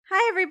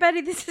Hi,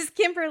 everybody. This is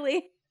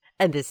Kimberly.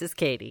 And this is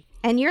Katie.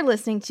 And you're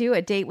listening to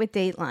A Date with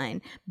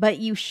Dateline. But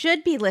you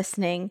should be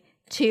listening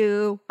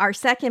to our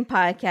second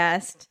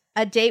podcast,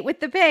 A Date with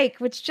the Bake,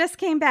 which just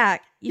came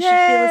back. You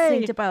should be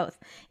listening to both.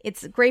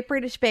 It's Great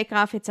British Bake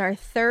Off. It's our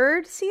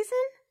third season?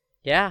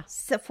 Yeah.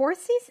 So fourth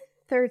season?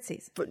 Third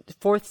season.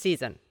 Fourth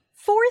season.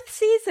 Fourth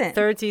season.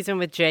 Third season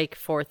with Jake,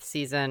 fourth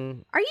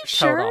season. Are you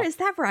total. sure? Is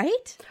that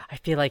right? I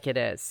feel like it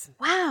is.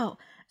 Wow.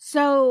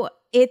 So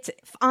it's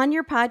on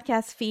your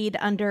podcast feed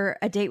under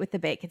A Date with the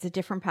Bake. It's a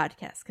different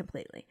podcast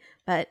completely.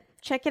 But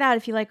check it out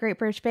if you like Great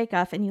British Bake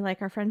Off and you like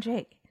our friend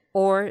Jake.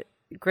 Or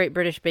Great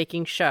British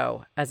Baking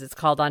Show, as it's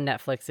called on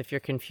Netflix, if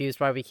you're confused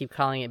why we keep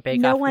calling it Bake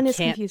Off. No one is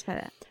confused by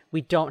that. We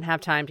don't have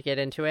time to get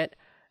into it.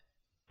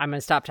 I'm going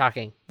to stop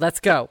talking. Let's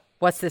go.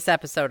 What's this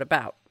episode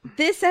about?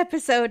 This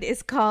episode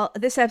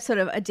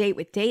of A Date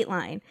with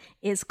Dateline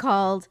is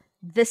called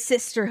The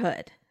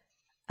Sisterhood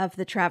of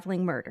the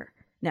Traveling Murder.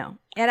 No,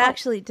 it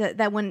actually,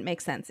 that wouldn't make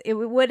sense. It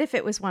would if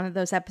it was one of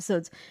those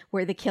episodes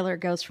where the killer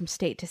goes from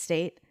state to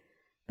state,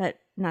 but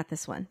not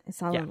this one.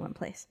 It's all in one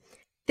place.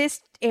 This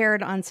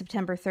aired on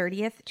September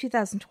 30th,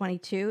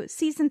 2022,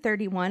 season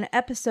 31,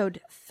 episode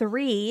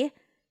 3,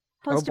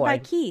 hosted by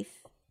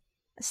Keith.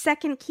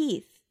 Second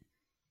Keith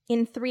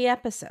in 3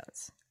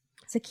 episodes.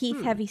 It's a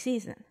Keith-heavy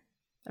season.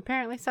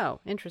 Apparently so.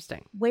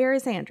 Interesting. Where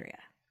is Andrea?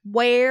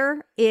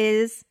 Where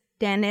is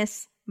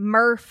Dennis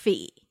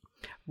Murphy?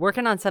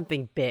 Working on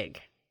something big.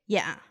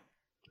 Yeah.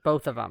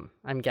 Both of them,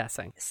 I'm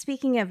guessing.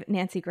 Speaking of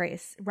Nancy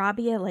Grace,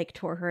 Rabia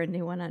tore her a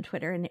new one on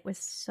Twitter, and it was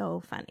so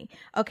funny.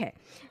 Okay,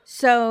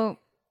 so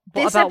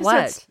this about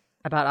what?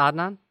 About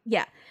Adnan?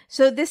 Yeah.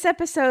 So this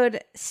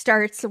episode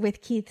starts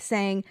with Keith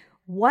saying,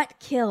 "What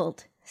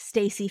killed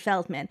Stacey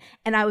Feldman?"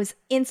 And I was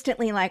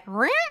instantly like,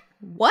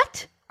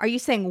 "What? Are you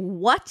saying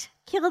what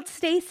killed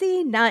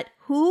Stacey, not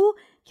who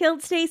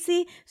killed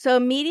Stacey?" So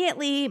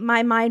immediately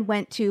my mind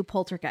went to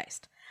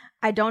Poltergeist.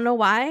 I don't know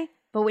why,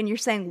 but when you're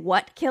saying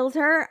what killed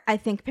her, I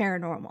think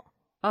paranormal.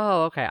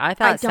 Oh, okay. I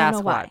thought Sasquatch. Know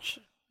why.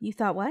 You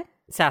thought what?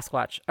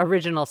 Sasquatch.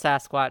 Original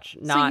Sasquatch.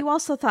 Not, so you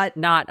also thought...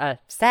 Not a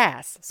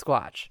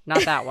Sasquatch.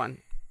 Not that one.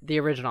 The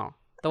original.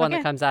 The one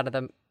that comes out of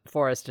the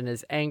forest and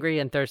is angry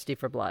and thirsty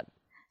for blood.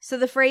 So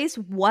the phrase,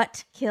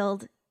 what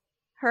killed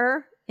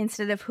her,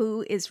 instead of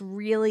who, is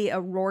really a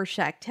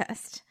Rorschach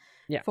test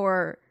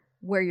for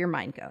where your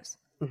mind goes.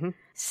 Mm-hmm.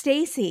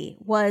 Stacey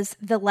was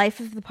the life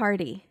of the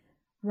party.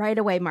 Right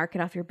away, mark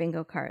it off your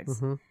bingo cards.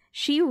 Mm-hmm.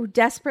 She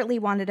desperately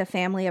wanted a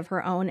family of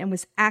her own and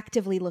was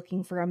actively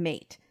looking for a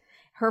mate.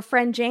 Her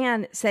friend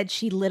Jan said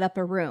she lit up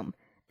a room.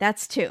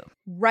 That's 2.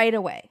 Right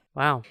away.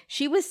 Wow.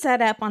 She was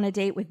set up on a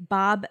date with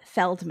Bob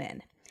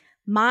Feldman.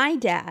 My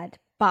dad,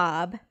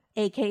 Bob,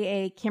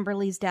 a.k.a.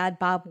 Kimberly's dad,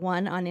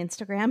 Bob1 on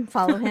Instagram.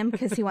 Follow him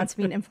because he wants to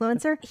be an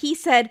influencer. He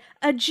said,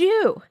 "A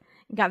Jew."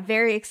 Got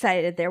very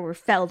excited. There were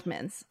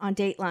Feldmans on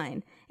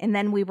Dateline. And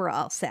then we were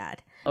all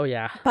sad. Oh,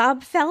 yeah.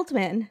 Bob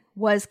Feldman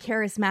was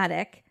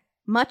charismatic,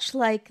 much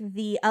like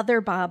the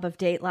other Bob of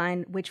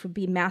Dateline, which would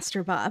be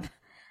Master Bob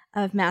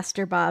of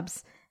Master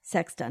Bob's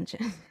Sex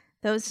Dungeon.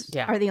 Those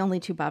are the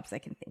only 2 Bobs I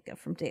can think of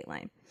from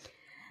Dateline.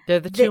 They're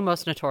the 2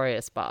 most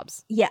notorious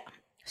Bobs. Yeah.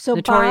 So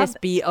Notorious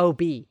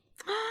B.O.B.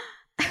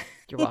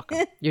 You're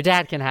welcome. Your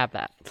dad can have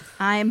that.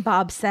 I'm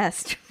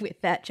Bob-obsessed with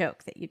that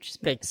joke that you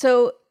just made.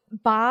 So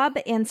Bob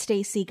and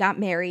Stacey got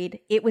married.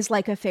 It was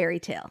like a fairy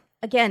tale.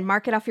 Again,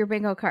 mark it off your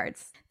bingo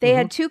cards. They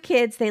had 2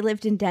 kids. They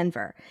lived in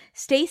Denver.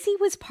 Stacey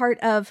was part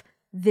of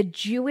the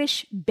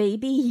Jewish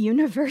Baby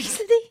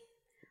University.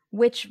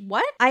 Which,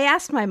 what? I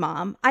asked my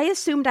mom. I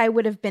assumed I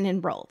would have been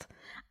enrolled.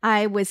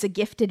 I was a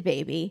gifted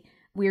baby.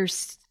 We're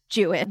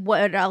Jewish.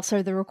 What else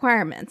are the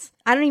requirements?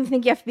 I don't even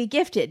think you have to be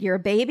gifted. You're a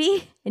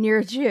baby and you're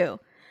a Jew.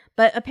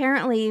 But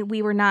apparently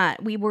we were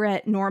not. We were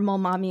at normal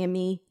mommy and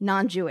me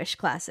non-Jewish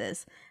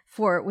classes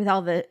with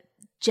all the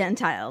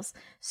Gentiles.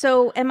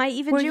 So am I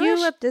even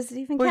Jewish? Does it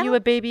even count? Were you a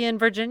baby in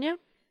Virginia?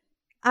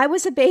 I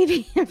was a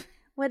baby.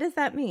 What does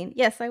that mean?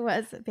 Yes, I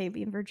was a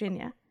baby in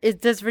Virginia.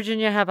 Does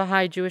Virginia have a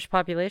high Jewish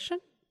population?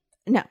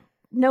 No.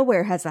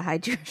 Nowhere has a high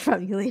Jewish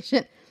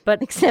population.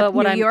 Except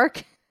New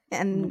York.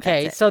 And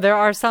okay, so there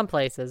are some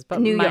places.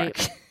 But New York.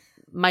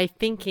 My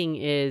thinking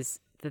is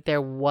that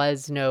there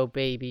was no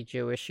baby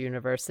Jewish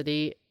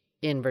university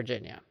in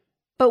Virginia.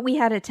 But we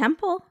had a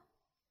temple.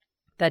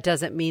 That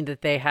doesn't mean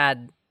that they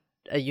had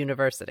a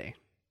university.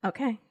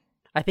 Okay.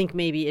 I think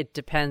maybe it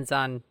depends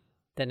on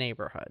the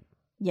neighborhood.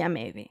 Yeah,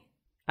 maybe.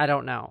 I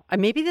don't know.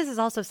 Maybe this is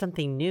also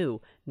something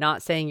new.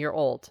 Not saying you're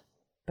old,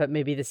 but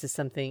maybe this is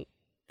something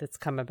that's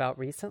come about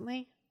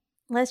recently.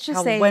 Let's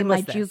just say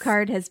my Jew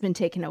card has been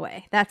taken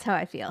away. That's how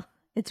I feel.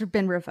 It's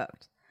been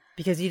revoked.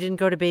 Because you didn't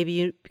go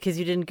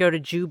to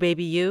Jew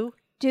Baby U?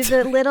 Do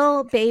the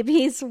little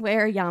babies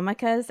wear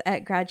yarmulkes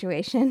at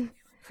graduation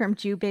from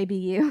Jew Baby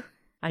U?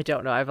 I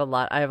don't know. I have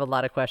a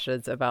lot of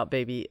questions about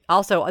baby.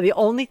 Also, the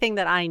only thing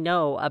that I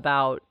know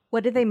about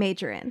what do they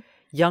major in?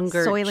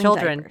 Younger Soiling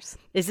children. Diapers.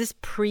 Is this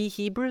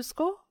pre-Hebrew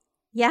school?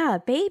 Yeah,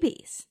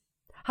 babies.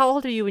 How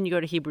old are you when you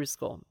go to Hebrew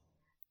school?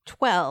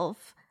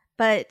 12,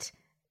 but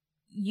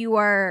you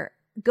are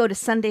go to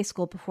Sunday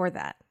school before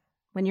that.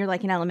 When you're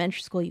like in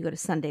elementary school, you go to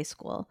Sunday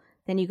school.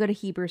 Then you go to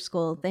Hebrew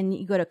school. Then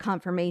you go to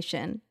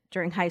confirmation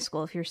during high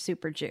school if you're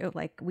super Jew,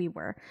 like we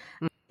were.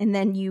 And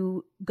then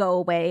you go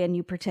away and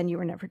you pretend you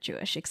were never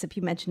Jewish, except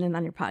you mention it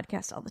on your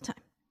podcast all the time.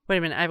 Wait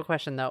a minute. I have a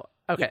question, though.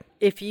 Okay.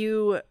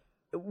 Yeah.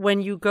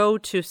 When you go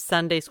to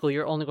Sunday school,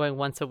 you're only going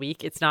once a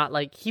week. It's not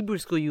like Hebrew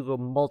school, you go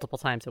multiple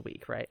times a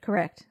week, right?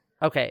 Correct.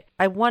 Okay.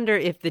 I wonder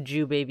if the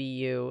Jew baby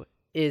you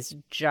is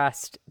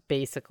just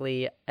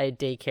basically a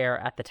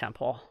daycare at the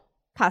temple.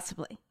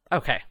 Possibly.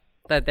 Okay.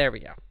 There we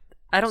go.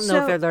 I don't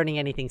know if they're learning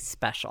anything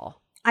special.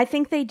 I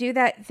think they do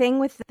that thing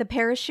with the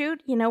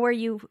parachute, you know, where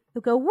you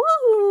go,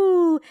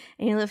 woo,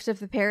 and you lift up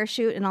the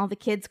parachute and all the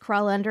kids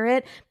crawl under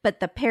it.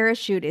 But the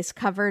parachute is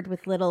covered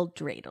with little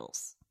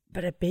dreidels.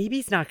 But a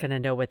baby's not going to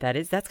know what that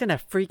is. That's going to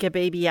freak a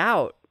baby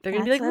out. They're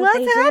going to be like,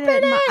 what's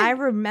happening? I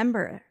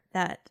remember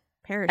that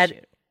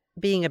parachute.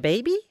 Being a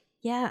baby?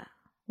 Yeah.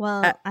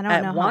 Well, I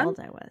don't know how old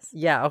I was.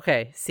 Yeah,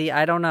 okay. See,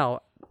 I don't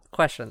know.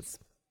 Questions.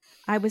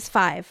 I was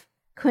 5.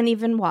 Couldn't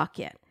even walk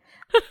yet.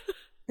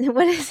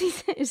 What does he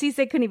say? Does he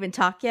say couldn't even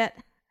talk yet?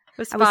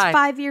 I was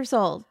 5 years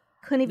old.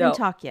 Couldn't even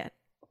talk yet.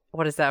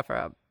 What is that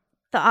from?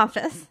 The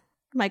Office.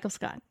 Michael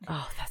Scott.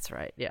 Oh, that's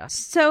right. Yeah.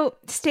 So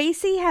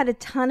Stacy had a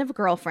ton of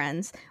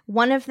girlfriends.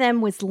 One of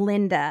them was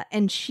Linda,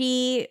 and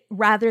she,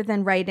 rather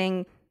than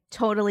writing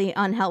totally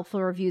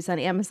unhelpful reviews on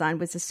Amazon,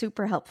 was a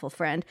super helpful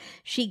friend.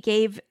 She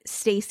gave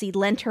Stacy,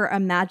 lent her a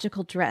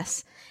magical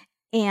dress,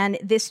 and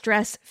this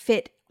dress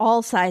fit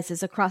all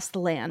sizes across the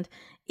land.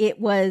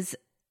 It was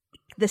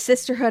the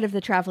Sisterhood of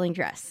the Traveling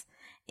Dress,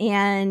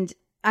 and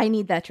I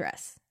need that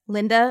dress.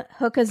 Linda,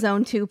 hook a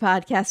Zone 2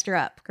 podcaster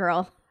up,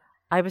 girl.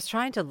 I was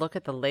trying to look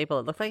at the label.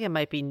 It looked like it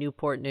might be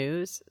Newport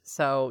News,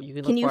 so you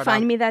can look Can you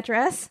find me that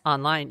dress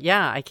online?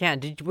 Yeah, I can.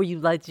 Did you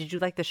like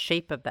the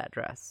shape of that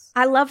dress?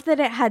 I love that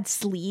it had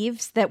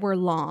sleeves that were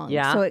long,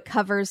 so it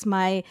covers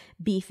my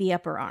beefy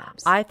upper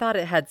arms. I thought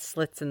it had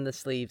slits in the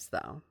sleeves,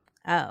 though.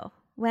 Oh,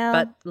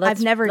 well,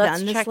 I've never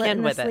done the slit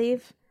in the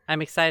sleeve.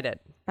 I'm excited,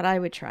 but I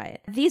would try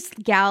it. These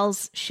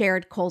gals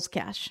shared Kohl's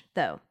Cash,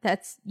 though.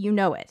 That's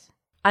it.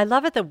 I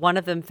love it that one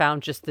of them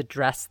found just the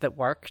dress that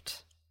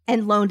worked.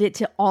 And loaned it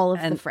to all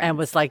of the friends. And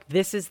was like,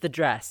 this is the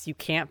dress. You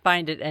can't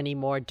find it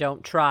anymore.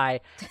 Don't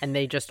try. And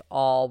they just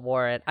all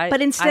wore it.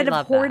 But instead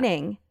of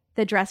hoarding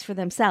the dress for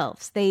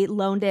themselves, they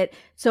loaned it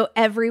so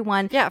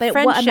everyone... Yeah, but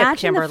friendship, imagine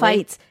Kimberly. The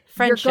fights.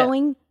 Friendship. You're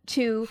going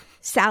to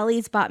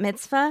Sally's bat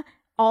mitzvah.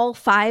 All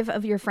 5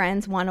 of your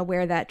friends want to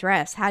wear that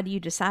dress. How do you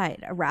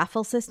decide? A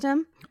raffle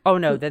system? Oh,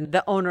 no. Then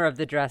the owner of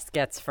the dress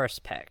gets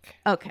first pick.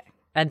 Okay.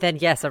 And then,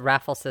 yes, a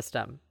raffle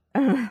system.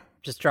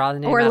 Just draw the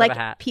name out of a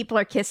hat. People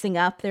are kissing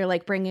up. They're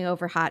like bringing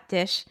over hot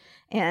dish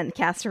and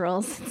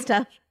casseroles and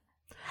stuff.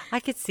 I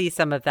could see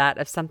some of that,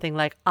 of something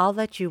like, I'll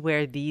let you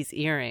wear these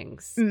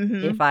earrings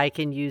if I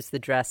can use the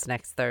dress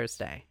next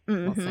Thursday.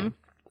 We'll see.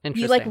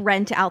 Interesting. You like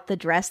rent out the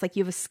dress, like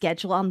you have a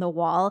schedule on the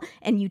wall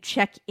and you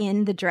check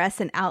in the dress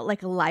and out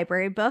like a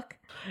library book.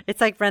 It's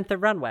like Rent the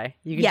Runway.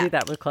 You can do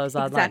that with clothes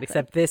online,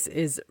 except this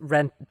is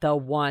rent the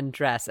one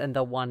dress and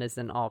the one is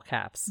in all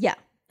caps. Yeah.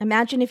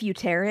 Imagine if you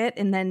tear it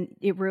and then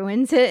it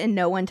ruins it and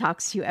no one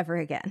talks to you ever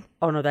again.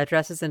 Oh, no, that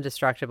dress is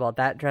indestructible.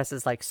 That dress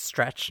is like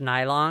stretch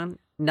nylon.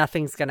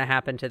 Nothing's going to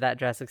happen to that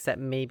dress except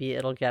maybe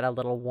it'll get a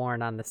little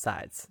worn on the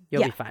sides.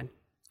 You'll be fine.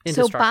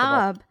 So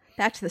Bob,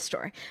 back to the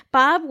story.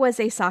 Bob was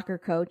a soccer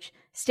coach.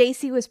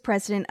 Stacy was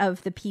president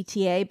of the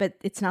PTA, but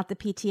it's not the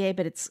PTA,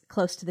 but it's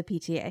close to the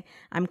PTA.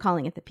 I'm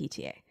calling it the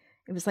PTA.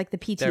 It was like the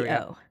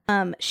PTO.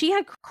 She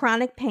had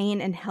chronic pain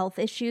and health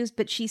issues,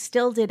 but she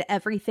still did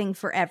everything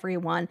for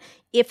everyone.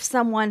 If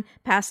someone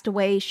passed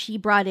away, she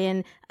brought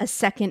in a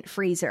second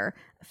freezer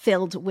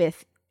filled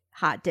with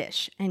hot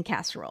dish and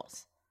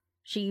casseroles.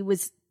 She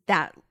was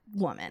that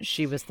woman.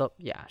 She was.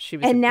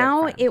 And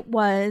now it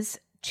was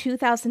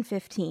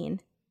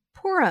 2015.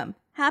 Purim.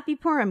 Happy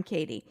Purim,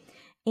 Katie.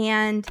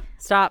 And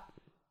stop.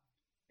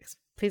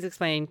 Please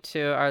explain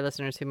to our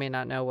listeners who may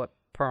not know what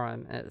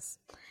Purim is.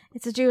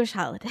 It's a Jewish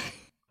holiday.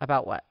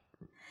 About what?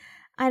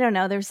 I don't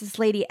know. There's this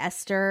lady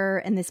Esther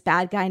and this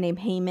bad guy named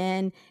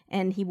Haman,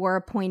 and he wore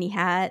a pointy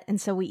hat. And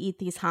so we eat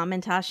these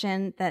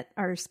Hamantaschen that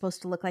are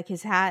supposed to look like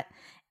his hat,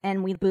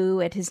 and we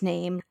boo at his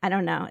name. I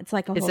don't know. It's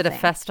like a whole thing. Is it a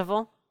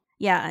festival?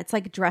 Yeah, it's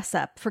like dress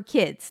up for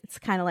kids. It's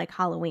kind of like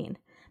Halloween.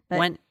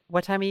 But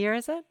what time of year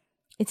is it?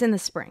 It's in the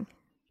spring.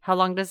 How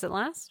long does it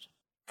last?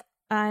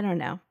 I don't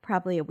know.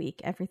 Probably a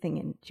week. Everything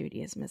in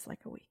Judaism is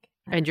like a week.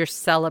 And you're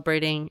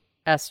celebrating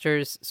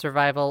Esther's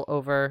survival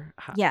over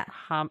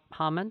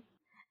Haman?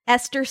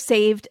 Esther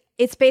saved.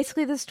 It's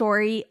basically the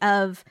story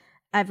of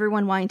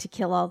everyone wanting to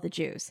kill all the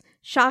Jews.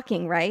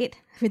 Shocking, right?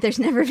 I mean, there's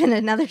never been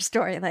another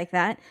story like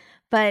that.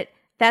 But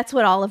that's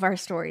what all of our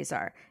stories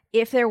are.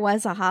 If there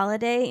was a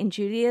holiday in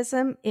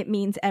Judaism, it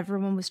means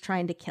everyone was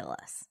trying to kill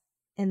us.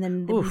 And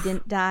then we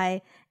didn't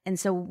die, and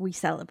so we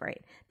celebrate.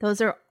 Those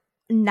are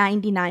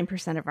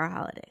 99% of our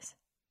holidays.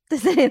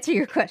 Does that answer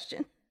your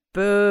question?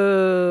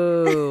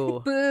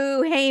 Boo.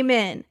 Boo,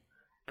 Haman.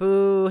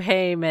 Boo,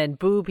 Haman.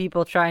 Boo,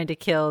 people trying to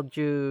kill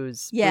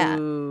Jews. Yeah.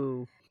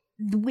 Boo.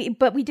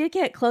 But we did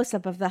get a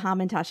close-up of the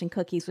Hamantash and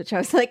cookies, which I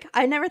was like,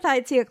 I never thought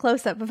I'd see a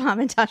close-up of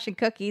Hamantash and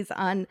cookies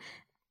on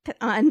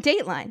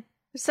Dateline.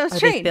 So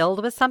strange. Are they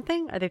filled with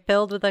something? Are they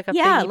filled with like a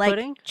figgy like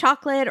pudding?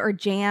 Chocolate or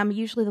jam.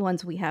 Usually the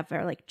ones we have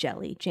are like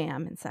jelly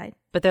jam inside.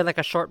 But they're like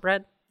a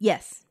shortbread?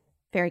 Yes.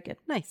 Very good.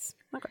 Nice.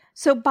 Okay.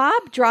 So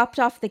Bob dropped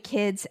off the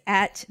kids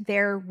at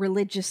their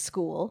religious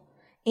school,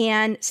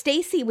 and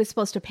Stacy was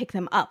supposed to pick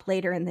them up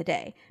later in the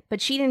day,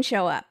 but she didn't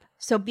show up.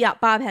 So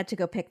Bob had to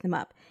go pick them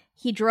up.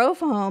 He drove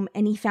home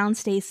and he found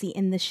Stacy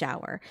in the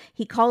shower.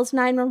 He calls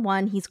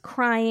 911. He's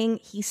crying.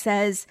 He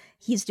says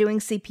he's doing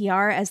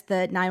CPR as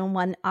the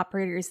 911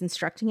 operator is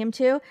instructing him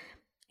to.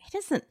 It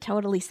doesn't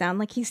totally sound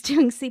like he's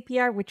doing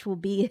CPR, which will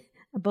be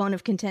a bone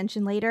of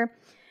contention later.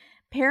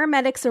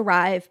 Paramedics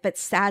arrive, but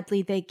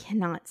sadly they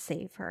cannot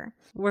save her.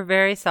 We're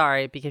very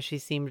sorry because she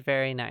seemed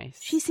very nice.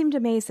 She seemed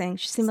amazing.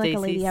 She seemed like a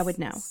lady I would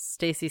know.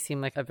 Stacy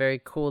seemed like a very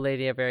cool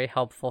lady, a very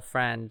helpful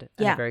friend,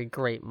 and a very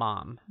great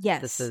mom.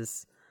 Yes. This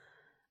is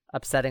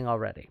upsetting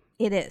already.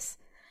 It is.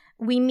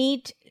 We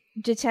meet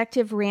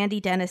Detective Randy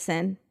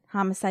Dennison,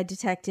 homicide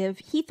detective.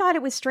 He thought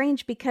it was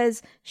strange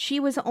because she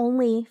was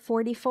only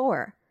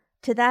 44.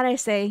 To that I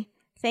say,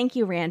 thank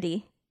you,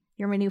 Randy.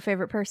 You're my new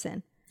favorite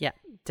person. Yeah.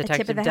 Detective a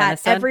tip of the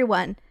Dennison, hat.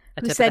 Everyone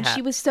who said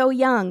she was so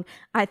young,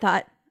 I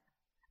thought,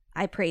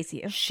 I praise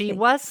you. She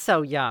was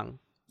so young.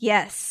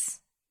 Yes.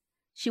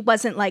 She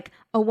wasn't like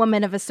a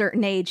woman of a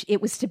certain age.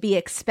 It was to be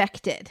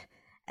expected,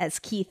 as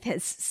Keith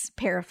has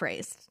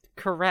paraphrased.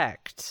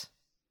 Correct.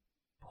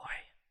 Boy.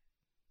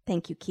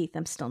 Thank you, Keith.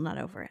 I'm still not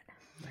over it.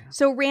 Yeah.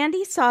 So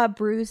Randy saw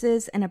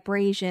bruises and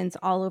abrasions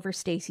all over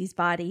Stacy's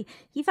body.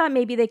 He thought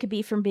maybe they could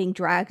be from being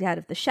dragged out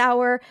of the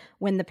shower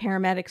when the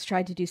paramedics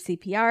tried to do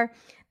CPR.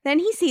 Then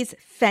he sees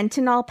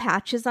fentanyl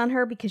patches on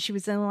her because she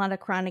was in a lot of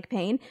chronic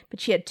pain, but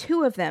she had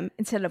 2 of them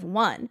instead of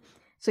 1.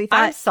 So he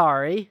thought... I'm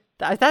sorry.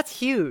 That's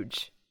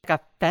huge.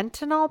 Like a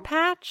fentanyl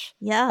patch?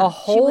 Yeah. A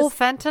whole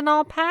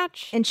fentanyl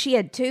patch? And she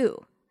had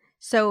 2.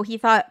 So he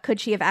thought, could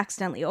she have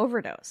accidentally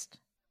overdosed?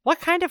 What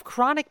kind of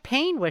chronic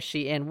pain was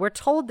she in? We're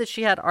told that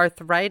she had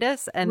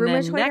arthritis and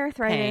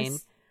then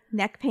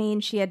neck pain.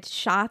 She had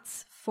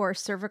shots for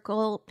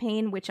cervical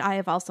pain, which I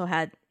have also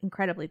had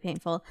incredibly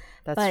painful.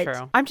 That's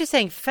true. I'm just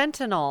saying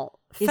fentanyl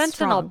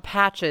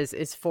patches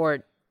is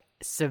for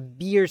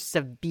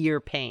severe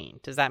pain.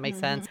 Does that make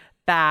sense?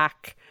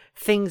 Back,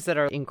 things that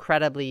are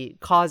incredibly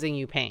causing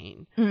you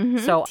pain. Mm-hmm.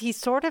 So he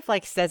sort of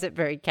like says it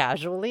very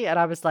casually. And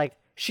I was like,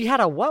 she had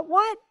a what?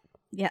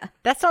 Yeah.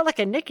 That's not like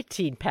a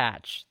nicotine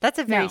patch. That's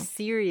a very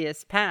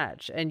serious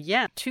patch. And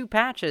 2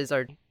 patches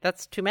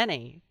that's too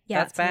many. Yeah,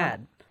 that's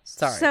bad.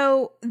 Sorry.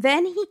 So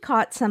then he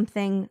caught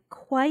something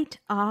quite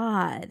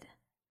odd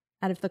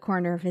out of the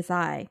corner of his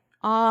eye.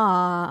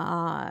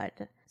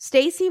 Odd.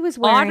 Stacy was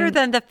wearing... Odder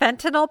than the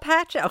fentanyl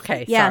patch?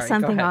 Okay, yeah, sorry,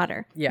 something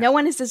odder. Yeah. No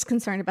one is as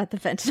concerned about the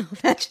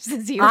fentanyl patches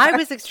as you are.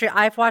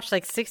 I've watched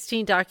like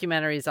 16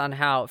 documentaries on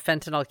how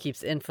fentanyl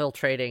keeps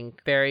infiltrating.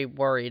 Very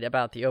worried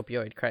about the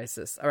opioid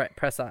crisis. All right,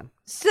 press on.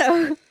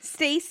 So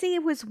Stacy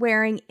was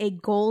wearing a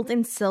gold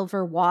and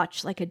silver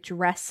watch, like a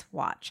dress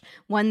watch,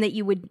 one that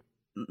you would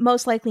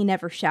most likely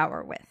never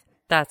shower with.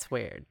 That's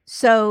weird.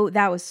 So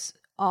that was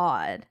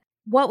odd.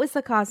 What was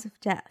the cause of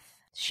death?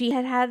 She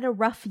had had a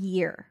rough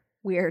year,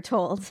 we are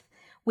told,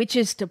 which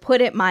is to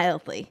put it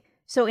mildly.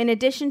 So in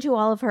addition to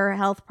all of her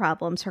health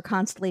problems, her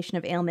constellation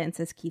of ailments,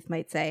 as Keith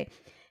might say,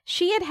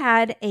 she had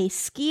had a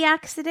ski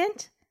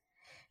accident.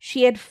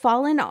 She had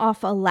fallen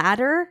off a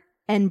ladder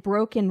and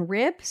broken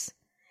ribs.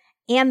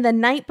 And the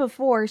night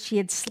before, she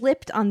had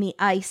slipped on the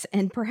ice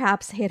and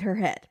perhaps hit her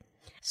head.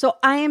 So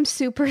I am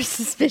super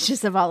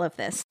suspicious of all of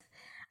this.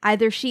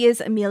 Either she is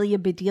Amelia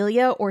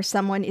Bedelia or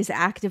someone is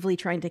actively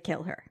trying to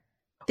kill her.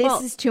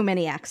 This is too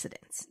many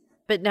accidents.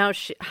 But now,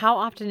 how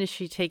often is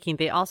she taking...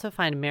 They also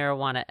find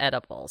marijuana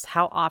edibles.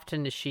 How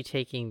often is she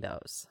taking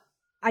those?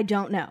 I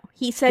don't know.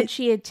 He said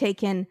she had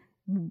taken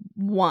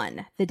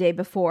 1 the day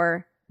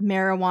before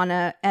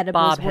marijuana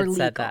edibles were legal.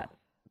 Said that.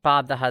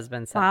 Bob, the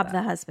husband, said that. Bob,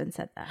 the husband,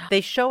 said that.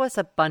 They show us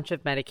a bunch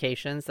of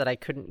medications that I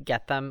couldn't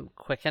get them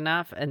quick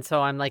enough. And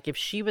so I'm like, if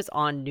she was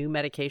on new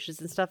medications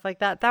and stuff like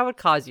that, that would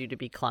cause you to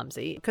be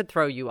clumsy. It could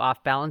throw you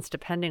off balance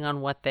depending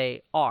on what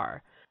they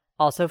are.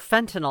 Also,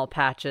 fentanyl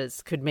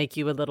patches could make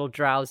you a little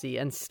drowsy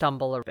and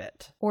stumble a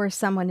bit. Or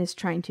someone is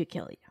trying to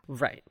kill you.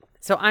 Right.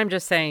 So I'm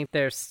just saying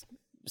there's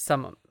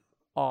some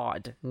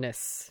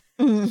oddness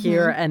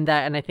here and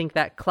that. And I think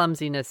that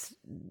clumsiness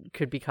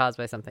could be caused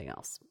by something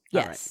else.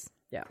 Yes.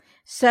 Yeah.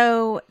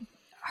 So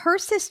her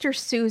sister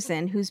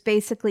Susan, who's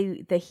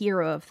basically the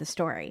hero of the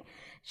story,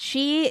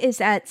 she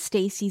is at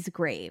Stacy's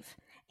grave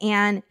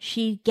and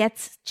she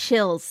gets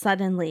chills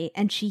suddenly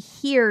and she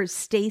hears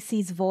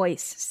Stacy's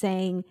voice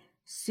saying,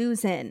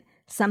 "Susan,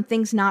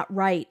 something's not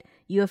right.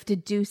 You have to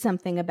do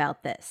something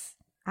about this."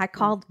 I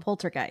called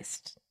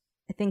poltergeist.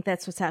 I think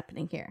that's what's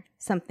happening here.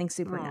 Something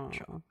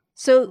supernatural.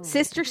 So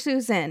Sister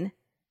Susan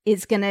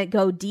is going to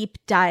go deep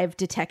dive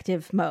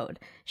detective mode.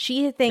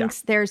 She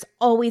thinks there's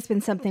always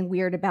been something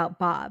weird about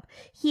Bob.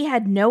 He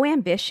had no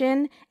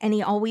ambition, and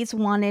he always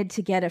wanted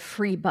to get a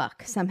free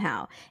buck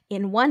somehow.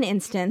 In one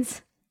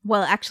instance,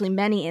 well, actually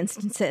many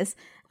instances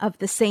of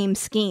the same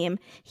scheme,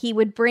 he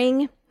would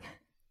bring...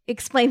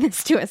 Explain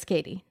this to us,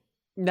 Katie.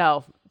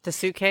 No. The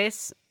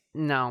suitcase?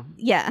 No.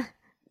 Yeah.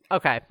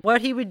 Okay.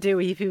 What he would do,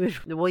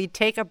 he'd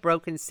take a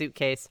broken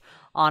suitcase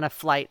on a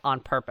flight on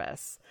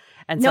purpose.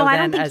 And no, so I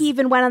don't think he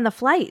even went on the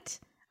flight.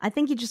 I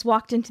think he just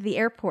walked into the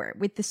airport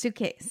with the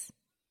suitcase.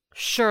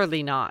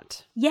 Surely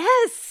not.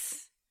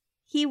 Yes.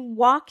 He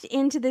walked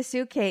into the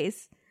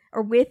suitcase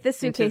or with the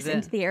suitcase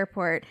into the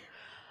airport,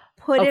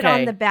 put it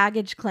on the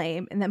baggage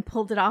claim, and then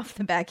pulled it off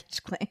the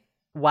baggage claim.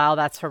 Wow,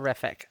 that's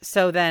horrific.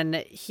 So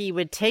then he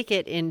would take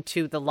it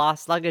into the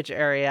lost luggage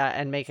area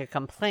and make a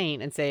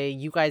complaint and say,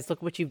 you guys,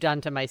 look what you've done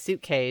to my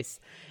suitcase.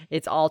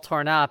 It's all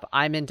torn up.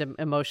 I'm into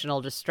emotional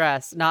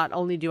distress. Not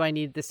only do I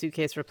need the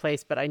suitcase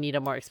replaced, but I need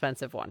a more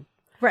expensive one.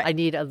 Right. I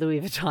need a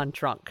Louis Vuitton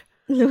trunk.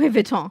 Louis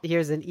Vuitton.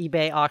 Here's an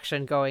eBay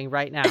auction going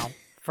right now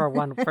for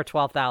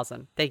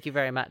 $12,000. Thank you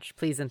very much.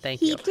 Please and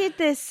thank you. He did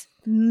this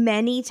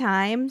many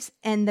times,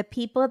 and the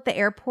people at the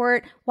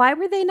airport, why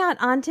were they not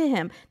onto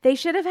him? They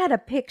should have had a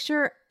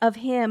picture of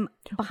him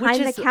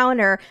behind the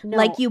counter,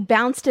 like you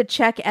bounced a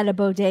check at a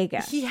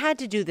bodega. He had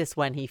to do this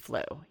when he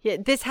flew.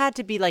 This had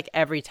to be like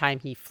every time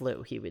he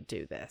flew, he would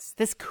do this.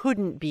 It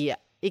couldn't be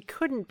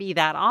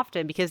that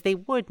often because they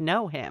would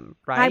know him,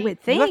 right? I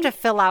would think. You have to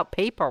fill out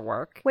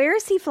paperwork. Where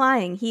is he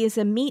flying? He is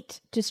a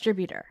meat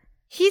distributor.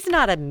 He's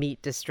not a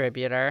meat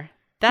distributor.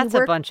 That's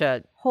a bunch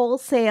of...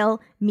 wholesale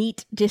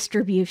meat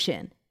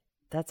distribution.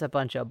 That's a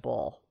bunch of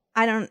bull.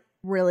 I don't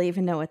really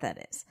even know what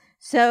that is.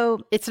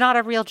 So... It's not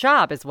a real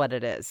job is what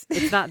it is.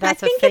 It's not...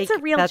 That's I think it's a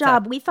real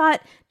job. We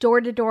thought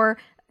door-to-door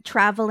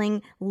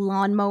traveling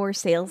lawnmower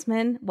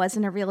salesman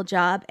wasn't a real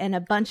job. And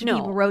a bunch of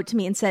people wrote to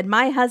me and said,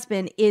 my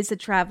husband is a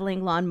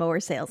traveling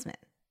lawnmower salesman.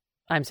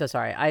 I'm so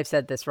sorry. I've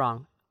said this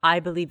wrong. I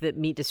believe that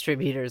meat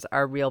distributors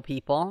are real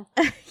people.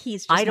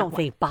 I don't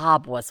think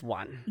Bob was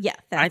one. Yeah.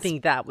 I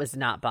think that was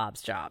not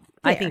Bob's job.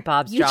 Fair. I think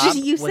Bob's job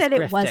you was said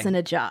grifting. It wasn't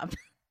a job.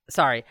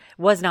 Sorry.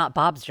 Was not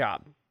Bob's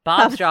job.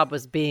 Bob's job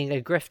was being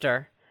a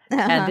grifter.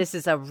 And this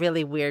is a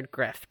really weird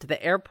grift.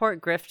 The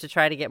airport grift to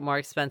try to get more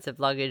expensive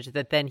luggage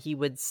that then he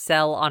would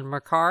sell on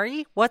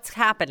Mercari. What's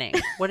happening?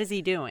 What is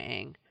he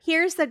doing?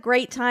 Here's the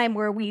great time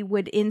where we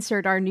would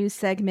insert our new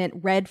segment,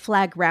 Red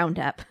Flag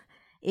Roundup.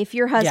 If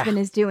your husband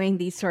is doing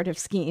these sort of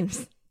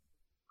schemes,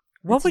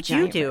 what would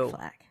you do?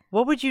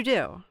 What would you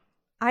do?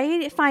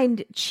 I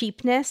find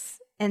cheapness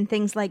and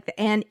things like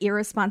and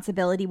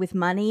irresponsibility with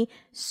money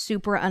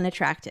super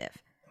unattractive.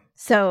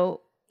 So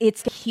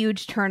it's a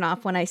huge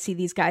turnoff when I see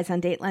these guys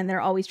on Dateline.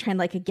 They're always trying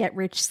like a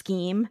get-rich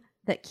scheme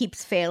that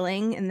keeps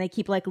failing and they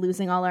keep like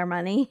losing all our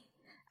money.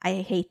 I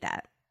hate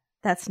that.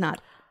 That's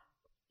not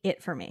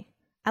it for me.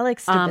 I like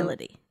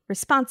stability.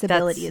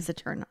 Responsibility is a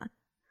turn on.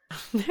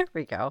 There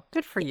we go.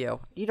 Good for you.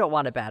 You don't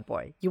want a bad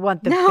boy. You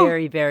want the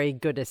very, very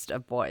goodest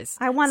of boys.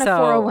 I want a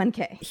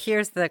 401k.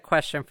 Here's the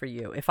question for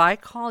you. If I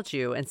called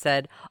you and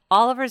said,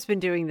 Oliver's been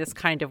doing this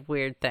kind of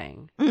weird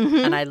thing,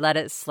 and I let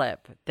it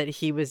slip that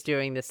he was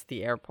doing this at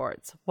the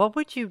airports, what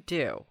would you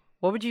do?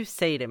 What would you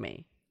say to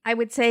me? I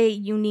would say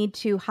you need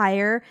to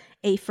hire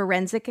a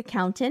forensic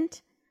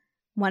accountant,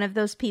 one of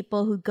those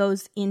people who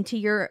goes into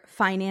your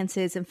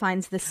finances and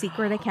finds the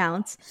secret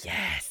accounts,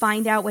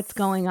 find out what's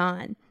going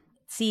on.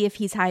 See if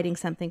he's hiding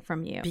something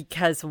from you.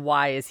 Because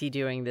why is he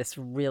doing this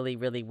really,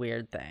 really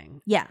weird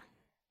thing? Yeah.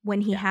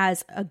 When he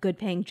has a good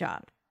paying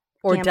job.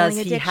 Or does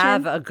he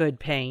have a good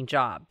paying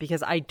job?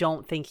 Because I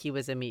don't think he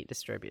was a meat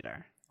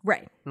distributor.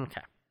 Right.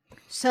 Okay.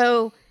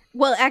 So,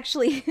 well,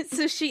 actually,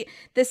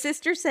 the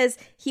sister says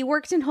he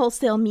worked in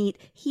wholesale meat.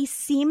 He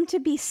seemed to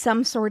be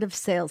some sort of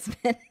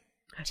salesman.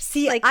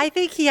 See, I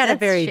think he had a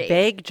very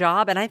vague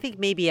job, and I think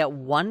maybe at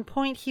one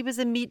point he was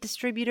a meat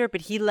distributor,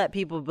 but he let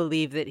people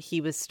believe that he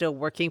was still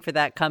working for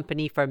that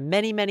company for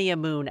many, many a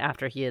moon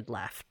after he had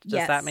left.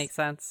 Does that make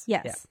sense?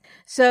 Yes. Yeah.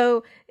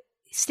 So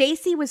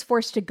Stacy was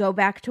forced to go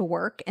back to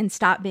work and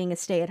stop being a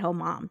stay-at-home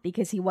mom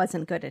because he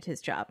wasn't good at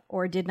his job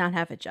or did not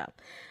have a job.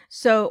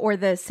 So, or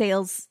the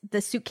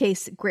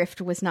suitcase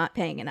grift was not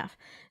paying enough.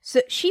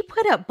 So she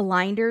put up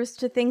blinders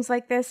to things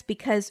like this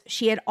because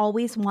she had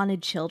always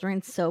wanted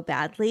children so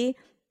badly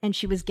and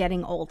she was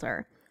getting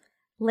older.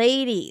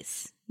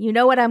 Ladies, you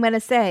know what I'm going to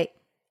say.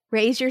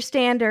 Raise your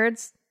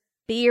standards.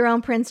 Be your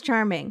own Prince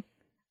Charming.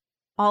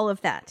 All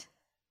of that.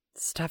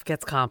 Stuff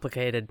gets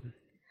complicated.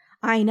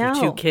 I know.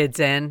 You're 2 kids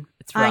in.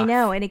 It's rough. I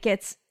know. And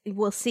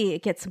we'll see,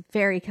 it gets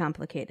very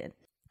complicated.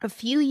 A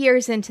few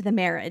years into the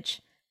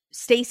marriage,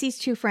 Stacy's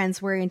 2 friends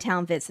were in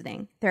town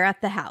visiting. They're at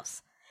the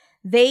house.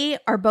 They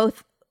are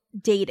both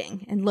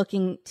dating and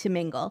looking to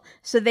mingle.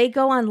 So they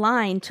go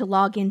online to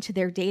log into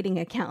their dating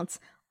accounts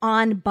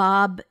on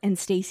Bob and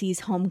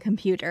Stacy's home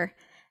computer.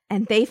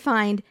 And they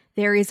find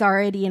there is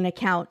already an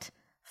account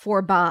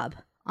for Bob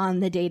on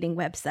the dating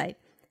website.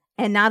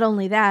 And not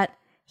only that,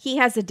 he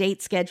has a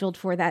date scheduled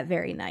for that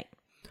very night.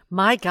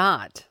 My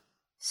God.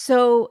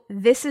 So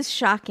this is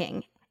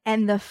shocking.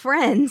 And the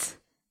friends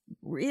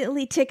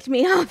really ticked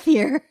me off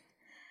here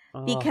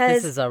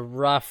because this is a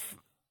rough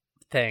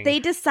thing. They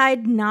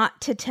decide not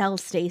to tell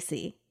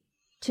Stacy,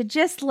 to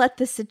just let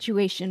the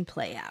situation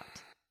play out.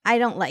 I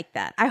don't like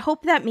that. I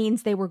hope that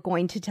means they were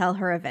going to tell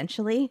her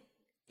eventually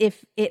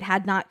if it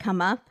had not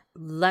come up.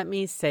 Let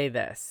me say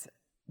this.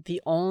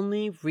 The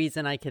only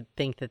reason I could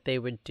think that they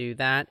would do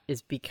that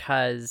is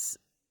because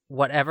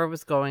whatever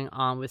was going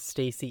on with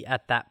Stacy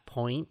at that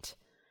point,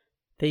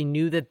 they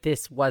knew that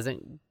this was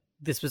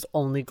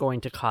only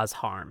going to cause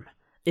harm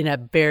in a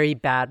very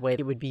bad way.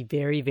 It would be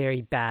very,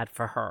 very bad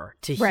for her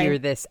to hear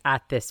this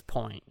at this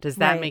point. Does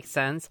that make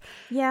sense?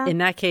 Yeah. In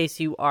that case,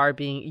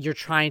 you're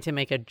trying to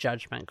make a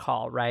judgment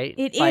call, right?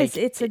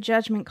 It's a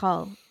judgment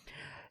call.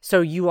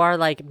 So you are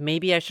like,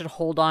 maybe I should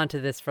hold on to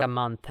this for a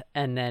month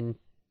and then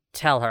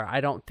tell her. I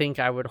don't think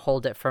I would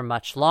hold it for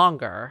much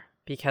longer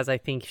because I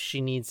think she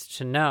needs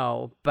to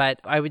know. But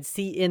I would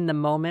see in the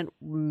moment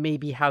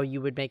maybe how you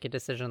would make a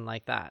decision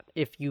like that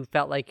if you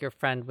felt like your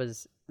friend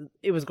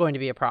it was going to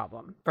be a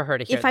problem for her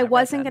to hear. If I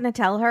wasn't going to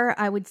tell her,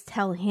 I would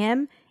tell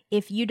him.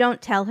 If you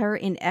don't tell her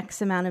in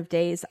X amount of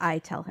days, I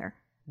tell her.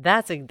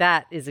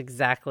 That is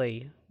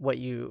exactly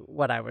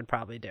what I would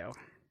probably do.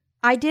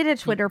 I did a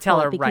Twitter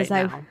poll because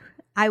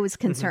I was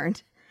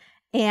concerned.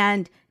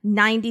 And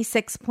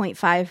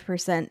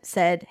 96.5%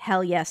 said,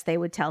 hell yes, they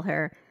would tell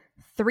her.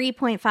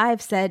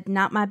 3.5 said,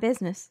 not my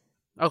business.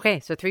 Okay,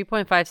 so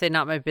 3.5 say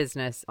not my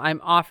business.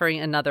 I'm offering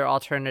another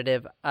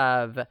alternative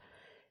of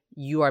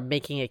you are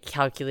making a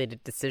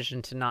calculated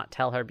decision to not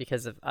tell her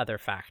because of other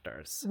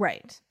factors.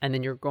 Right. And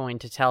then you're going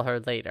to tell her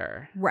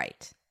later.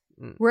 Right.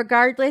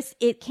 Regardless,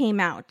 it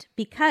came out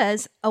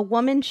because a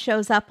woman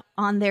shows up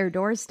on their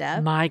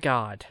doorstep. My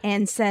God.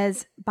 And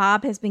says,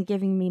 Bob has been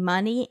giving me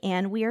money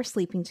and we are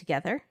sleeping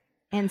together.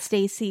 And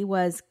Stacy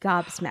was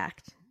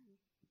gobsmacked.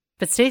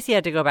 But Stacy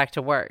had to go back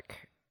to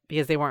work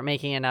because they weren't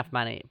making enough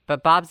money.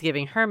 But Bob's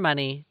giving her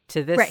money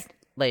to this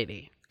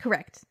lady.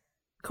 Correct.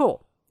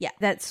 Cool. Yeah,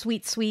 that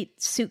sweet,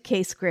 sweet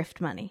suitcase grift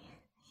money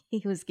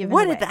he was giving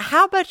away.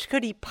 How much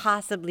could he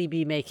possibly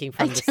be making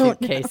from the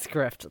suitcase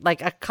grift?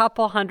 Like a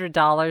couple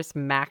 $100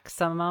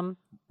 maximum?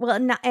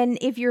 Well, and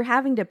if you're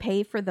having to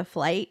pay for the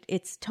flight,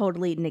 it's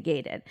totally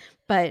negated.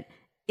 But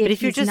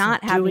if you're just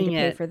not having to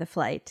pay for the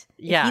flight,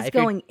 if he's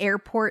going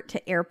airport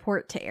to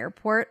airport to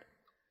airport.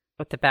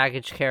 With the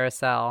baggage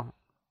carousel.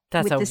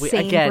 That's with the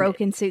same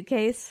broken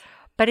suitcase.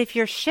 But if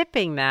you're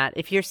shipping that,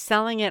 if you're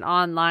selling it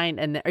online,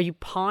 and are you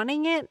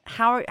pawning it?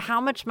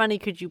 How much money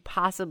could you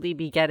possibly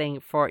be getting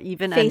for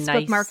even Facebook a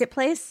nice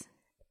Marketplace?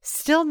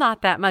 Still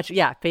not that much.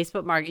 Yeah,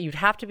 Facebook Market. You'd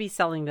have to be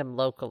selling them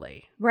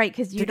locally, right?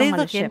 Because you don't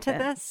want to ship into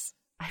this.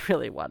 I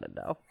really want to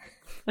know.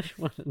 I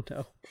want to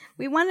know.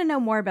 We want to know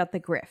more about the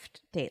grift,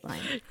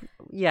 Dateline.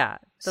 Yeah,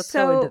 let's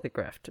go into the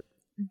grift.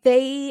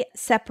 They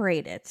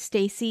separated.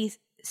 Stacy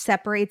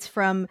separates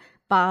from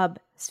Bob,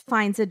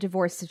 finds a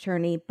divorce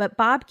attorney, but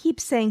Bob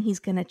keeps saying he's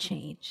going to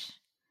change.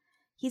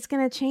 He's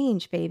going to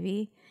change,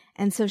 baby.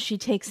 And so she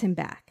takes him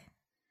back.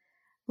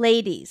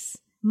 Ladies,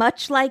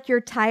 much like your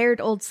tired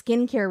old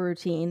skincare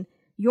routine,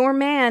 your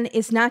man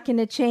is not going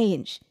to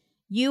change.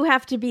 You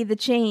have to be the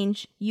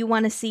change you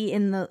want to see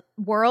in the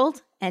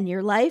world and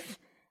your life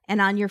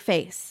and on your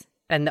face.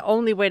 And the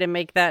only way to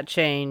make that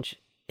change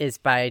is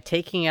by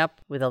taking up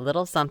with a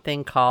little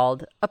something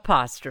called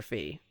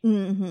apostrophe.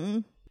 Mm-hmm.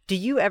 Do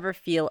you ever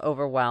feel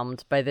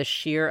overwhelmed by the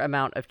sheer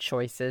amount of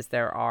choices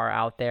there are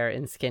out there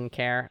in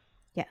skincare?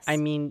 Yes. I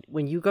mean,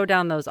 when you go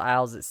down those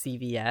aisles at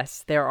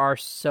CVS, there are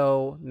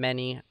so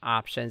many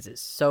options.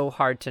 It's so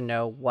hard to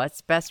know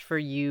what's best for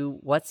you,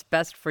 what's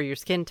best for your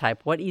skin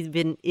type, what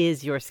even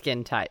is your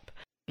skin type.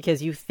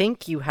 Because you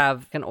think you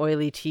have an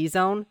oily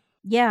T-zone.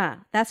 Yeah,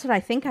 that's what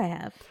I think I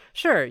have.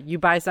 Sure, you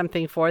buy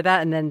something for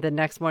that, and then the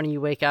next morning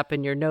you wake up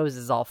and your nose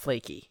is all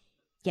flaky.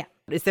 Yeah.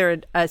 Is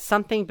there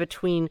something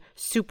between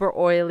super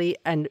oily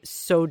and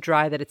so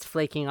dry that it's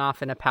flaking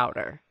off in a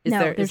powder? Is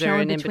there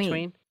an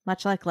in-between?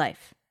 Much like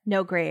life.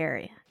 No gray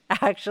area.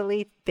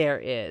 Actually, there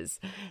is.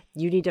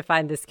 You need to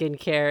find the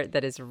skincare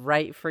that is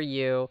right for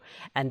you.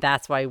 And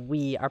that's why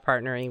we are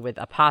partnering with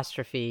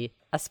Apostrophe,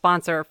 a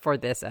sponsor for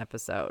this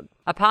episode.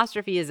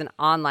 Apostrophe is an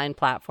online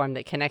platform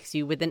that connects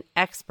you with an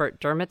expert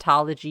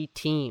dermatology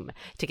team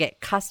to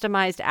get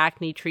customized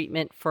acne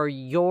treatment for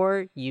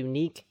your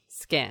unique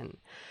skin.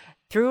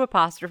 Through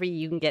Apostrophe,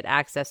 you can get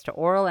access to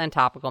oral and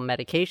topical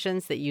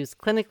medications that use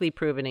clinically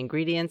proven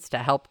ingredients to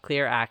help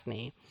clear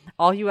acne.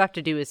 All you have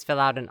to do is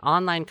fill out an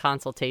online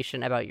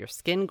consultation about your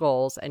skin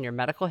goals and your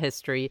medical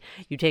history.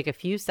 You take a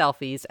few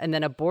selfies, and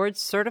then a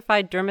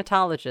board-certified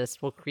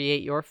dermatologist will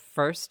create your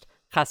first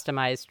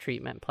customized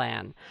treatment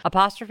plan.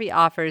 Apostrophe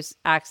offers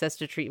access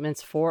to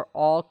treatments for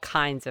all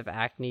kinds of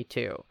acne,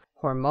 too.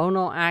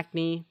 Hormonal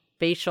acne,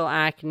 facial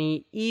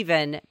acne,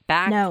 even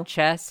back,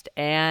 chest,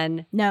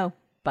 and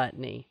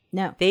buttony.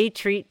 No. They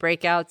treat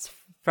breakouts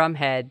from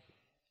head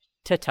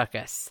to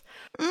tuchus.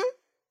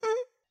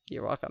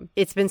 You're welcome.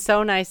 It's been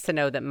so nice to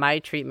know that my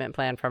treatment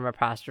plan from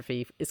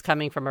Apostrophe is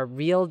coming from a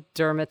real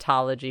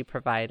dermatology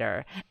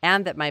provider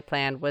and that my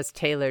plan was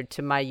tailored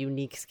to my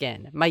unique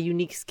skin. My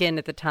unique skin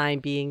at the time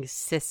being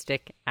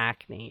cystic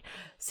acne.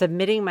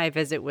 Submitting my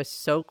visit was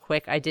so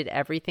quick. I did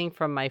everything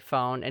from my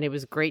phone, and it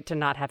was great to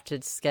not have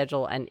to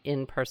schedule an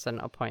in-person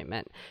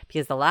appointment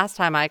because the last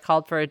time I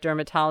called for a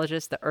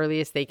dermatologist, the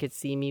earliest they could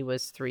see me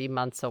was 3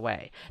 months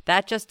away.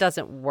 That just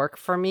doesn't work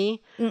for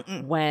me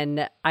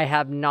when I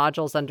have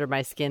nodules under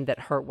my skin that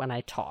hurt when I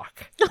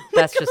talk.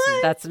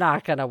 That's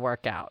not going to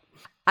work out.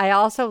 I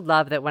also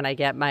love that when I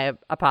get my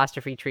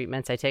Apostrophe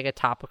treatments, I take a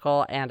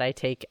topical and I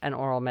take an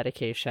oral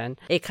medication.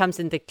 It comes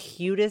in the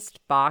cutest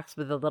box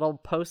with a little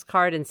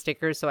postcard and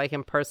stickers so I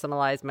can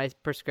personalize my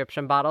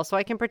prescription bottle so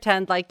I can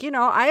pretend like,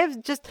 I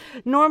have just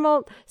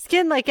normal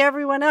skin like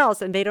everyone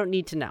else, and they don't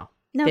need to know.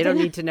 No, they don't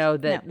need to know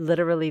that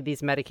literally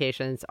these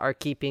medications are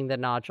keeping the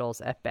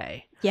nodules at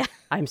bay. Yeah.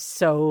 I'm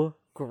so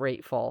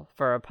grateful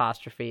for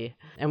Apostrophe.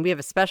 And we have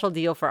a special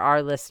deal for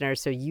our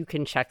listeners so you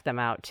can check them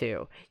out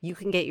too. You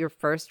can get your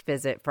first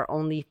visit for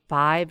only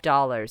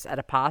 $5 at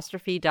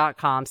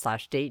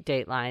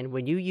apostrophe.com/datedateline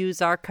when you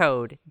use our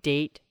code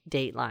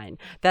DATEDATELINE.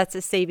 That's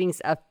a savings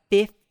of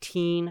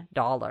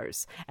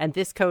 $15. And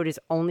this code is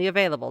only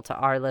available to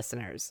our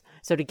listeners.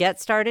 So to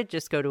get started,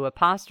 just go to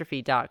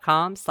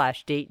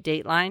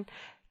apostrophe.com/datedateline,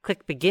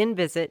 click begin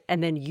visit,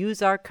 and then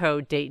use our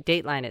code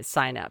DATEDATELINE at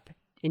sign up.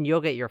 And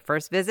you'll get your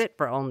first visit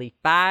for only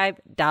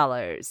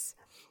 $5.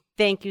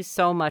 Thank you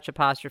so much,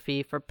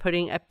 Apostrophe, for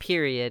putting a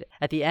period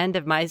at the end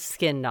of my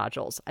skin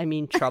nodules. I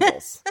mean,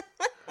 troubles.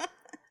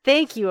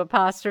 Thank you,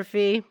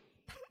 Apostrophe.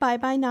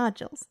 Bye-bye,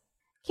 nodules.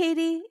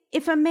 Katie,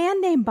 if a man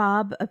named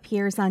Bob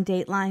appears on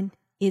Dateline,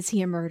 is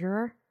he a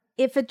murderer?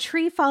 If a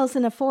tree falls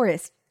in a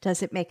forest,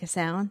 does it make a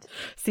sound?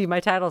 See,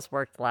 my titles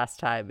worked last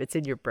time. It's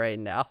in your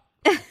brain now.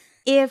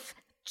 If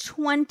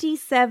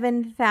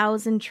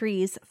 27,000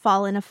 trees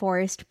fall in a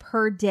forest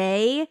per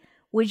day,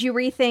 would you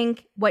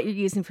rethink what you're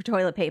using for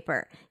toilet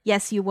paper?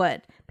 Yes, you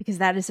would, because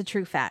that is a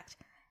true fact.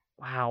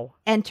 Wow.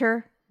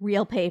 Enter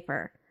real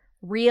paper.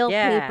 Real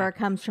paper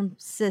comes from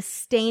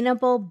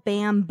sustainable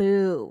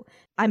bamboo.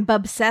 I'm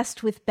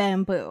obsessed with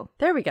bamboo.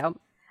 There we go.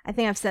 I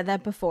think I've said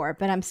that before,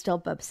 but I'm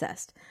still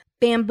obsessed.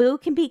 Bamboo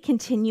can be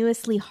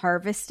continuously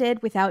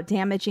harvested without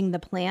damaging the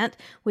plant,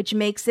 which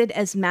makes it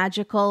as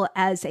magical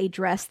as a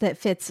dress that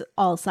fits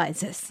all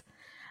sizes.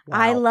 Wow.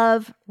 I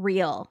love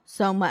Real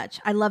so much.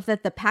 I love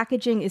that the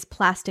packaging is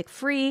plastic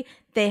free,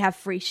 they have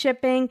free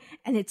shipping,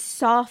 and it's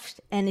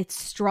soft and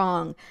it's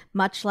strong,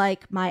 much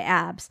like my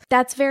abs.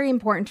 That's very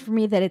important for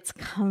me that it's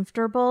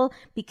comfortable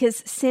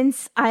because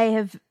since I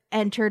have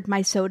entered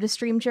my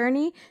SodaStream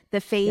journey, the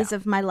phase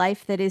of my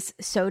life that is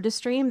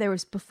SodaStream. There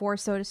was before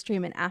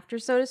SodaStream and after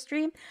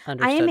SodaStream.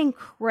 Understood. I am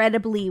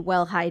incredibly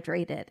well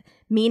hydrated,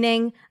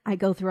 meaning I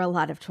go through a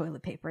lot of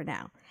toilet paper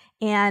now.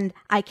 And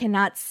I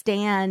cannot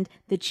stand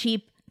the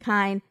cheap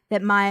kind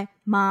that my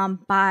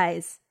mom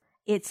buys.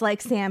 It's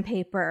like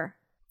sandpaper.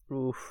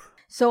 Oof.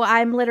 So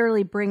I'm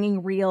literally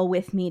bringing Real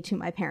with me to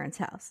my parents'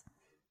 house.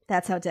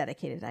 That's how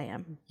dedicated I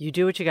am. You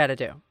do what you got to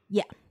do.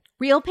 Yeah.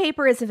 Real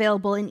Paper is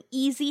available in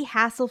easy,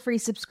 hassle-free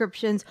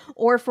subscriptions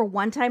or for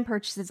one-time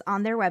purchases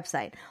on their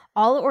website.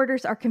 All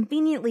orders are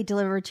conveniently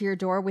delivered to your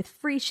door with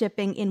free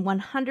shipping in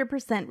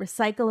 100%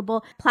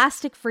 recyclable,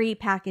 plastic-free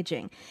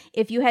packaging.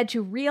 If you head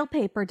to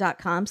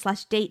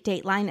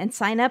realpaper.com/datedateline and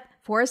sign up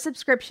for a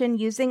subscription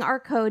using our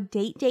code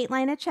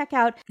DATEDATELINE at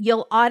checkout,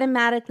 you'll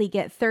automatically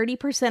get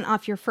 30%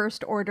 off your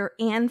first order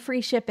and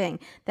free shipping.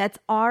 That's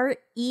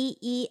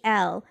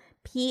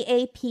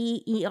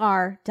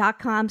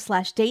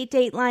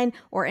REELPAPER.com/datedateline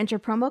or enter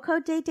promo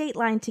code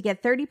DATEDATELINE to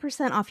get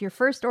 30% off your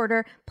first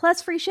order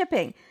plus free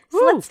shipping. So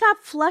let's stop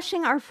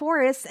flushing our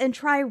forests and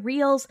try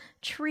Real's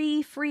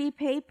tree-free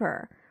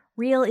paper.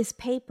 Real is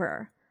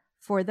paper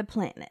for the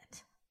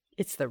planet.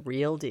 It's the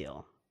real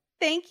deal.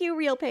 Thank you,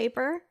 Real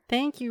Paper.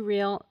 Thank you,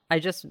 Real. I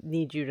just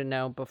need you to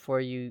know before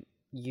you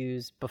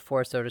use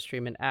before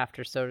SodaStream and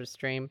after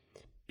SodaStream,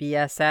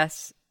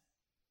 BSS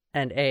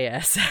and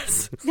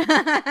ASS.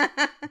 I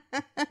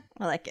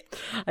like it.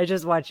 I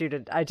just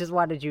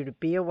wanted you to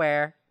be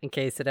aware in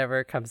case it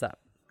ever comes up.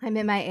 I'm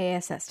in my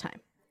ASS time.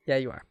 Yeah,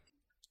 you are.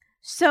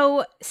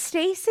 So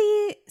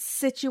Stacy's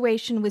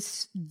situation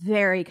was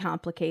very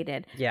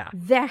complicated. Yeah.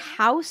 Their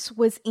house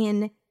was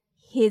in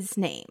his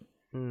name.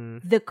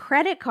 The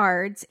credit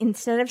cards,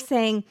 instead of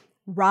saying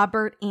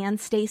Robert and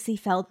Stacy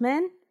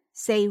Feldman,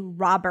 say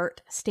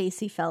Robert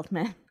Stacy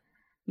Feldman,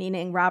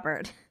 meaning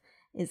Robert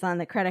is on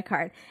the credit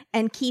card.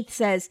 And Keith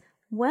says,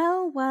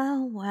 well,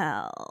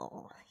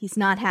 he's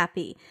not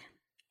happy.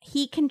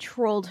 He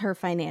controlled her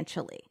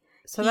financially.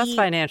 So that's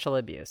financial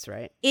abuse,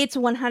 right? It's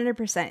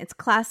 100%. It's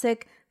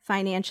classic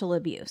financial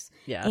abuse.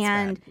 Yeah,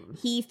 and bad.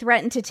 He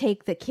threatened to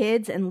take the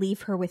kids and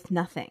leave her with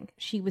nothing.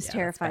 She was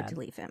terrified to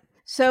leave him.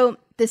 So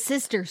the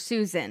sister,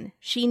 Susan,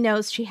 she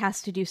knows she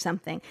has to do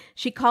something.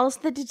 She calls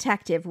the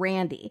detective,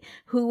 Randy,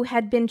 who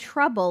had been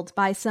troubled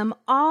by some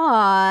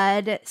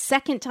odd,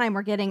 second time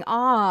we're getting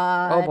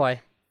odd oh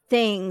boy,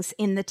 things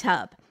in the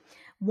tub.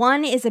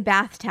 One is a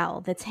bath towel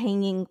that's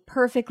hanging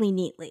perfectly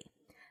neatly.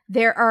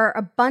 There are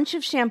a bunch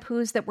of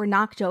shampoos that were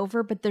knocked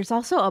over, but there's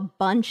also a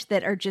bunch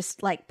that are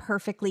just like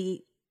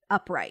perfectly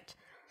upright.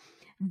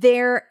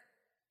 There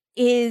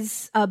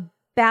is a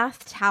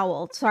bath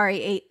towel.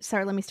 Sorry,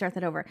 let me start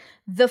that over.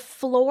 The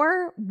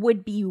floor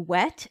would be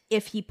wet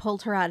if he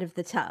pulled her out of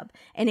the tub,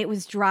 and it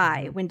was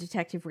dry when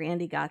Detective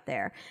Randy got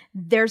there.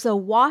 There's a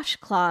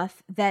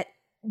washcloth that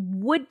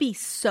would be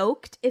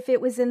soaked if it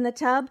was in the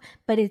tub,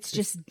 but it's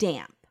just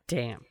damp.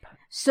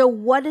 So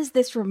what does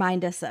this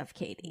remind us of,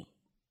 Katie?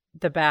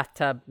 The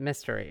bathtub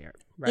mystery,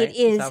 right? It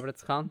is that what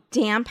it's called?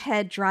 Damp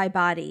head, dry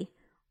body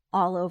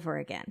all over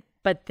again.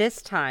 But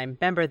this time,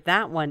 remember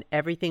that one,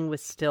 everything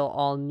was still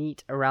all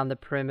neat around the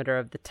perimeter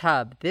of the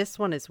tub. This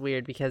one is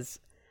weird because,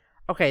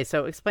 okay,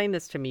 so explain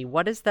this to me.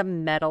 What is the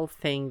metal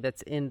thing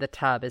that's in the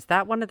tub? Is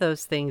that one of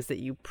those things that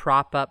you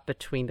prop up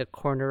between the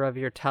corner of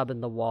your tub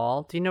and the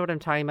wall? Do you know what I'm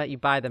talking about? You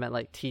buy them at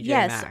like TJ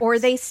Maxx. Yes, or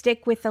they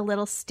stick with a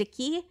little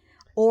sticky,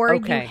 or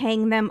you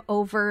hang them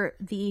over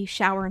the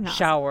shower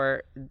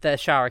nozzle. The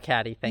shower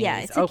caddy thing. Yeah,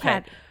 it's a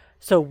caddy.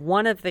 So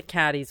one of the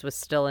caddies was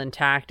still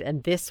intact,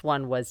 and this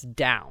one was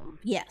down.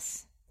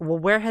 Yes. Well,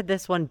 where had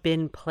this one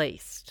been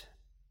placed?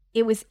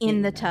 It was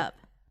in the tub.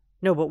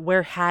 No, but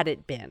where had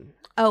it been?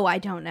 Oh, I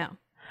don't know.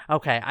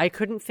 Okay, I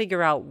couldn't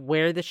figure out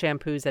where the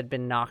shampoos had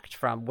been knocked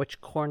from,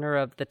 which corner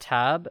of the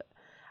tub.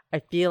 I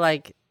feel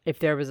like if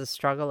there was a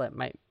struggle, it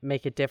might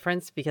make a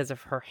difference because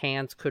if her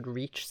hands could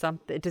reach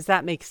something. Does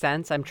that make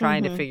sense? I'm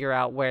trying to figure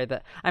out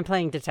where I'm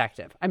playing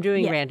detective. I'm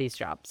doing Randy's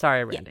job.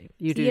 Sorry, Randy.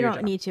 Yeah. You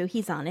don't need to.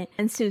 He's on it.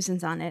 And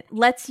Susan's on it.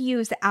 Let's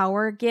use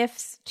our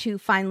gifts to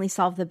finally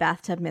solve the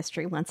bathtub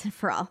mystery once and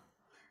for all.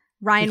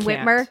 Ryan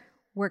Whitmer,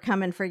 we're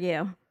coming for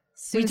you.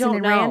 Susan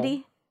and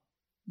Randy,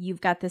 you've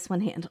got this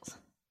one handled.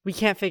 We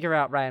can't figure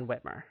out Ryan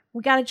Whitmer.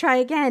 We got to try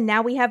again.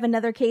 Now we have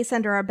another case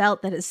under our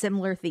belt that has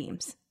similar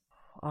themes.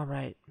 All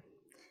right.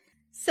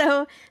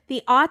 So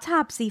the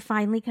autopsy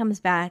finally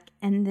comes back,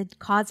 and the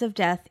cause of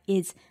death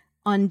is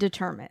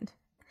undetermined.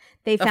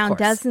 They found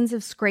dozens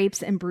of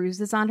scrapes and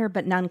bruises on her,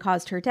 but none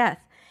caused her death.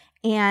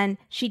 And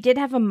she did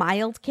have a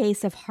mild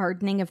case of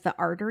hardening of the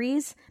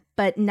arteries,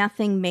 but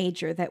nothing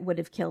major that would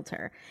have killed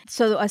her.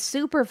 So a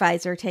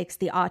supervisor takes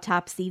the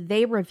autopsy.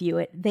 They review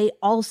it. They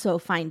also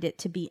find it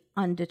to be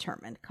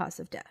undetermined cause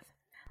of death.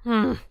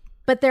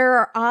 But there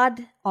are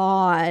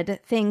odd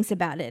things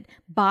about it.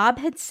 Bob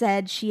had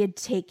said she had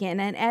taken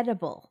an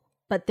edible,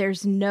 but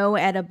there's no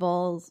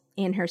edibles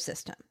in her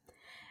system.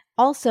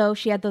 Also,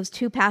 she had those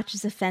 2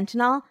 patches of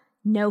fentanyl,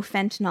 no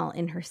fentanyl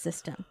in her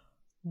system.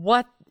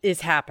 What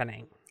is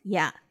happening?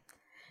 Yeah.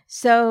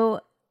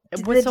 So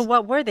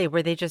what were they?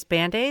 Were they just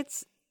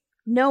Band-Aids?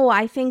 No,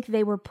 I think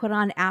they were put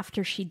on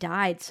after she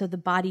died, so the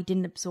body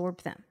didn't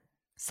absorb them.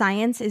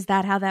 Science, is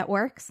that how that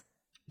works?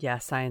 Yeah,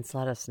 science,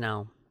 let us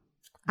know.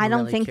 I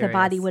don't think the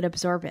body would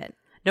absorb it.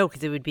 No,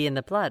 because it would be in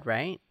the blood,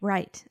 right?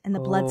 Right, and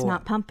the blood's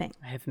not pumping.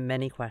 I have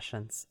many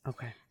questions.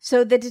 Okay.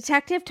 So the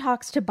detective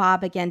talks to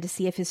Bob again to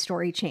see if his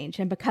story changed,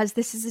 and because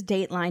this is a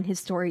Dateline, his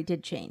story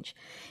did change.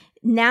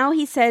 Now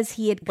he says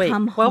he had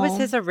come home. What was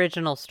his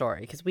original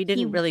story? Because we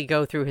didn't really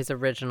go through his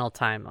original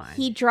timeline.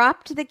 He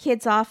dropped the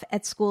kids off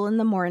at school in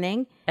the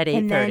morning. At 8:30.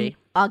 And then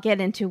I'll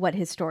get into what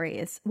his story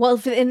is. Well,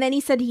 and then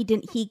he said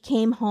he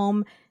came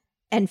home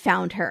and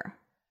found her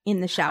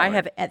in the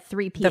shower at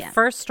 3 p.m. The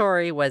first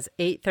story was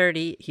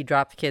 8:30. He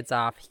dropped the kids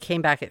off. He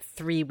came back at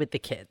 3 with the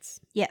kids.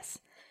 Yes.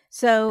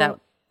 So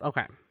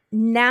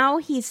now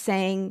he's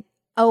saying,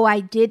 oh,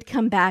 I did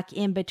come back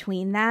in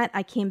between that.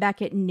 I came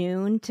back at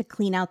noon to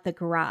clean out the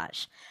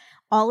garage.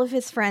 All of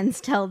his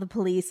friends tell the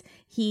police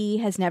he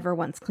has never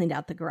once cleaned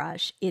out the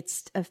garage.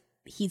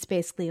 He's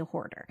basically a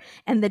hoarder.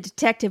 And the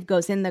detective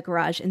goes in the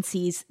garage and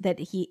sees that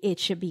it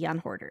should be on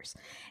hoarders.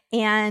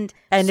 And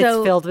so it's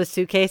filled with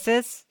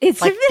suitcases? It's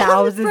like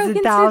thousands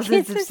and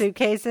thousands of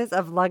suitcases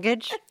of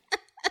luggage?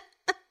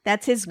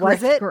 That's his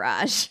grift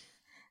garage.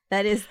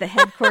 That is the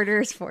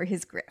headquarters for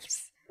his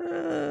grifts.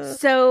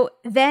 So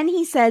then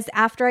he says,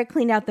 after I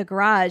cleaned out the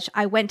garage,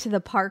 I went to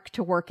the park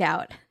to work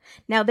out.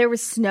 Now, there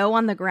was snow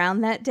on the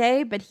ground that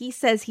day, but he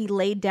says he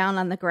laid down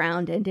on the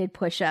ground and did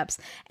push-ups.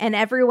 And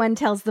everyone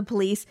tells the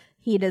police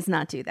he does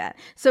not do that.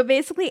 So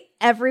basically,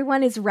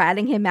 everyone is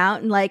ratting him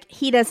out and like,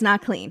 he does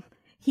not clean.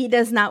 He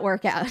does not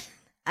work out.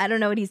 I don't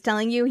know what he's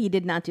telling you. He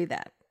did not do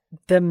that.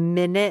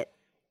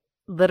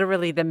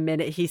 Literally the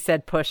minute he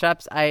said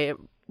push-ups, I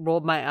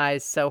rolled my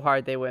eyes so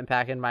hard they went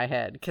back in my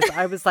head because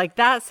I was like,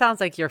 that sounds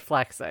like you're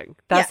flexing.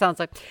 That sounds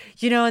like,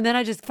 and then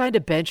I just find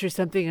a bench or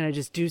something and I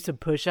just do some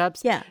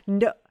push-ups. Yeah.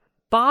 No,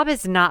 Bob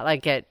is not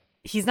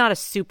he's not a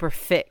super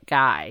fit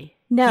guy.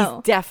 No.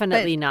 He's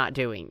definitely not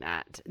doing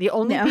that. The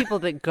only people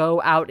that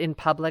go out in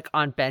public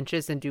on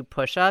benches and do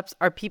push-ups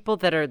are people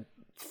that are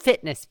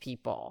fitness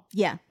people.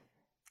 Yeah.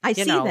 I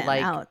see them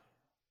out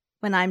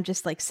when I'm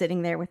just like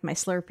sitting there with my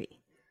Slurpee.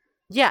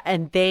 Yeah,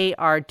 and they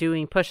are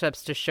doing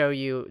push-ups to show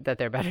you that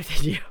they're better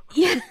than you.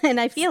 Yeah, and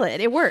I feel it.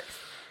 It works.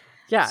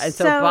 Yeah, and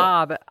so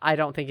Bob, I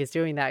don't think is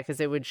doing that because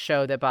it would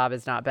show that Bob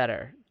is not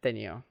better than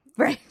you.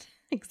 Right,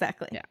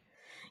 exactly. Yeah.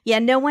 Yeah,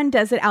 no one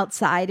does it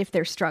outside if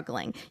they're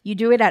struggling. You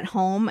do it at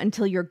home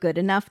until you're good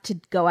enough to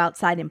go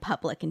outside in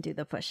public and do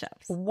the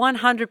push-ups.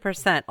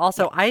 100%.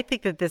 Also, I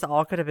think that this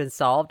all could have been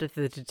solved if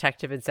the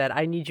detective had said,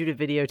 I need you to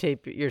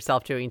videotape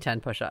yourself doing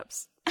 10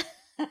 push-ups.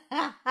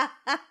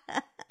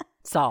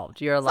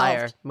 Solved. You're a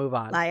liar. Solved. Move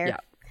on. Liar. Yeah.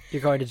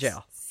 You're going to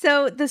jail.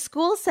 So the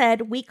school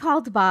said, we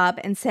called Bob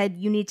and said,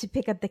 you need to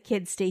pick up the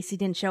kids. Stacy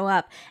didn't show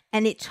up.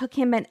 And it took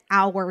him an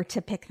hour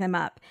to pick them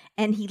up.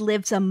 And he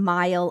lives a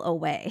mile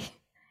away.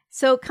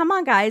 So come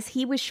on, guys.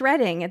 He was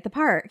shredding at the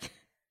park.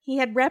 He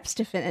had reps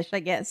to finish, I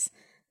guess.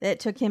 That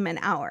took him an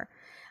hour.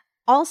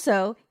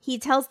 Also, he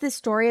tells this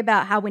story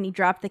about how when he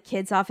dropped the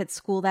kids off at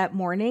school that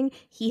morning,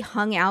 he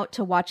hung out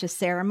to watch a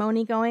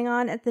ceremony going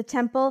on at the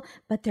temple,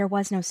 but there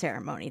was no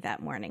ceremony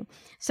that morning.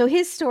 So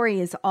his story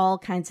is all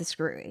kinds of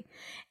screwy.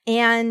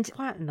 And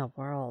what in the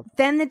world?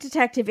 Then the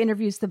detective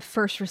interviews the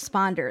first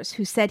responders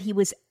who said he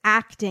was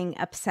acting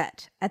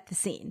upset at the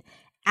scene.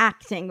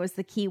 Acting was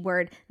the key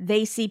word.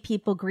 They see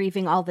people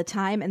grieving all the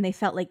time, and they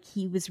felt like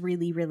he was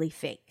really, really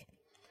fake.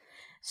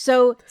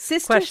 So,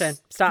 sisters... Question.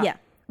 Stop. Yeah.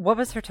 What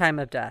was her time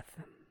of death?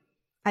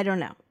 I don't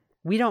know.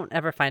 We don't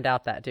ever find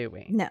out that, do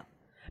we? No.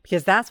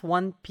 Because that's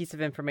one piece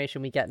of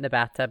information we get in the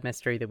bathtub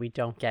mystery that we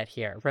don't get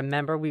here.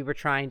 Remember, we were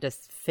trying to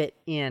fit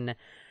in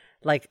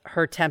like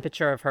her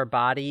temperature of her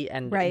body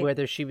and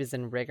whether she was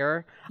in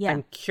rigor. Yeah.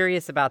 I'm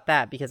curious about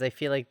that because I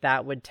feel like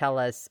that would tell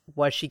us,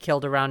 was she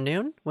killed around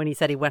noon when he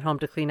said he went home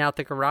to clean out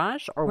the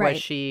garage? Or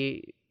was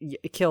she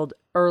killed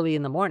early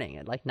in the morning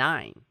at like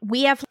 9?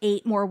 We have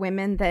 8 more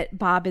women that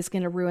Bob is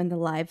going to ruin the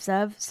lives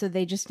of, so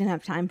they just didn't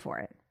have time for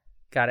it.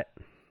 Got it.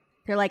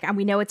 They're like,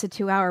 we know it's a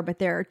 2-hour, but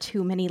there are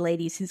too many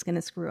ladies he's going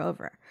to screw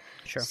over.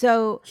 Sure.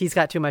 So he's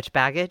got too much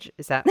baggage?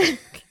 Is that...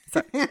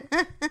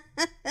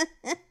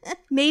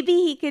 Maybe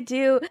he could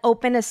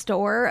open a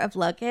store of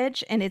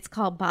luggage, and it's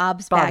called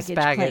Bob's Baggage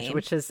Claim.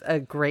 Which is a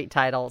great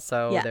title.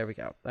 So there we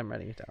go. I'm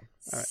writing it down.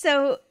 All right.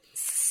 So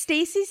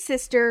Stacy's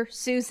sister,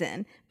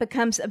 Susan,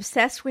 becomes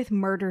obsessed with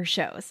murder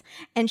shows,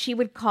 and she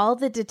would call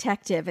the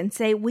detective and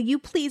say, will you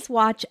please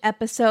watch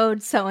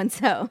episode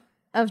so-and-so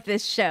of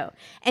this show?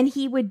 And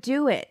he would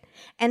do it,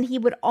 and he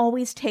would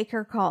always take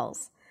her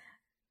calls.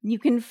 You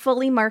can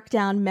fully mark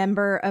down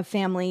member of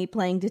family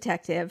playing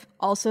detective.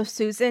 Also,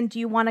 Susan, do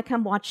you want to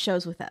come watch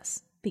shows with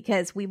us?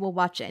 Because we will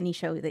watch any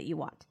show that you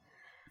want.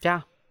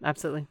 Yeah,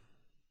 absolutely.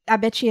 I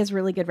bet she has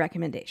really good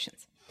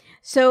recommendations.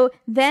 So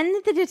then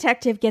the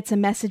detective gets a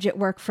message at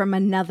work from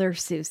another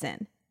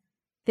Susan.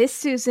 This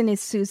Susan is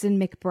Susan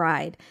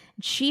McBride.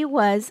 She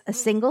was a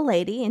single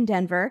lady in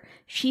Denver.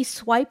 She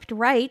swiped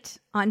right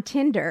on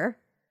Tinder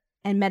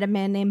and met a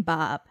man named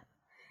Bob.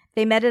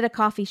 They met at a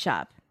coffee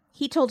shop.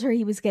 He told her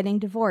he was getting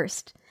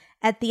divorced.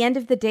 At the end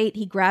of the date,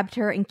 he grabbed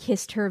her and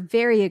kissed her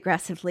very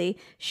aggressively.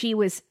 She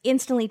was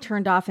instantly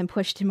turned off and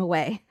pushed him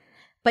away.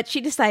 But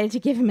she decided to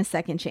give him a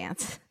second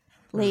chance.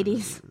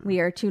 Ladies, we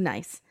are too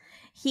nice.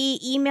 He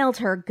emailed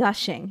her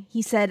gushing.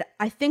 He said,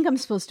 I think I'm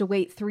supposed to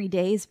wait 3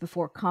 days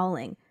before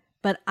calling,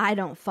 but I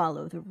don't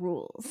follow the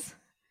rules.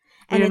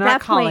 And you're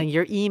not calling,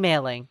 you're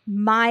emailing.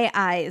 My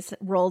eyes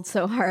rolled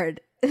so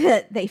hard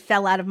that they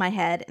fell out of my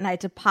head, and I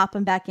had to pop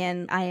them back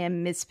in. I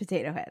am Miss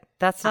Potato Head.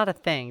 That's not a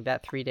thing,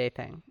 that 3-day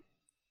thing.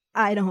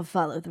 I don't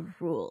follow the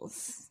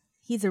rules.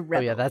 He's a rebel.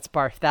 Oh, yeah, that's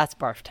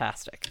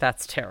barftastic.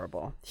 That's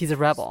terrible. He's a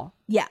rebel.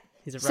 Yeah.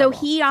 He's a rebel. So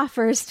he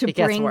offers to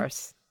bring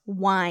worse.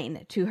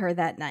 wine to her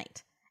that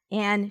night.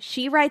 And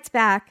she writes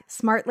back,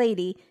 smart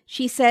lady,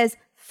 she says,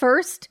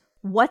 first,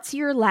 what's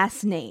your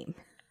last name?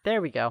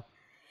 There we go.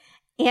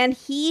 And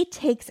he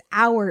takes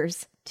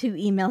hours to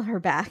email her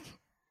back,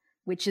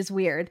 which is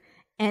weird.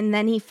 And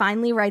then he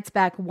finally writes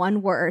back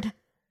one word,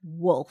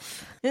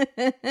 wolf.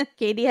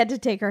 Katie had to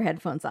take her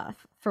headphones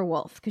off for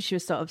wolf because she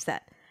was so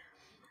upset.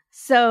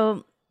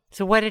 So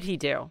what did he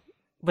do?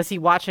 Was he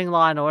watching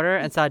Law and Order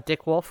and saw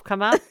Dick Wolf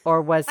come up?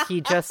 Or was he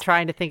just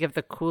trying to think of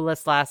the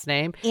coolest last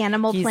name?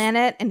 Animal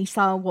Planet, and he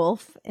saw a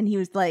wolf, and he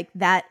was like,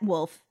 that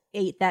wolf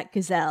ate that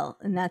gazelle,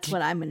 and that's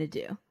what I'm going to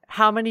do.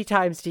 How many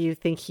times do you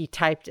think he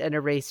typed and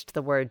erased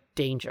the word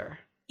danger?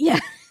 Yeah.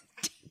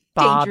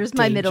 Danger's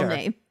my middle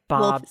name.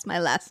 Bob, Wolf is my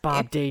last name.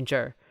 Bob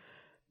Danger.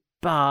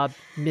 Bob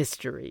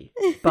Mystery.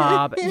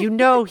 Bob. You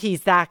know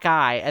he's that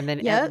guy. And then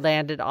it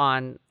landed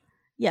on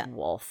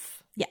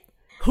Wolf. Yeah.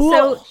 Cool.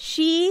 So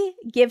she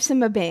gives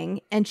him a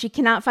bing, and she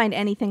cannot find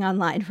anything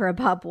online for a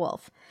Bob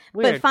Wolf.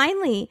 Weird. But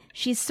finally,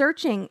 she's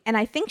searching, and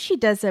I think she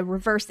does a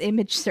reverse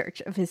image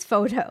search of his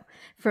photo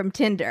from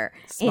Tinder.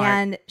 Smart.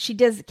 And she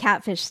does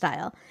catfish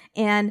style.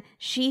 And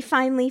she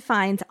finally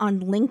finds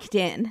on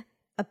LinkedIn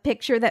a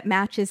picture that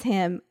matches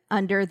him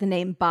under the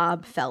name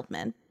Bob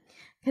Feldman.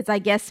 Because I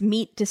guess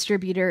meat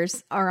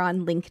distributors are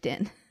on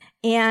LinkedIn.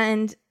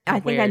 And I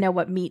think I know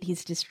what meat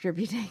he's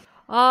distributing.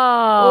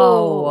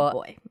 Oh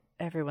boy.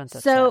 Everyone's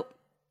upset. So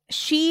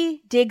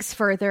she digs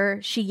further.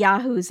 She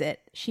yahoos it.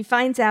 She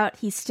finds out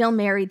he's still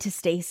married to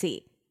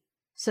Stacy.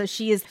 So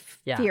she is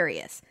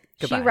furious.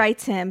 Goodbye. She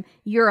writes him,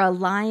 "You're a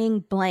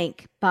lying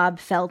blank, Bob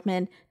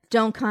Feldman.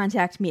 Don't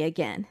contact me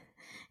again."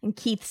 And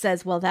Keith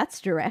says, "Well,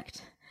 that's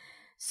direct."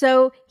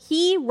 So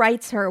he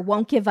writes her,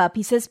 won't give up.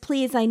 He says,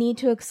 please, I need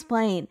to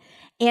explain.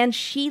 And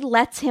she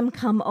lets him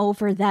come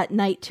over that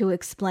night to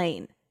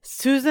explain.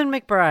 Susan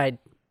McBride.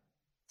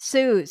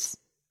 Suze,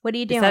 what are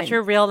you doing? Is that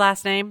your real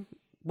last name?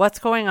 What's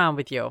going on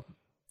with you?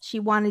 She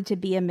wanted to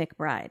be a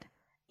McBride.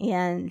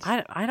 And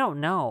I don't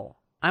know.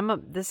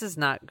 This is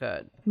not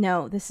good.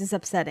 No, this is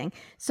upsetting.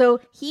 So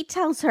he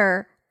tells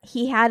her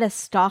he had a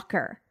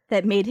stalker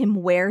that made him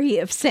wary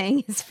of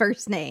saying his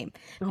first name.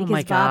 Because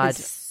my God. Bob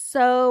is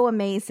so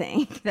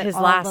amazing that His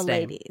all last the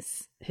name.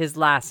 ladies. His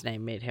last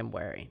name made him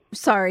wary.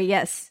 Sorry,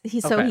 yes.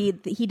 He Okay.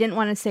 didn't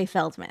want to say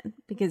Feldman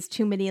because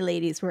too many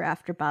ladies were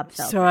after Bob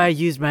Feldman. So I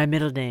used my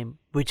middle name,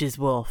 which is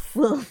Wolf.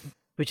 Wolf.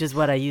 Which is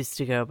what I used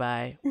to go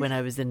by when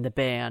I was in the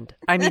band.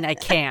 I mean, I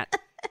can't.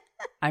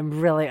 I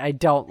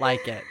don't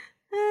like it.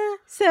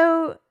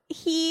 So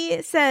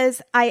he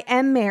says, I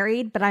am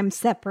married, but I'm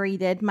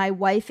separated. My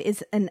wife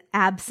is an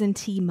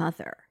absentee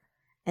mother.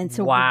 And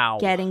so Wow.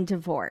 we're getting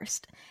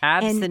divorced.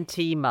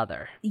 Absentee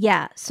mother.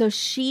 Yeah, so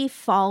she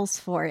falls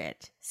for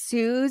it.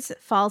 Suze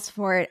falls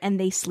for it, and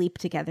they sleep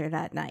together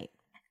that night.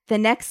 The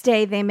next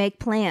day, they make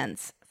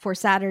plans for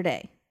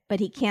Saturday, but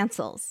he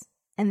cancels.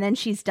 And then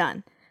she's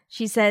done.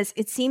 She says,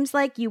 it seems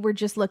like you were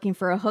just looking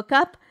for a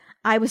hookup.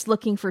 I was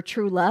looking for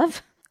true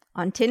love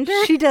on Tinder.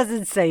 She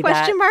doesn't say that.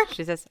 Question mark?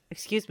 She says,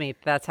 excuse me,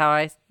 that's how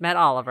I met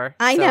Oliver.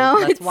 I So know.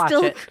 Let's it's watch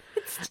still, it.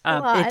 It's still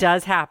odd. It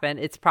does happen.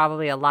 It's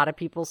probably a lot of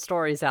people's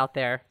stories out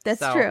there.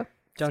 That's so true.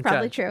 Don't It's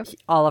probably judge. true.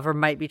 Oliver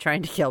might be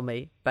trying to kill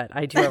me, but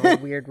I do have a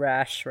weird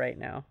rash right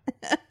now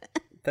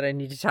that I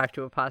need to talk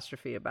to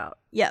Apostrophe about.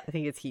 Yeah. I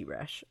think it's heat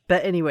rash.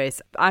 But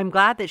anyways, I'm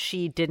glad that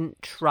she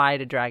didn't try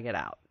to drag it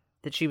out.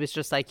 That she was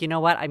just like, you know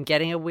what? I'm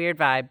getting a weird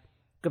vibe.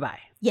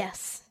 Goodbye.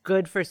 Yes.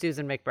 Good for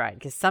Susan McBride,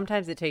 because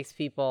sometimes it takes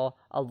people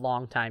a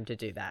long time to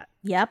do that.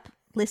 Yep.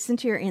 Listen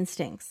to your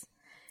instincts.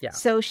 Yeah.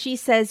 So she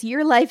says,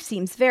 your life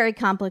seems very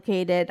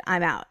complicated.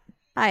 I'm out.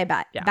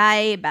 Bye-bye. Yeah.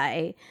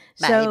 Bye-bye.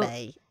 So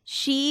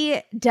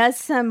she does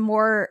some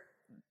more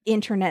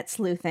internet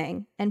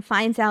sleuthing and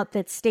finds out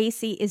that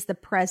Stacy is the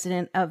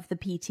president of the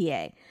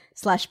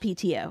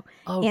PTA/PTO.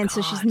 Oh, and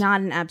so she's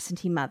not an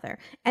absentee mother.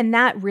 And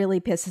that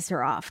really pisses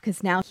her off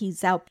because now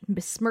he's out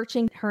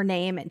besmirching her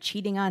name and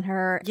cheating on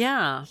her.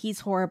 Yeah.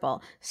 He's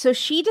horrible. So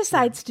she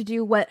decides to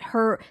do what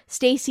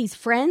Stacy's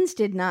friends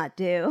did not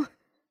do.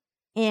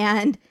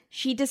 And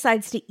she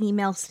decides to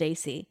email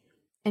Stacy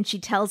and she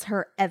tells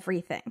her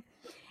everything.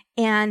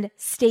 And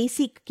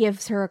Stacy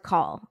gives her a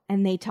call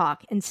and they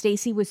talk. And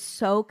Stacy was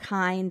so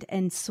kind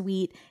and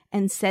sweet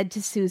and said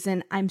to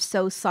Susan, I'm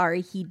so sorry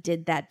he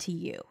did that to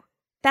you.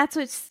 That's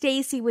what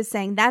Stacy was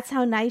saying. That's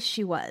how nice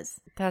she was.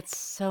 That's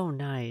so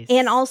nice.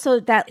 And also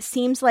that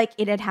seems like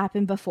it had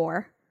happened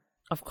before.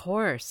 Of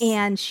course.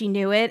 And she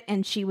knew it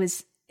and she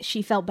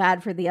felt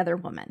bad for the other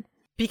woman.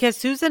 Because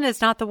Susan is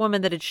not the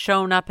woman that had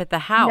shown up at the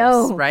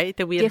house, right?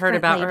 That we had heard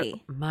about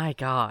lady. her. My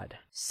God.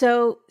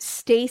 So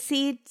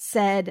Stacy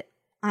said,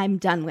 I'm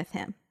done with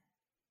him.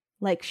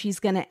 Like she's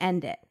going to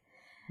end it.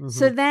 Mm-hmm.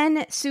 So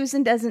then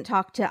Susan doesn't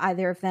talk to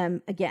either of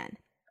them again.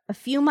 A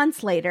few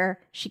months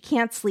later, she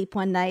can't sleep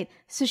one night.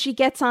 So she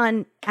gets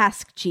on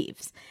Ask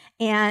Jeeves.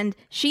 And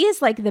she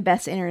is like the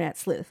best internet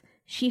sleuth.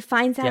 She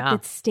finds out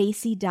that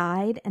Stacy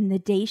died. And the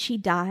day she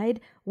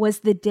died was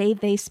the day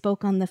they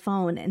spoke on the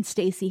phone. And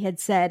Stacy had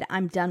said,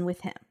 I'm done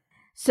with him.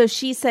 So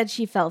she said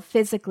she felt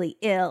physically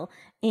ill.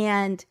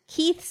 And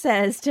Keith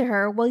says to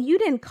her, well, you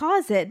didn't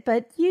cause it,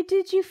 but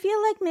did you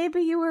feel like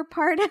maybe you were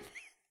part of it?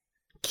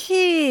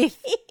 Keith.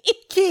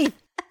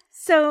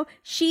 So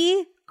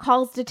she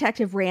calls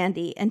Detective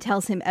Randy and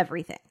tells him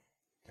everything.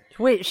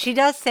 Wait, she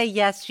does say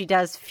yes, she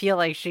does feel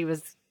like she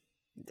was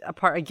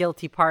a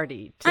guilty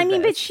party to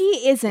but this,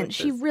 she isn't.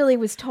 She really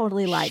was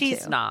totally lied to.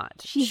 She's not.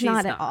 She's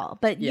not at all.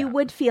 But you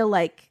would feel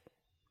like...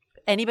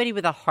 Anybody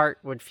with a heart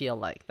would feel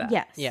like that.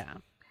 Yes. Yeah.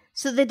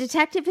 So the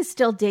detective is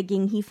still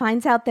digging. He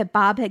finds out that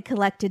Bob had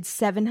collected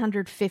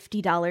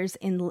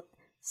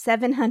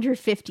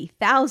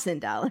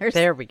 $750,000.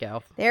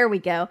 There we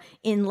go.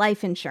 In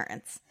life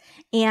insurance.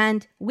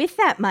 And with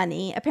that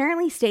money,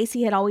 apparently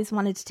Stacy had always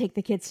wanted to take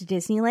the kids to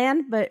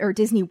Disneyland, or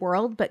Disney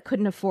World, but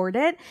couldn't afford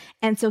it.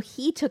 And so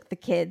he took the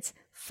kids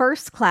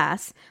first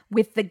class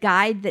with the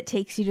guide that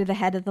takes you to the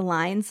head of the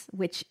lines,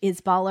 which is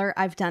baller.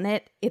 I've done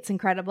it. It's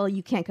incredible.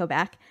 You can't go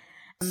back.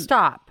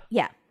 Stop.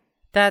 Yeah.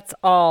 That's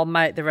all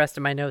the rest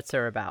of my notes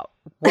are about.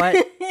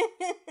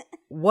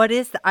 What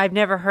is I've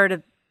never heard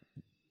of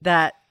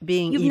that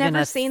being You've even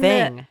never a seen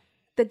thing.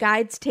 The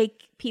guides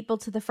take people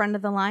to the front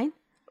of the line?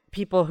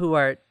 People who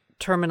are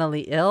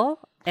terminally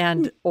ill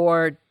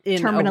or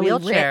in terminally a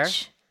wheelchair.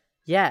 Rich.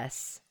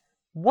 Yes.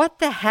 What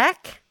the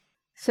heck?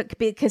 So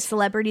because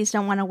celebrities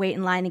don't want to wait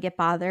in line and get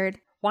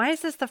bothered. Why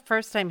is this the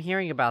first time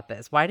hearing about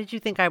this? Why did you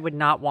think I would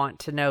not want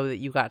to know that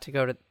you got to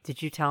go to...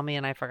 Did you tell me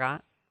and I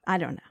forgot? I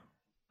don't know.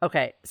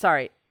 Okay,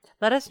 sorry.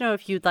 Let us know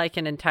if you'd like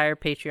an entire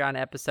Patreon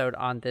episode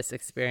on this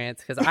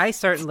experience, because I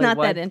certainly it's not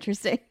would. that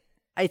interesting.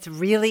 It's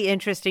really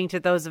interesting to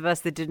those of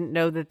us that didn't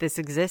know that this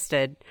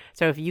existed.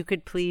 So if you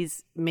could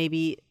please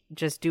maybe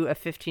just do a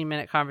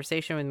 15-minute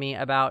conversation with me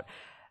about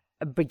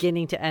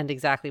beginning to end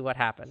exactly what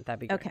happened. That'd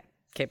be great.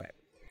 Okay, bye.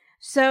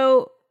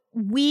 So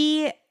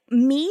we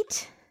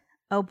meet,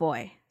 oh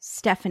boy,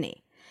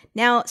 Stephanie.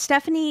 Now,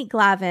 Stephanie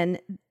Glavin,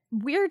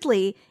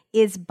 weirdly,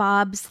 is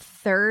Bob's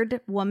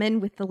third woman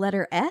with the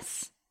letter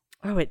S.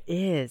 Oh, it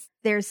is.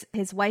 There's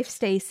his wife,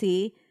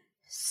 Stacy,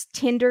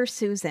 Tinder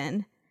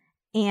Susan,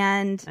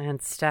 and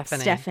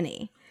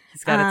Stephanie.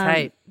 He's got a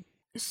type.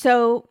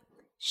 So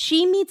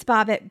she meets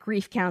Bob at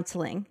grief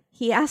counseling.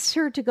 He asks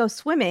her to go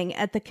swimming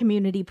at the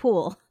community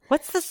pool.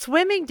 What's the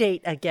swimming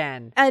date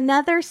again?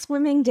 Another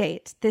swimming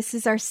date. This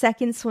is our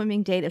second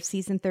swimming date of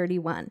season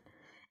 31.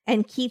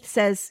 And Keith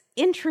says,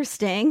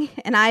 interesting.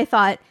 And I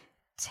thought,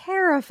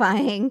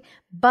 terrifying.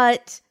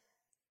 But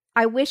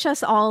I wish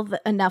us all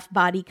enough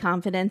body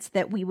confidence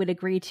that we would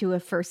agree to a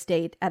first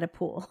date at a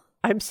pool.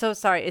 I'm so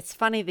sorry. It's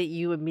funny that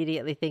you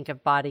immediately think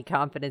of body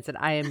confidence and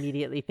I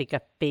immediately think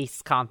of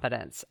face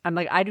confidence. I'm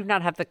like, I do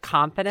not have the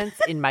confidence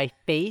in my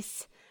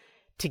face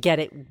to get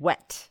it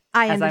wet.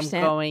 I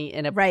understand. I'm going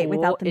in a right, pool,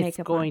 without the makeup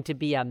it's going on. To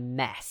be a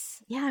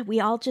mess. Yeah, we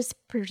all just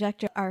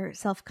project our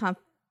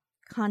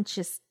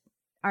self-conscious,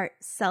 our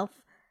self.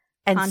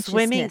 And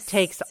swimming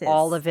takes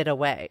all of it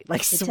away.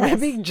 Like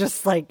swimming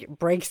just like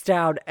breaks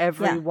down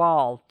every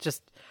wall.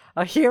 Just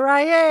here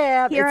I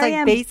am. Here it's I like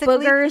am. Basically,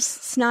 boogers,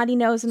 snotty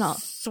nose, and all.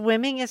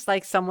 Swimming is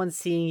like someone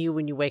seeing you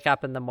when you wake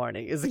up in the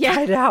morning. Is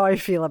kind of how I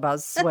feel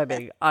about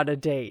swimming on a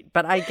date.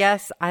 But I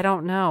guess I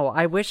don't know.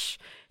 I wish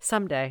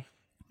someday.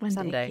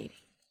 Someday.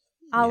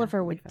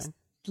 Oliver would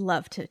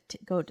love to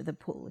go to the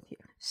pool with you.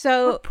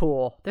 So what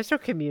pool? There's no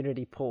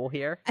community pool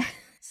here.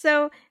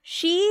 So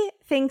she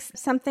thinks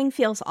something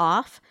feels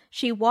off.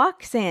 She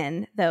walks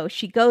in, though.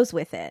 She goes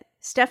with it.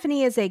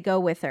 Stephanie is a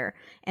go-with-her,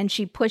 and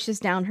she pushes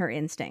down her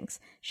instincts.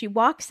 She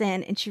walks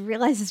in, and she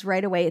realizes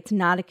right away it's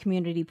not a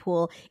community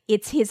pool.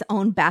 It's his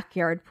own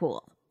backyard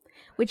pool.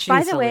 Which,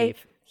 by the way,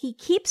 he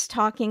keeps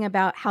talking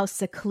about how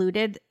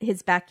secluded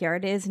his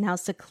backyard is and how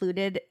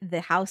secluded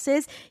the house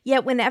is.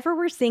 Yet whenever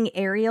we're seeing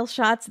aerial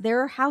shots,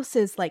 there are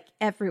houses like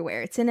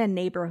everywhere. It's in a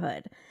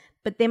neighborhood.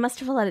 But they must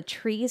have a lot of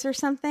trees or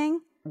something.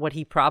 What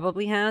he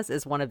probably has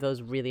is one of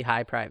those really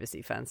high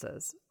privacy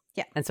fences.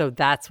 Yeah. And so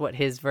that's what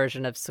his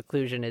version of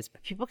seclusion is.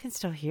 But people can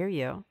still hear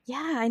you.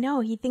 Yeah, I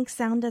know. He thinks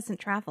sound doesn't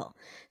travel.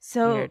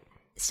 So weird.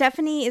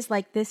 Stephanie is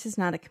like, this is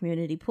not a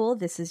community pool.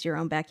 This is your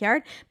own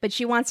backyard. But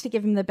she wants to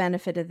give him the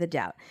benefit of the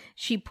doubt.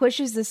 She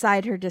pushes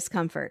aside her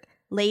discomfort.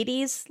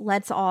 Ladies,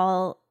 let's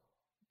all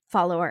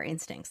follow our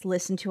instincts.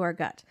 Listen to our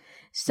gut.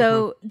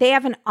 So they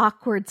have an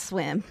awkward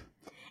swim.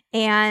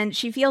 And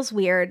she feels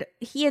weird.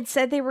 He had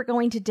said they were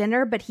going to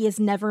dinner, but he has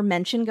never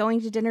mentioned going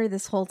to dinner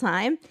this whole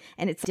time.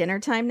 And it's dinner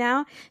time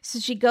now. So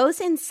she goes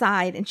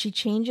inside and she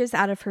changes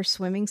out of her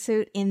swimming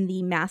suit in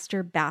the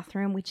master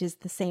bathroom, which is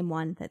the same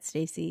one that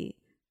Stacy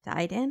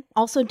died in.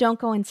 Also, don't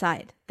go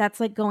inside. That's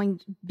like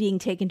being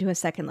taken to a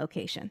second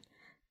location.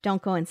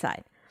 Don't go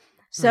inside.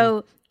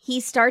 So he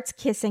starts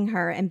kissing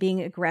her and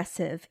being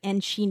aggressive,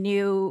 and she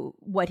knew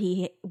what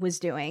he was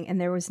doing,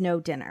 and there was no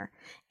dinner.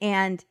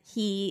 And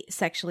he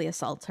sexually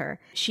assaults her.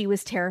 She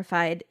was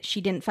terrified. She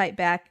didn't fight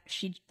back.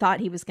 She thought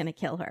he was going to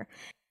kill her.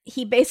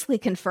 He basically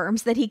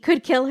confirms that he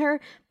could kill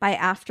her by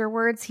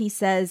afterwards. He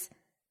says,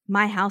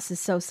 my house is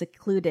so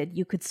secluded,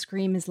 you could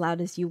scream as loud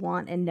as you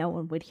want and no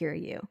one would hear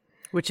you.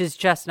 Which is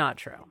just not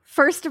true.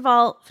 First of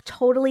all,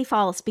 totally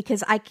false,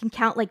 because I can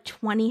count like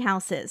 20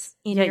 houses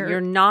in your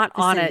you're not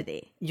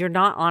vicinity. You're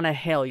not on a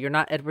hill. You're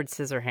not Edward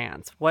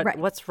Scissorhands.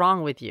 What's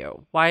wrong with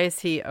you? Why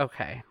is he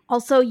okay?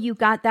 Also, you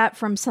got that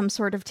from some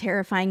sort of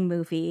terrifying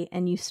movie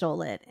and you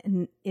stole it,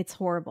 and it's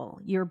horrible.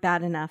 You're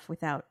bad enough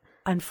without.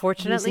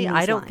 Unfortunately,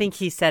 I don't think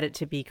he said it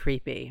to be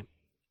creepy.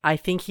 I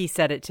think he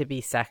said it to be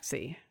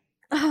sexy.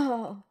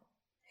 Oh.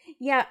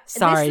 Yeah.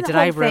 Sorry, did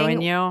I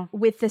ruin you?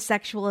 With the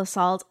sexual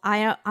assault,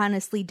 I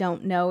honestly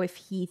don't know if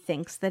he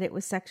thinks that it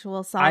was sexual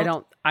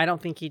assault. I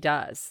don't think he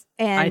does.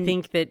 And I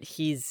think that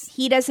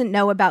he doesn't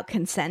know about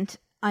consent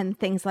on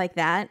things like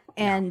that.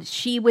 And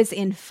she was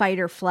in fight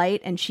or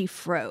flight and she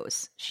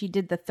froze. She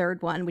did the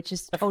third one, which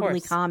is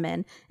totally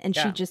common. And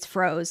she just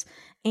froze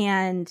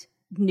and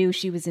knew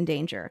she was in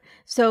danger.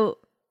 So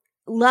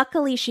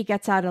luckily she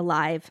gets out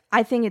alive.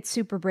 I think it's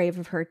super brave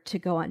of her to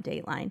go on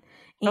Dateline.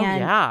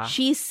 And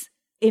she's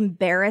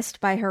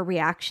embarrassed by her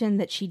reaction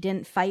that she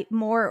didn't fight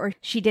more or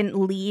she didn't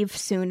leave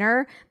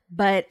sooner.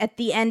 But at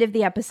the end of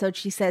the episode,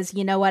 she says,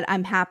 you know what?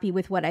 I'm happy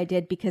with what I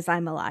did because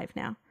I'm alive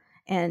now.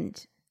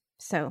 And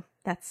so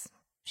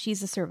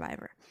she's a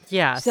survivor.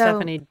 Yeah. So,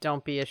 Stephanie,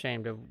 don't be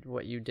ashamed of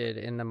what you did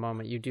in the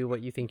moment. You do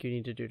what you think you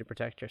need to do to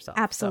protect yourself.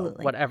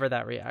 Absolutely. So whatever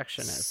that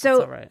reaction is. So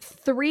it's all right.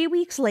 3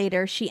 weeks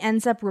later, she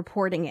ends up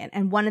reporting it.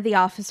 And one of the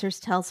officers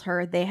tells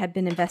her they had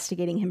been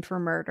investigating him for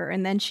murder.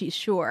 And then she's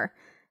sure.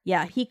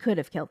 Yeah, he could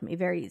have killed me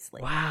very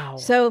easily. Wow.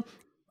 So,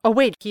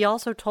 wait, he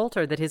also told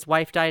her that his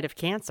wife died of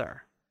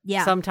cancer.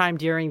 Yeah. Sometime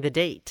during the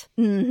date.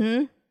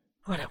 Mm-hmm.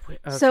 Okay.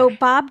 So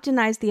Bob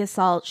denies the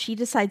assault. She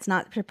decides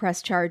not to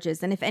press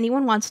charges. And if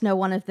anyone wants to know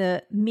one of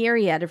the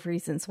myriad of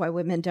reasons why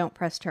women don't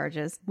press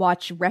charges,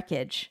 watch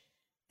Wreckage,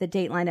 the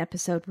Dateline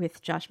episode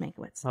with Josh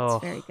Mankiewicz.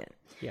 It's very good.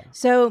 Yeah.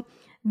 So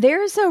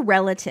There's a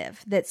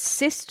relative that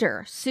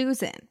Sister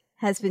Susan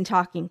has been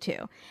talking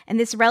to, and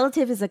this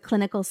relative is a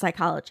clinical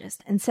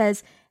psychologist and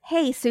says,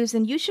 hey,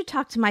 Susan, you should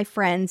talk to my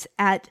friends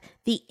at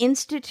the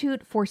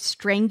Institute for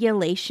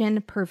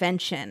Strangulation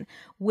Prevention,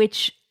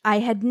 which I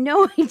had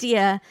no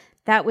idea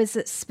that was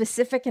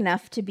specific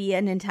enough to be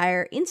an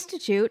entire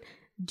institute.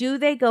 Do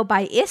they go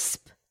by ISP?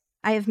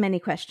 I have many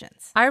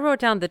questions. I wrote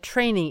down the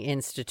Training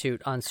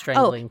Institute on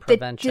Strangling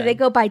Prevention. Do they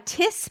go by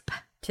TISP?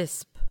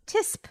 TISP.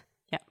 TISP.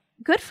 Yeah.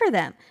 Good for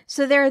them.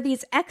 So there are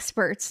these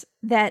experts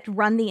that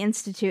run the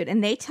institute,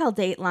 and they tell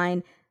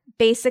Dateline,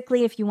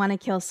 basically, if you want to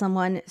kill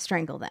someone,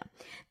 strangle them.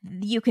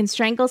 You can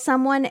strangle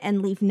someone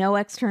and leave no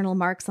external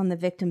marks on the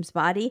victim's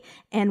body.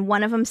 And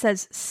one of them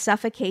says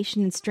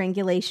suffocation and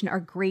strangulation are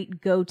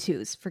great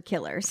go-tos for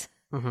killers.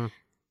 Mm-hmm.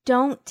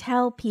 Don't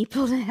tell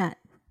people that.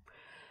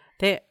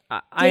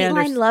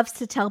 Dateline loves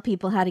to tell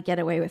people how to get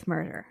away with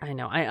murder. I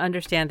know. I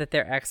understand that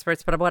they're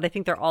experts, but what I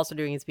think they're also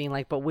doing is being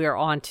like, but we're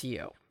on to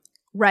you.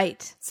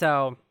 Right.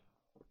 So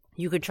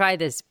you could try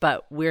this,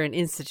 but we're an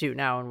institute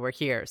now and we're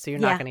here, so you're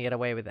not going to get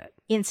away with it.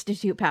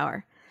 Institute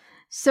power.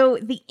 So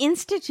the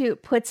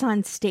institute puts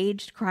on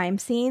staged crime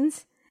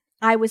scenes.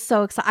 I was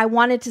so excited. I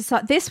wanted to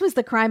solve. This was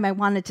the crime I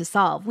wanted to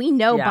solve. We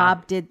know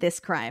Bob did this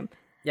crime.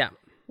 Yeah.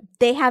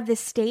 They have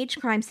this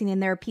staged crime scene,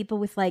 and there are people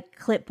with like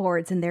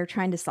clipboards, and they're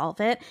trying to solve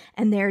it.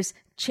 And there's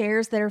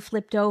chairs that are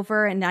flipped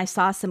over, and I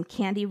saw some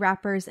candy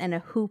wrappers and a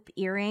hoop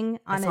earring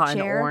on a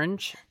chair. An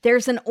orange.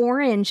 There's an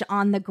orange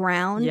on the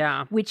ground,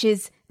 which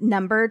is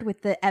numbered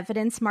with the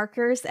evidence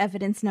markers,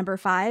 evidence number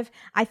 5.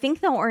 I think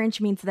the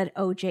orange means that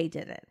OJ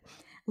did it.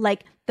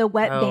 Like the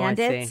wet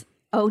bandits,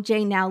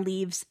 OJ now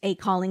leaves a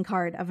calling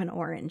card of an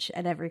orange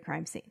at every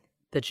crime scene.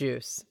 The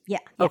juice. Yeah.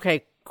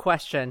 Okay,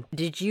 question.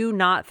 Did you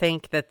not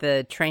think that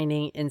the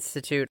Training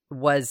Institute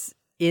was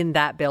in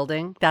that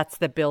building? That's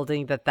the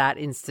building that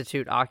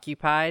institute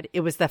occupied.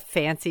 It was the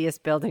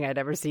fanciest building I'd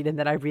ever seen, and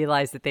then I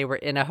realized that they were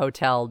in a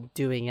hotel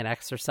doing an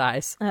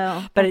exercise.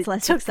 Oh, but it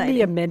less took exciting.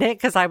 me a minute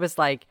because I was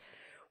like,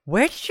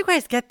 where did you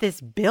guys get this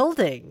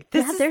building?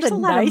 This is there's the a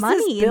lot of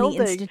money building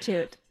in the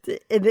institute.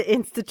 In the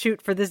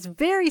institute for this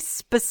very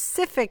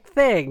specific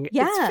thing.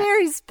 Yeah. It's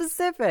very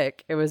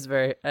specific. It was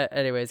very,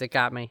 anyways, it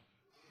got me.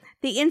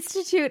 The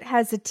institute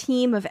has a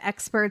team of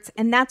experts,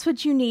 and that's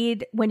what you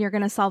need when you're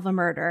going to solve a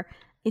murder.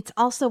 It's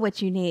also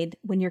what you need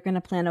when you're going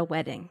to plan a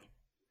wedding.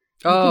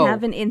 You can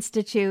have an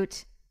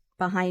institute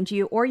behind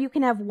you, or you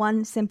can have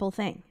one simple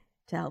thing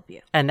to help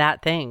you. And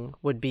that thing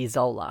would be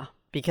Zola,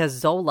 because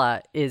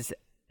Zola is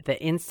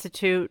the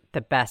institute,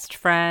 the best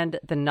friend,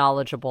 the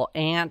knowledgeable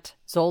aunt.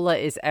 Zola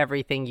is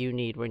everything you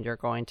need when you're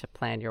going to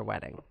plan your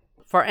wedding.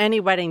 For any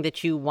wedding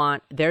that you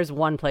want, there's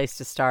one place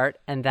to start,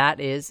 and that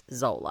is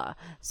Zola.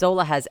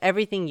 Zola has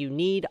everything you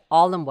need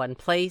all in one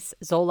place.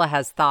 Zola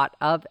has thought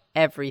of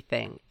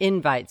everything: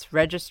 invites,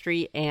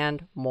 registry,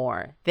 and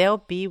more. They'll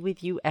be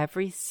with you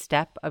every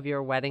step of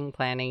your wedding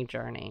planning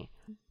journey.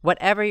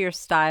 Whatever your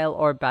style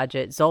or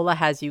budget, Zola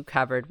has you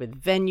covered with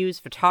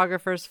venues,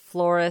 photographers,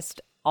 florists,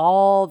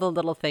 all the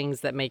little things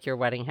that make your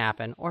wedding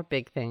happen, or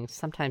big things.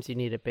 Sometimes you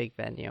need a big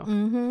venue.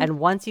 Mm-hmm. And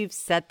once you've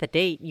set the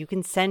date, you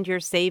can send your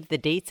save the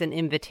dates and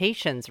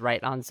invitations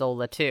right on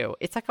Zola too.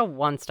 It's like a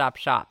one-stop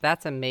shop.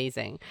 That's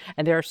amazing.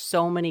 And there are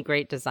so many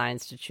great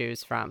designs to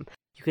choose from.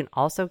 You can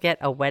also get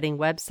a wedding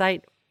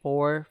website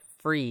for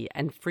free.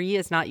 And free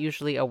is not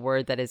usually a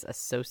word that is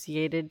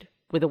associated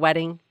with a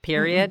wedding,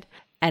 period.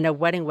 Mm-hmm. And a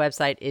wedding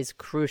website is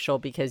crucial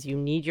because you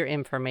need your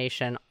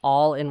information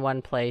all in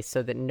one place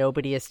so that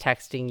nobody is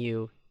texting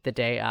you the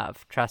day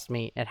of. Trust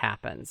me, it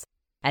happens.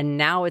 And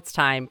now it's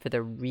time for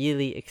the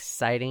really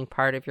exciting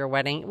part of your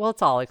wedding. Well,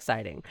 it's all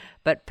exciting,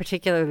 but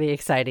particularly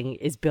exciting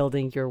is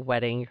building your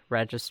wedding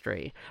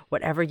registry.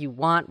 Whatever you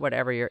want,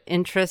 whatever your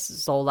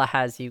interests, Zola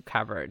has you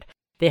covered.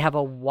 They have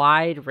a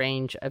wide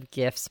range of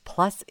gifts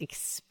plus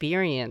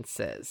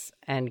experiences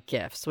and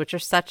gifts, which are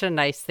such a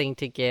nice thing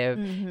to give.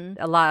 Mm-hmm.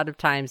 A lot of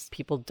times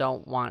people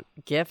don't want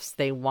gifts.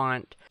 They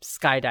want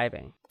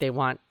skydiving. They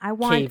want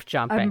cave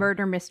jumping. A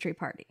murder mystery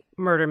party.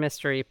 Murder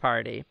mystery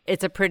party.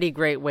 It's a pretty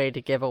great way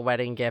to give a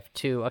wedding gift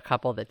to a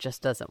couple that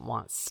just doesn't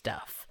want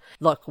stuff.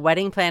 Look,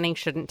 wedding planning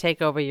shouldn't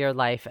take over your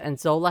life, and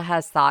Zola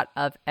has thought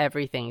of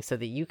everything so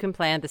that you can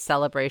plan the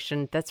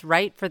celebration that's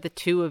right for the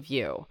two of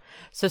you.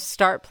 So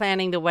start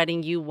planning the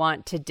wedding you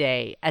want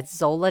today at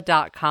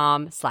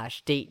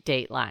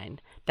zola.com/datedateline.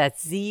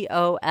 That's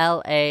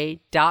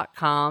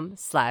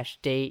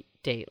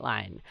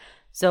ZOLA.com/datedateline.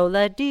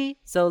 Zola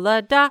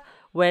da,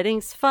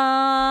 wedding's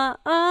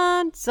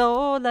fun.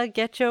 Zola,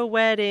 get your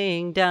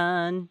wedding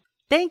done.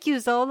 Thank you,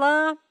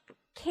 Zola.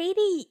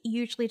 Katie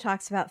usually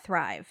talks about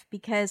Thrive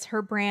because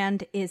her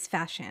brand is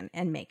fashion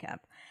and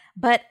makeup.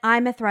 But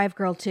I'm a Thrive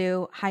girl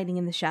too, hiding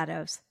in the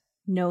shadows.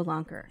 No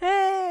longer.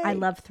 Hey! I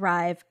love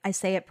Thrive. I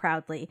say it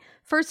proudly.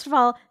 First of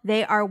all,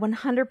 they are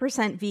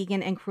 100%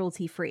 vegan and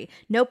cruelty-free.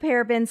 No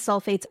parabens,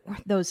 sulfates, or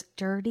those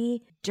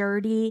dirty,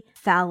 dirty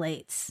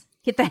phthalates.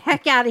 Get the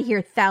heck out of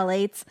here,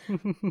 phthalates.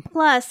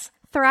 Plus,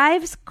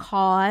 Thrive's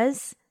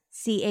cause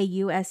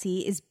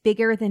CAUSE, is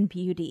bigger than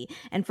beauty.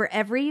 And for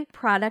every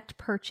product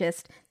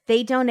purchased,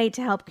 they donate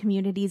to help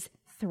communities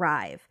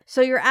thrive.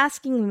 So you're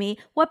asking me,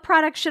 what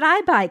product should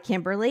I buy,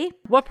 Kimberly?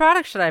 What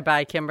product should I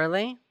buy,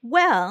 Kimberly?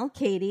 Well,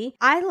 Katie,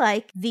 I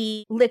like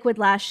the Liquid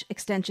Lash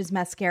Extensions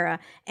Mascara,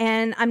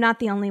 and I'm not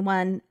the only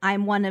one.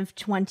 I'm one of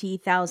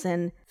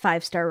 20,000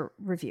 5-star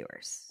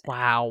reviewers.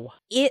 Wow.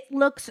 It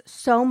looks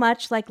so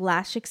much like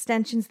lash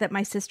extensions that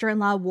my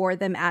sister-in-law wore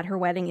them at her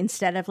wedding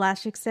instead of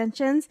lash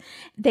extensions.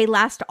 They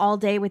last all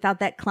day without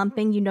that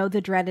clumping,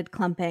 the dreaded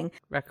clumping.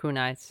 Raccoon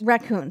eyes.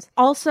 Raccoons.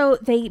 Also,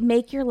 they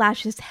make your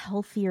lashes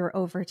healthier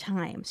over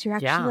time. So you're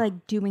actually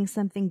like doing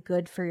something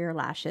good for your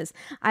lashes.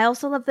 I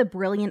also love the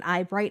Brilliant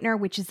Eye Brightener,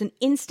 which is an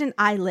instant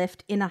eye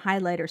lift in a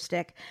highlighter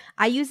stick.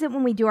 I use it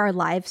when we do our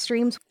live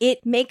streams.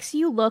 It makes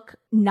you look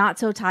not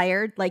so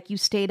tired, like you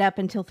stayed up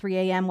until 3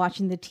 a.m.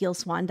 watching the Teal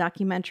Swan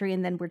documentary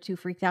and then we're too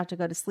freaked out to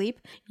go to sleep.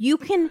 You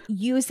can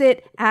use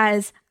it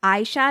as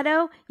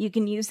eyeshadow. You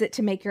can use it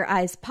to make your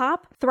eyes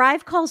pop.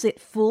 Thrive calls it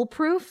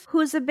foolproof.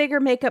 Who's a bigger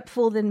makeup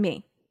fool than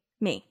me?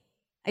 Me.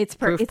 It's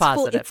proof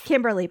positive. It's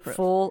Kimberly proof.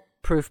 Full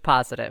proof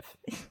positive.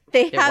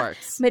 They have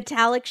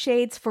metallic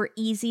shades for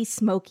easy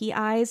smoky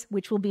eyes,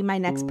 which will be my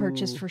next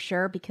purchase for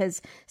sure,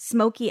 because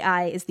smoky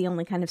eye is the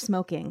only kind of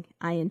smoking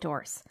I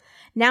endorse.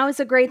 Now is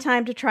a great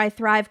time to try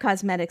Thrive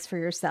Cosmetics for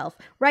yourself.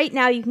 Right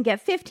now, you can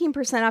get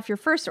 15% off your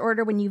first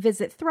order when you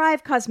visit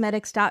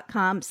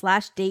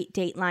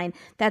thrivecosmetics.com/datedateline.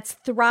 That's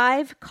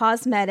Thrive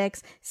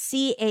Cosmetics,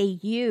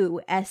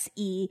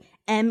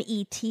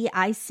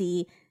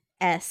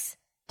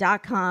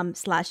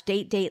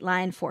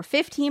 CAUSEMETICS.com/datedateline for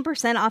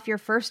 15% off your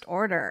first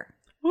order.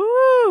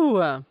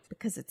 Woo!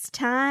 Because it's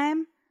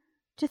time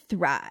to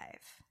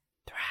thrive.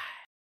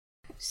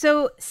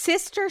 So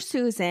Sister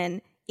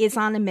Susan is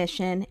on a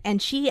mission,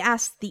 and she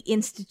asked the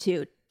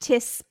Institute,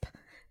 TISP,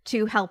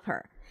 to help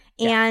her.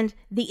 Yeah. And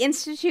the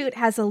Institute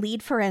has a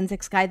lead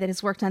forensics guy that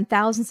has worked on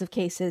thousands of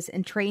cases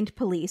and trained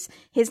police.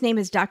 His name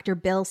is Dr.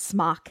 Bill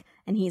Smock,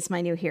 and he's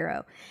my new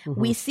hero. Mm-hmm.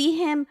 We see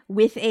him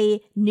with a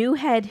new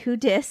head who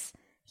dis.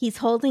 He's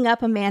holding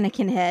up a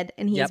mannequin head,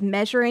 and he's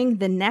measuring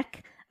the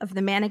neck of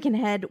the mannequin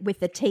head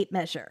with a tape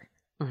measure,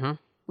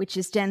 which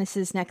is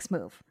Dennis's next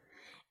move.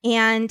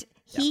 And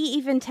he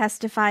even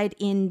testified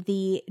in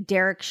the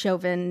Derek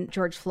Chauvin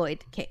George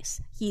Floyd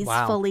case. He's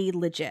fully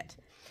legit.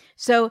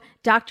 So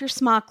Dr.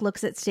 Smock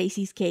looks at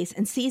Stacy's case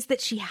and sees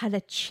that she had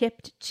a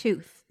chipped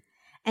tooth.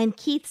 And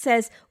Keith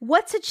says,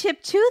 "What's a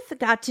chipped tooth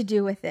got to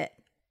do with it?"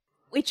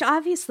 Which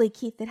obviously,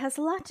 Keith, it has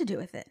a lot to do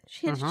with it.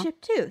 She had a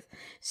chipped tooth.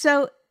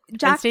 So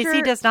And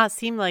Stacy does not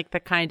seem like the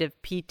kind of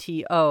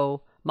PTO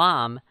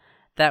mom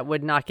that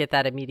would not get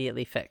that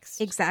immediately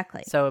fixed.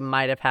 Exactly. So it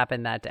might have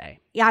happened that day.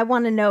 Yeah, I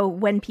want to know,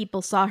 when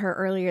people saw her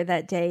earlier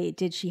that day,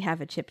 did she have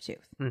a chipped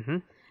tooth? Mm-hmm.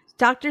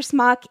 Dr.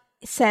 Smock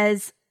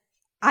says,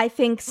 "I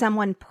think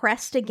someone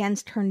pressed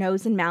against her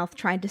nose and mouth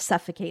trying to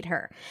suffocate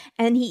her."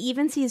 And he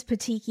even sees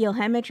petechial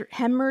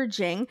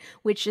hemorrhaging,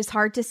 which is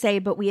hard to say,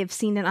 but we have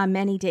seen it on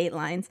many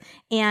Datelines.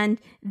 And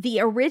the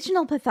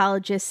original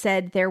pathologist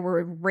said there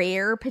were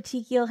rare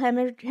petechial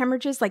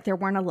hemorrhages, like there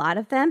weren't a lot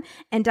of them.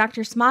 And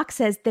Dr. Smock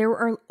says there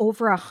were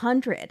over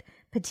 100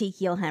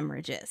 petechial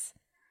hemorrhages.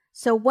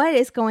 So what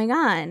is going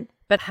on?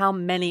 But how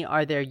many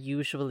are there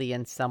usually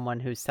in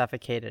someone who's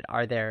suffocated?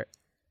 Are there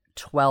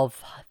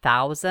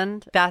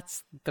 12,000?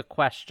 That's the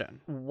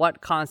question.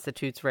 What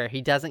constitutes rare? He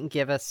doesn't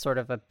give us sort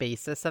of a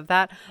basis of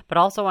that. But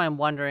also I'm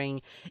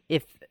wondering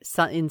if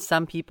in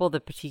some people the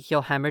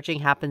petechial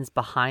hemorrhaging happens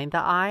behind the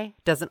eye.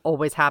 Doesn't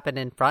always happen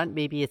in front.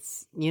 Maybe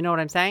it's, you know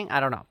what I'm saying? I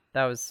don't know.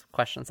 That was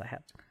questions I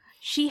had.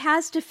 She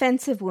has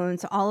defensive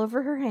wounds all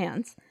over her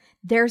hands.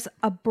 There's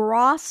a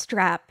bra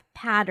strap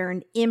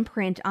pattern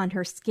imprint on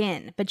her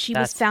skin, but she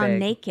was found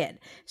naked.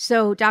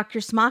 So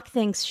Dr. Smock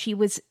thinks she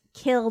was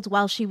killed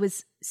while she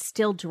was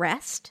still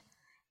dressed,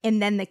 and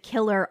then the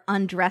killer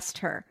undressed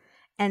her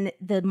and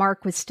the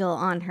mark was still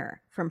on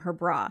her from her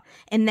bra,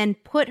 and then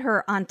put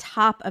her on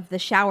top of the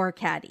shower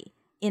caddy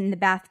in the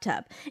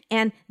bathtub.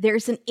 And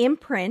there's an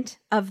imprint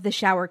of the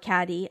shower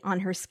caddy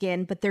on her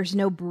skin, but there's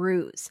no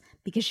bruise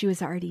because she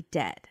was already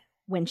dead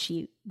when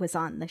she was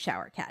on the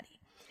shower caddy.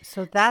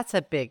 So that's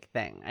a big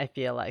thing, I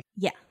feel like.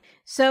 Yeah.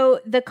 So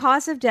the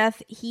cause of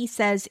death, he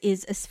says,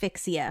 is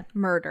asphyxia,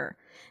 murder.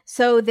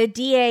 So the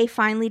DA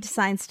finally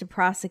decides to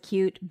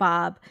prosecute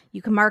Bob.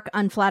 You can mark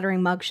unflattering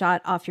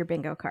mugshot off your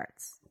bingo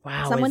cards.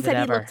 Wow. Someone said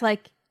he looked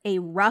like a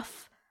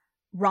rough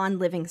Ron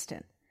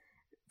Livingston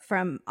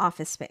from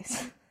Office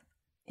Space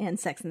and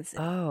Sex and the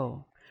City.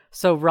 Oh.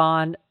 So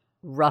Ron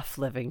Rough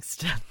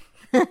Livingston.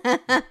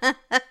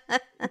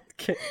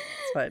 Okay,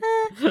 it's fine.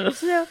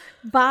 So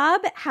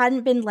Bob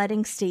hadn't been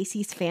letting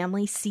Stacy's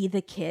family see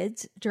the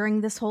kids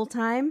during this whole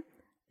time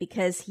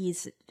because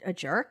he's a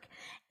jerk.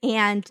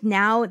 And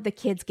now the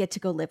kids get to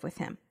go live with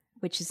him,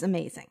 which is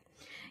amazing.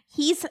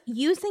 He's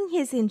using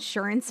his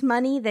insurance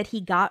money that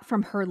he got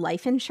from her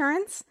life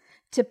insurance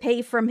to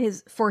pay for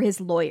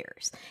his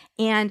lawyers.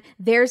 And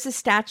there's a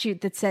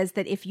statute that says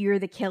that if you're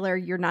the killer,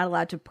 you're not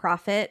allowed to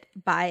profit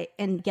by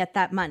and get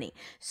that money.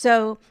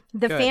 So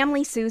the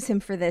family sues him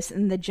for this,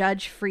 and the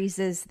judge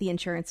freezes the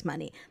insurance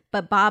money.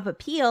 But Bob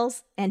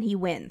appeals and he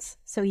wins.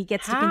 So he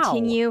gets to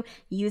continue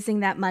using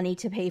that money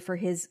to pay for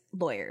his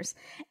lawyers.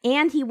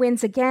 And he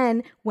wins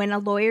again when a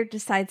lawyer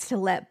decides to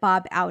let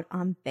Bob out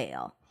on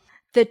bail.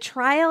 The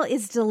trial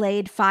is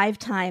delayed 5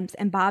 times,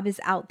 and Bob is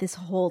out this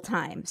whole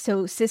time.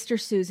 So Sister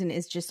Susan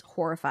is just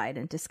horrified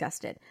and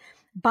disgusted.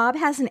 Bob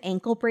has an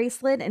ankle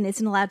bracelet and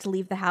isn't allowed to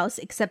leave the house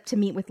except to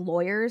meet with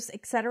lawyers,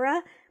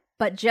 etc.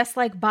 But just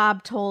like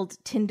Bob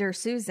told Tinder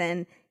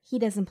Susan, he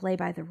doesn't play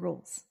by the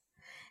rules.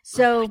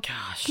 So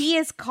he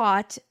is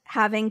caught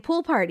having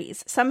pool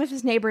parties. Some of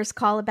his neighbors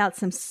call about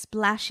some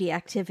splashy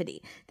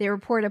activity. They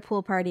report a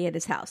pool party at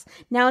his house.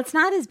 Now, it's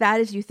not as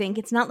bad as you think.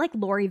 It's not like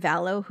Lori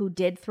Vallow, who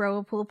did throw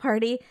a pool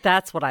party.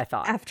 That's what I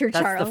thought. After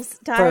Charles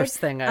died. First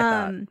thing I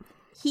thought.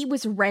 He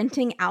was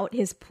renting out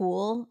his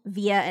pool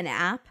via an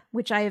app,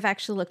 which I have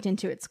actually looked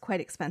into. It's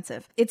quite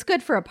expensive. It's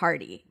good for a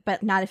party,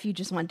 but not if you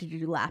just want to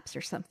do laps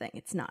or something.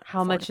 It's not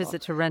How affordable. much is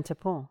it to rent a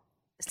pool?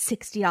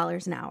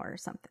 $60 an hour or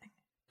something.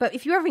 But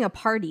if you're having a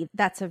party,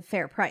 that's a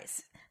fair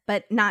price.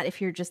 But not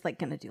if you're just like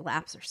going to do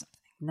laps or something.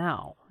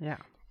 No, yeah.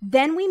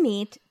 Then we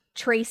meet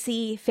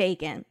Tracy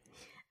Fagan.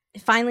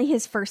 Finally,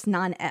 his first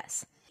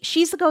non-S.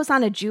 She goes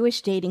on a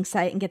Jewish dating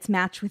site and gets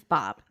matched with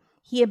Bob.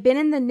 He had been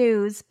in the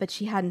news, but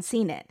she hadn't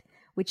seen it.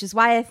 Which is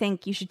why I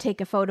think you should take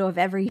a photo of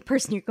every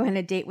person you're going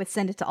to date with,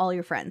 send it to all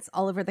your friends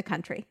all over the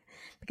country,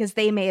 because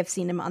they may have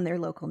seen him on their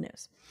local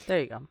news.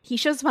 There you go. He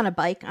shows up on a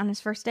bike on his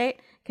first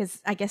date,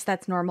 because I guess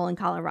that's normal in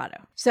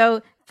Colorado.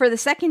 So for the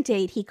second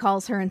date, he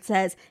calls her and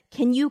says,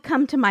 "Can you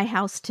come to my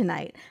house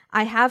tonight?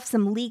 I have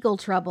some legal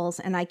troubles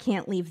and I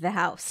can't leave the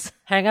house."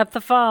 Hang up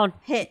the phone.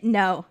 Hit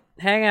no.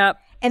 Hang up.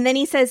 And then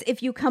he says,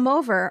 "If you come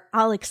over,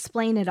 I'll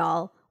explain it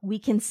all. We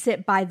can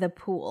sit by the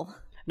pool."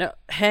 No,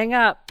 hang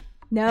up.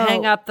 No.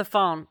 Hang up the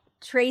phone.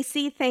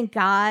 Tracy, thank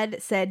God,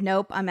 said,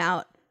 "Nope, I'm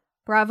out."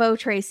 Bravo,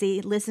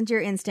 Tracy. Listen to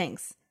your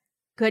instincts.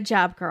 Good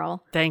job,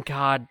 girl. Thank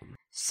God.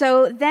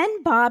 So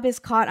then Bob is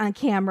caught on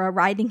camera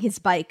riding his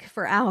bike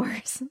for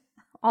hours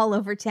all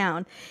over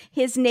town.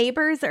 His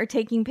neighbors are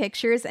taking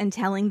pictures and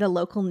telling the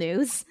local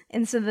news.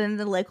 And so then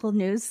the local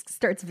news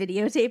starts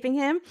videotaping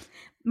him.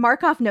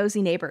 Mark off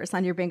nosy neighbors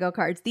on your bingo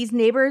cards. These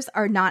neighbors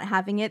are not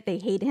having it. They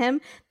hate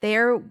him.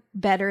 They're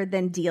better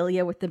than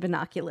Delia with the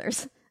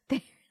binoculars.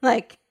 They're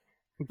like...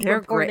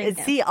 They're great.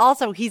 See,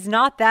 also, he's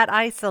not that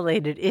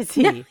isolated, is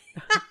he?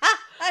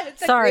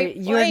 Sorry,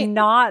 you're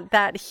not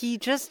that.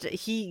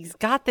 He's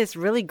got this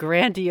really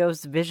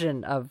grandiose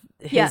vision of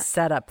his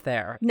setup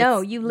there.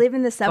 No, you live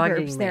in the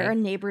suburbs. There are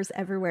neighbors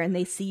everywhere, and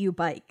they see you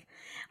bike.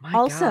 My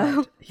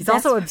God. He's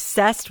also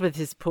obsessed with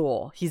his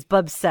pool. He's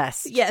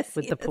obsessed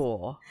with the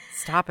pool.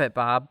 Stop it,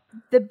 Bob.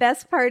 The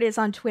best part is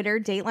on Twitter,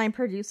 Dateline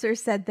producer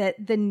said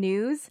that the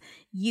news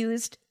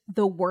used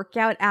the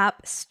workout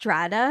app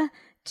Strata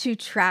to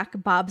track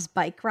Bob's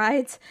bike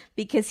rides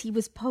because he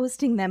was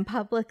posting them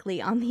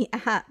publicly on the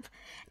app.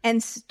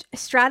 And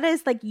Strata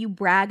is like, you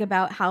brag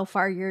about how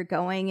far you're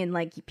going and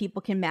like people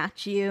can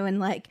match you, and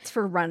like it's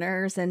for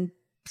runners and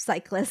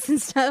cyclists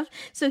and stuff.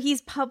 So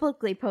he's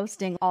publicly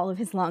posting all of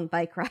his long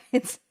bike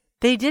rides.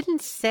 They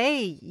didn't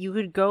say you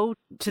could go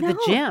to the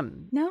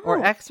gym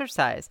or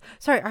exercise.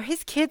 Sorry, are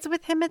his kids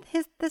with him at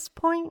this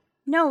point?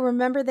 No,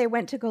 remember they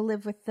went to go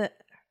live with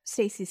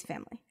Stacy's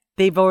family.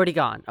 They've already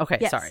gone. Okay,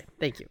 yes. Sorry.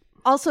 Thank you.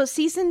 Also,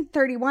 season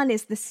 31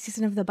 is the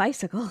season of the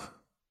bicycle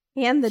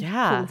and the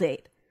pool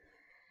date.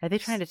 Are they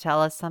trying to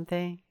tell us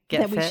something?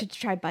 Get fit? We should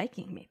try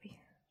biking, maybe.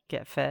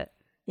 Get fit.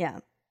 Yeah.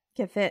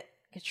 Get fit.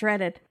 Get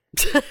shredded.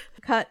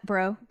 Cut,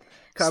 bro.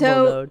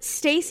 Carbo load.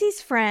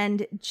 Stacy's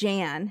friend,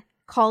 Jan,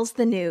 calls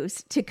the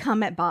news to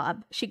come at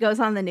Bob. She goes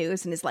on the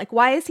news and is like,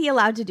 why is he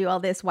allowed to do all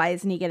this? Why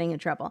isn't he getting in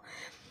trouble?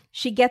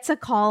 She gets a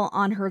call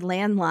on her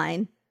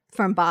landline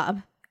from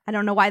Bob. I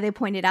don't know why they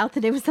pointed out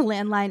that it was the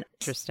landline.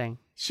 Interesting.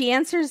 She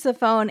answers the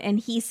phone and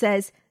he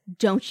says,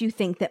 "Don't you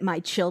think that my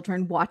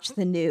children watch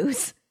the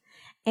news?"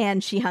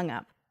 And she hung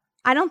up.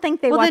 I don't think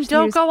they watch the news.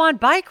 Well, then don't go on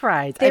bike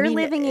rides. They're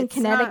living in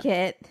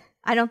Connecticut.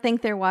 I don't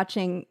think they're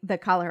watching the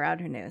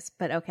Colorado news,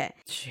 but okay.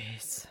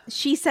 Jeez.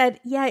 She said,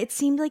 yeah, it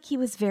seemed like he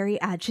was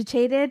very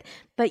agitated,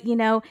 but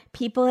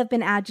people have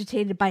been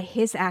agitated by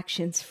his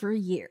actions for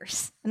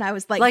years. And I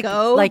was like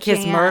go like Jan.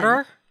 His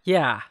murder?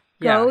 Yeah.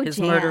 Yeah, his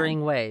Jan.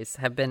 murdering ways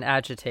have been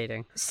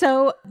agitating.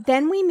 So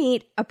then we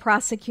meet a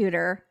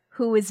prosecutor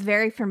who is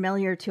very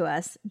familiar to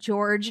us,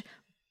 George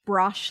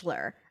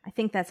Broschler. I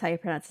think that's how you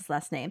pronounce his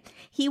last name.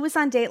 He was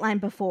on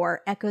Dateline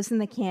before, Echoes in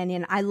the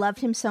Canyon. I loved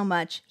him so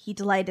much. He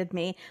delighted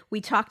me.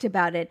 We talked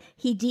about it.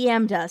 He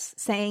DM'd us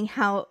saying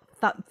how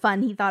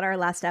fun he thought our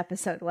last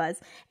episode was.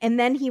 And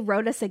then he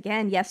wrote us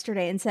again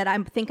yesterday and said, I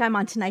think I'm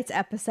on tonight's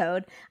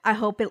episode. I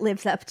hope it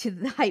lives up to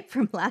the hype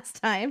from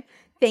last time.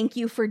 Thank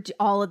you for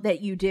all that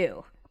you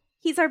do.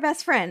 He's our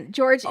best friend.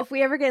 George, if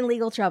we ever get in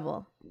legal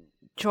trouble,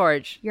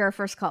 George, you're our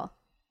first call.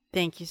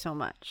 Thank you so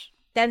much.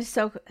 That is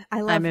so...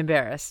 I'm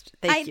embarrassed.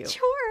 Thank you. George.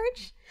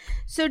 George.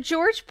 So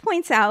George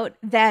points out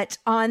that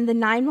on the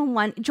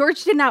 911,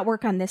 George did not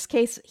work on this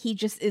case. He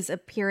just is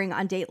appearing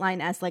on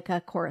Dateline as like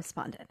a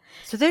correspondent.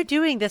 So they're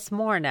doing this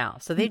more now.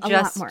 So they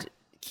lot more.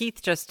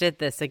 Keith just did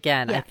this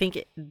again. Yeah. I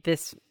think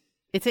it's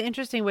an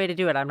interesting way to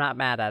do it. I'm not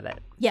mad at it.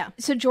 Yeah.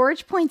 So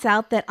George points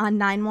out that on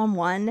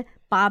 911,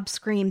 Bob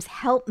screams,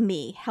 help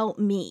me,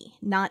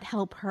 not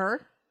help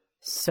her.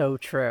 So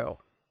true.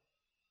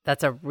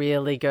 That's a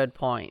really good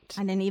point.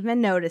 I didn't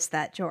even notice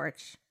that,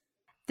 George.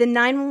 The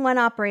 911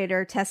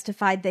 operator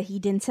testified that he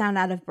didn't sound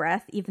out of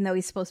breath, even though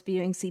he's supposed to be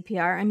doing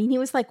CPR. I mean, he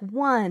was like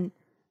 1,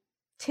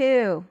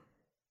 2,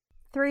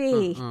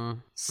 3.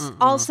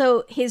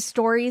 Also, his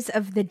stories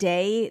of the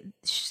day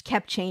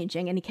kept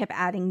changing, and he kept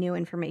adding new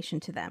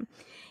information to them.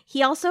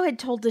 He also had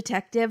told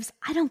detectives,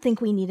 I don't think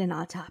we need an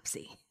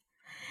autopsy.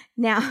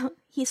 Now,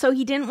 he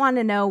didn't want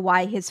to know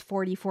why his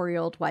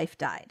 44-year-old wife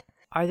died.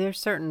 Are there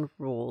certain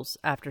rules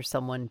after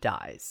someone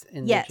dies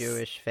in the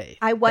Jewish faith?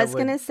 I was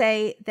going to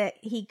say that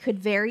he could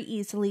very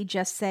easily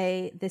just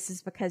say, this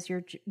is because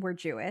we're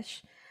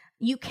Jewish.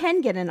 You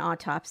can get an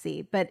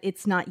autopsy, but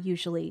it's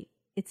usually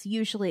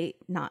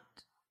not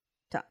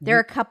done. There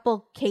are a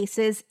couple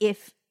cases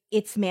if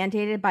it's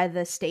mandated by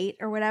the state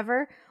or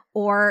whatever,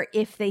 or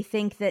if they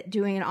think that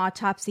doing an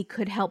autopsy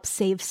could help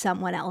save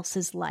someone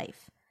else's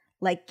life,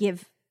 like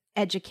give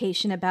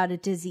education about a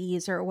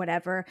disease or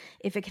whatever.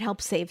 If it could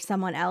help save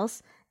someone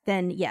else,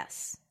 then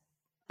yes.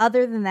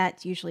 Other than that,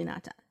 it's usually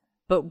not done.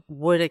 But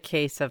would a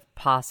case of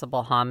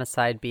possible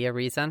homicide be a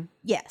reason?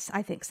 Yes,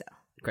 I think so.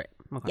 Great.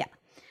 Okay. Yeah.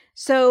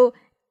 So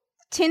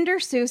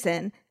Tinder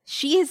Susan,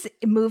 she has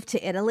moved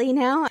to Italy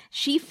now.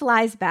 She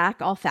flies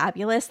back all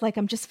fabulous, like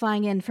I'm just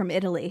flying in from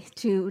Italy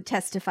to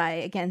testify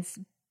against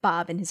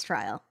Bob in his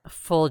trial.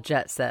 Full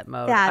jet set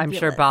mode. Fabulous. I'm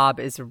sure Bob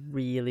is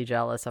really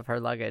jealous of her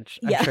luggage.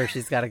 I'm sure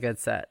she's got a good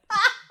set.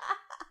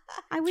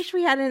 I wish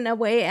we had an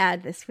away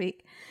ad this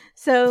week.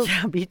 So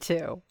yeah, me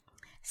too.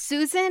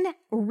 Susan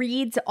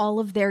reads all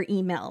of their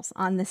emails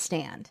on the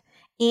stand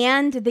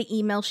and the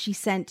email she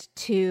sent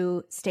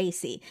to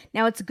Stacy.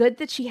 Now, it's good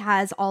that she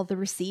has all the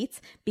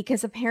receipts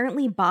because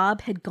apparently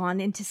Bob had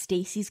gone into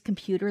Stacy's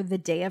computer the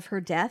day of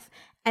her death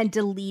and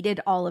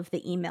deleted all of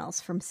the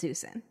emails from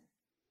Susan.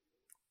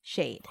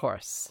 Shade. Of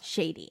course.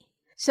 Shady.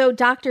 So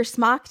Dr.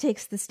 Smock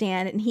takes the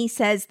stand and he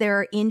says there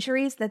are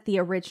injuries that the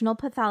original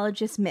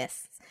pathologist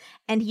missed.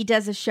 And he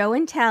does a show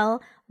and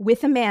tell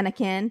with a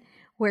mannequin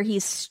where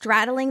he's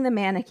straddling the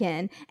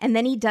mannequin, and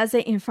then he does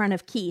it in front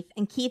of Keith.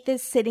 And Keith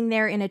is sitting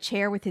there in a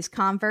chair with his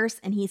Converse,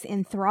 and he's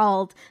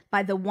enthralled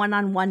by the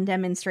one-on-one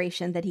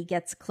demonstration that he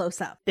gets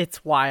close up.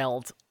 It's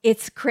wild.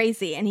 It's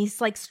crazy. And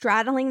he's like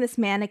straddling this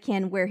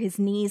mannequin where his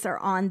knees are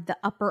on the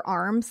upper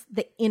arms,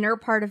 the inner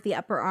part of the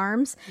upper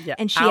arms. Yeah.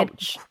 And she had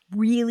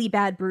really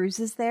bad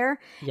bruises there.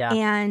 Yeah.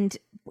 And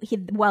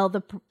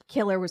the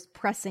killer was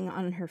pressing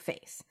on her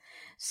face.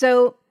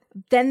 So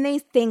then they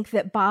think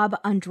that Bob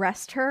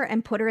undressed her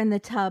and put her in the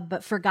tub,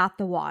 but forgot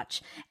the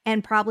watch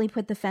and probably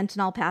put the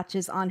fentanyl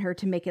patches on her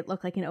to make it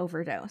look like an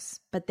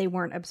overdose, but they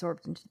weren't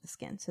absorbed into the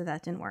skin. So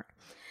that didn't work.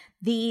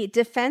 The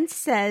defense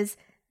says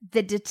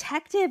the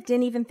detective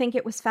didn't even think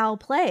it was foul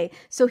play,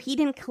 so he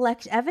didn't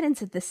collect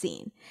evidence at the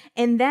scene.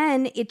 And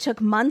then it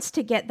took months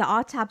to get the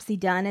autopsy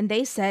done, and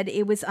they said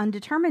it was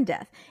undetermined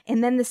death.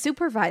 And then the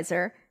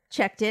supervisor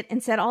checked it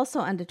and said also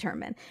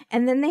undetermined.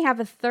 And then they have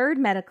a third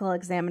medical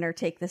examiner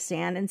take the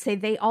stand and say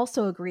they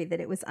also agree that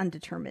it was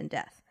undetermined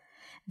death.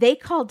 They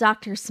call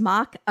Dr.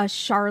 Smock a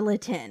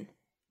charlatan.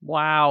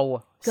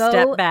 Wow. Go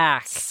step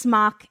back.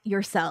 Smock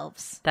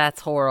yourselves.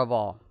 That's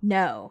horrible.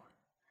 No.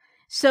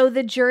 So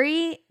the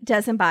jury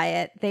doesn't buy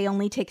it. They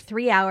only take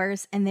 3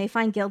 hours and they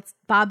find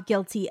Bob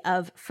guilty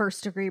of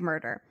first-degree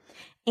murder.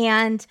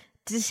 And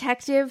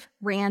Detective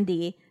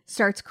Randy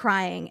starts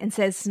crying and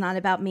says, it's not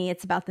about me,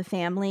 it's about the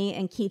family.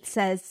 And Keith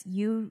says,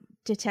 you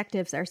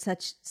detectives are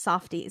such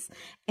softies.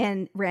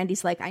 And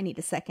Randy's like, I need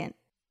a second.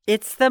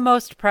 It's the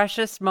most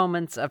precious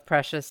moments of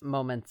precious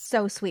moments.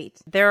 So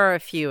sweet. There are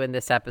a few in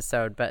this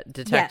episode, but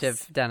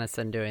Detective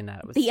Dennison doing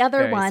that was the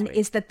other one sweet.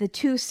 Is that the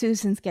two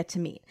Susans get to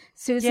meet.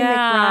 Susan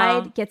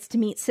McBride gets to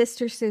meet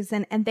Sister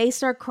Susan, and they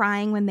start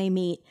crying when they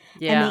meet.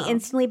 Yeah. And they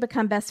instantly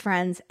become best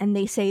friends, and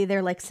they say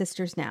they're like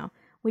sisters now,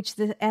 which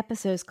the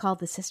episode is called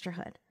The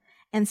Sisterhood.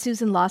 And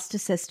Susan lost a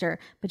sister,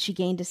 but she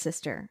gained a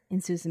sister in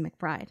Susan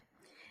McBride.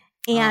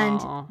 And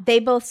they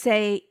both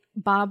say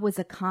Bob was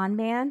a con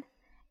man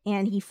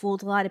and he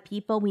fooled a lot of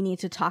people. We need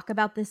to talk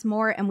about this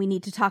more, and we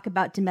need to talk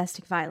about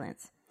domestic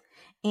violence.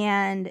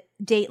 And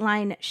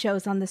Dateline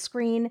shows on the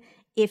screen,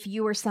 if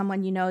you or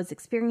someone you know is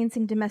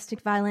experiencing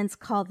domestic violence,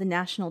 call the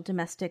National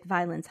Domestic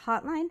Violence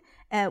Hotline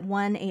at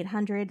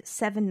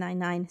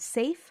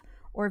 1-800-799-SAFE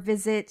or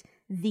visit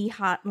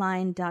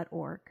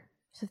thehotline.org.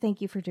 So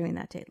thank you for doing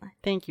that, Dateline.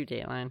 Thank you,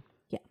 Dateline.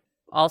 Yeah.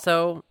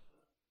 Also,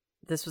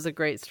 this was a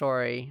great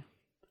story.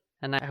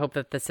 And I hope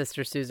that the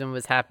Sister Susan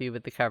was happy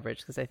with the coverage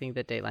because I think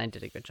that Dateline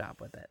did a good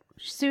job with it.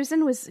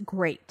 Susan was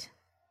great.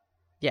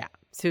 Yeah,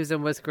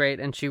 Susan was great.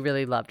 And she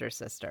really loved her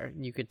sister.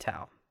 You could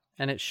tell.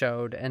 And it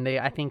showed. And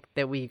I think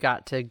that we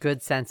got to a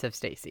good sense of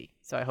Stacy.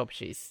 So I hope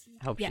she's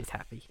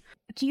happy.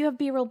 Do you have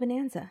B-roll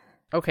bonanza?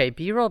 Okay,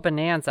 B-roll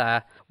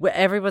bonanza.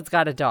 Everyone's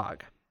got a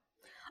dog.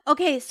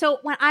 Okay, so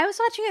when I was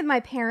watching it with my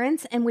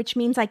parents, and which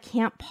means I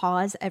can't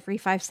pause every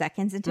 5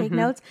 seconds and take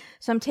notes,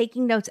 so I'm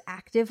taking notes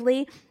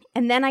actively.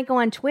 And then I go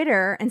on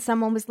Twitter, and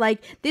someone was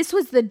like, "This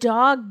was the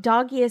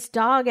doggiest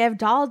dog. I have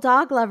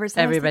dog lovers."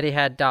 And Everybody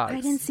had dogs.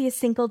 I didn't see a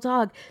single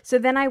dog. So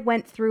then I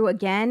went through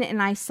again,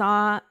 and I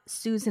saw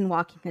Susan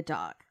walking a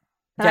dog.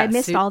 But I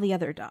missed all the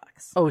other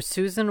dogs. Oh,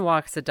 Susan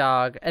walks a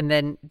dog, and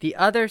then the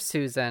other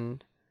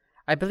Susan,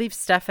 I believe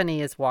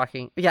Stephanie is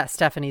walking. Yeah,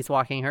 Stephanie's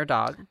walking her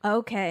dog.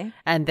 Okay.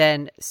 And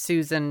then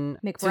Susan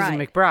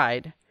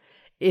McBride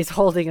is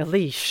holding a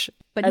leash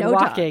and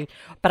walking.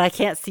 Dog. But I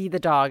can't see the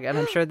dog, and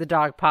I'm sure the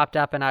dog popped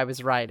up and I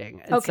was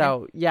riding. And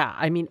so, yeah,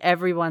 I mean,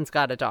 everyone's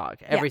got a dog.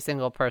 Every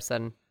single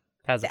person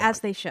has a dog. As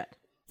they should.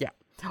 Yeah.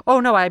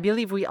 Oh, no, I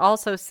believe we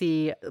also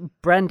see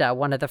Brenda,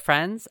 one of the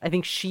friends. I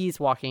think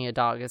she's walking a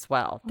dog as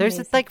well.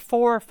 There's like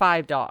 4 or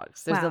 5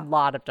 dogs. There's a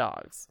lot of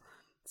dogs.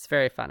 It's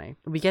very funny.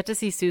 We get to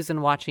see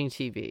Susan watching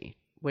TV,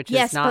 which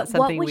is not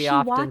something we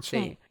often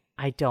see.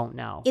 I don't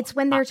know. It's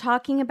when they're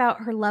talking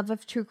about her love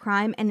of true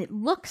crime, and it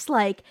looks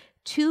like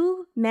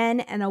 2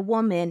 men and a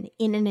woman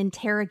in an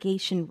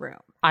interrogation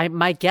room.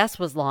 My guess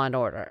was Law and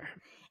Order.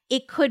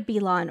 It could be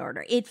Law and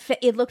Order.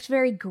 It looked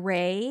very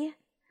gray.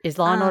 Is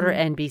Law and Order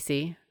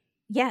NBC?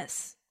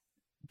 Yes.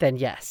 Then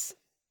yes.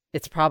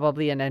 It's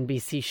probably an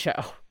NBC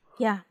show.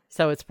 Yeah.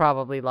 So it's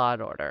probably Law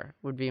and Order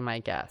would be my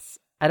guess.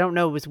 I don't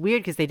know. It was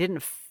weird because they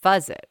didn't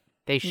fuzz it.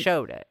 They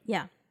showed it.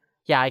 Yeah.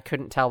 Yeah, I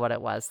couldn't tell what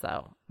it was,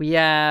 though. We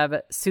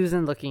have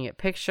Susan looking at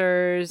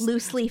pictures.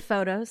 Loose leaf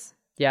photos.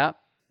 Yep.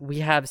 We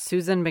have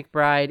Susan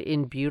McBride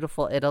in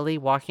beautiful Italy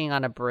walking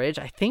on a bridge.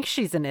 I think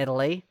she's in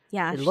Italy.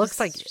 Yeah. It looks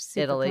like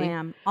Italy.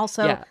 Glam.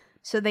 Also,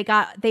 so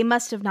they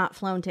must have not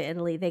flown to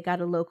Italy. They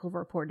got a local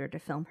reporter to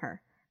film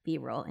her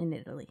B-roll in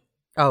Italy.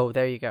 Oh,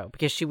 there you go.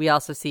 Because we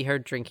also see her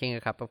drinking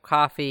a cup of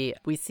coffee.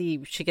 We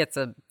see she gets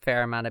a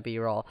fair amount of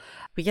B-roll.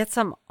 We get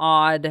some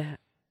odd,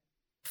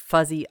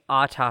 fuzzy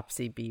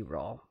autopsy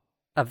B-roll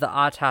of the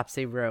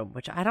autopsy room,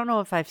 which I don't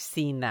know if I've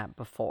seen that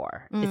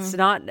before. It's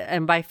not,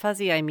 and by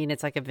fuzzy, I mean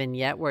it's like a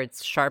vignette where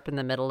it's sharp in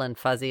the middle and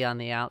fuzzy on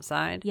the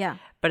outside. Yeah.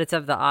 But it's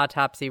of the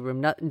autopsy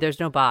room. There's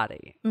no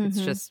body.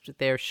 It's just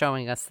they're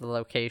showing us the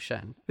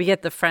location. We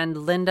get the friend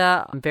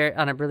Linda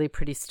on a really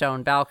pretty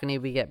stone balcony.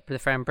 We get the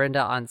friend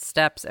Brenda on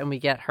steps, and we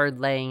get her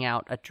laying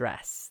out a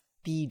dress.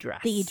 The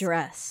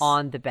dress.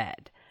 On the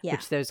bed. Yeah.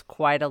 Which there's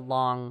quite a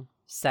long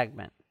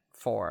segment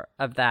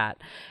of that.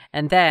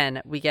 And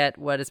then we get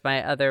what is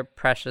my other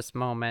precious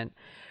moment.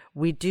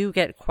 We do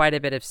get quite a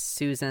bit of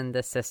Susan,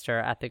 the sister,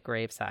 at the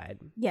graveside.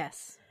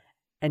 Yes.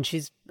 And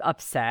she's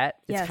upset.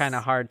 It's kind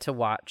of hard to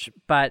watch,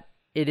 but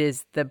it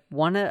is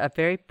a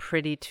very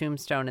pretty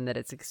tombstone in that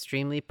it's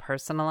extremely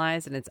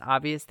personalized, and it's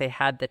obvious they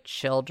had the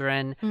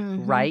children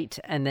write,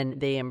 and then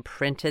they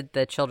imprinted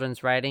the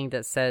children's writing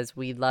that says,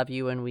 "We love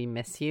you and we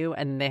miss you."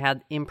 And they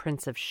had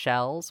imprints of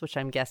shells, which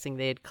I'm guessing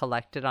they had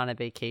collected on a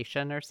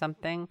vacation or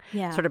something,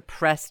 sort of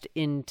pressed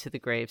into the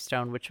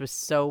gravestone, which was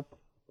so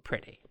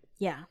pretty.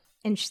 Yeah.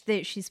 And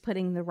she's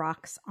putting the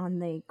rocks on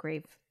the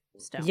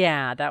gravestone.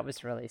 Yeah, that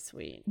was really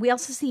sweet. We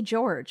also see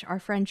George, our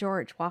friend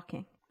George,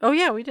 walking. Oh,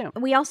 yeah, we do.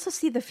 We also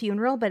see the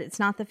funeral, but it's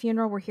not the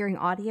funeral. We're hearing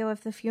audio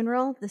of the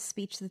funeral, the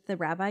speech that the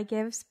rabbi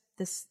gives,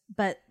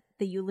 the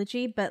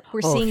eulogy, but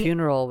we're seeing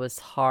funeral was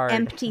hard.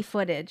 Empty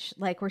footage.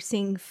 Like we're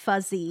seeing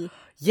fuzzy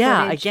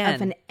footage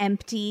of an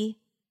empty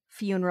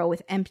funeral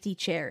with empty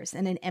chairs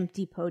and an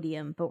empty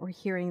podium, but we're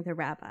hearing the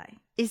rabbi.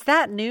 Is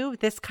that new?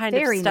 This kind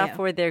of stuff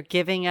where they're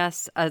giving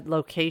us a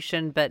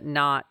location but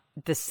not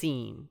the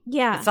scene.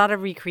 Yeah. It's not a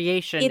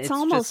recreation. It's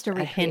almost just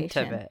a hint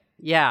of it.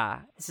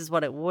 Yeah, this is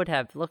what it would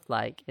have looked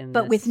like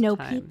but with no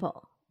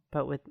people.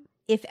 But with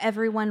if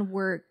everyone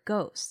were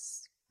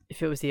ghosts.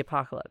 If it was the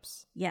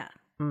apocalypse. Yeah.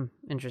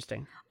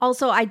 Interesting.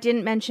 Also, I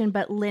didn't mention,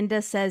 but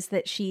Linda says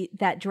that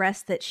that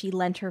dress that she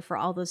lent her for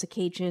all those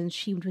occasions,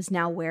 she was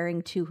now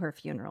wearing to her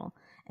funeral,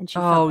 and she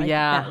felt like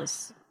that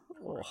was.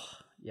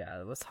 Yeah,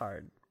 it was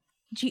hard.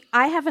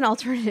 I have an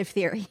alternative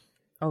theory.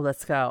 Oh,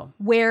 let's go.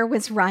 Where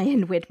was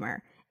Ryan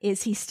Widmer?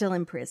 Is he still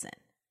in prison?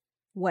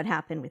 What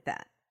happened with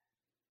that?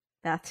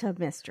 That's a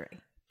mystery.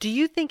 Do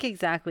you think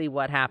exactly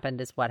what happened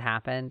is what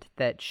happened?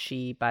 That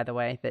she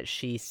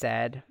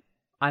said,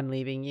 "I'm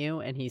leaving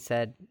you," and he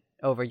said,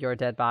 "Over your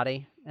dead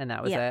body," and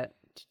that was it?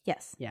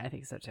 Yes. Yeah, I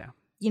think so too.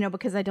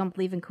 Because I don't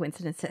believe in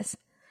coincidences.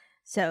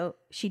 So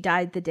she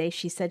died the day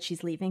she said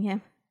she's leaving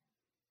him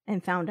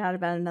and found out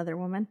about another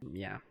woman.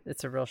 Yeah,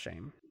 it's a real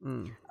shame.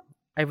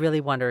 I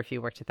really wonder if he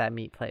worked at that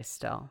meat place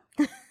still.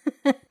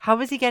 How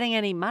is he getting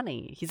any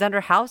money? He's under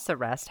house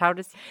arrest. How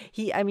does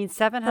he? I mean,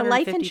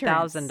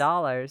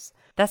 $750,000.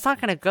 That's not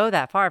going to go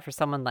that far for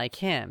someone like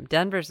him.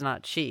 Denver's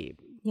not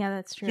cheap. Yeah,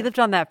 that's true. He lived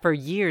on that for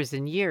years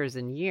and years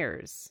and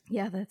years.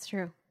 Yeah, that's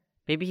true.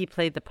 Maybe he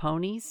played the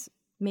ponies.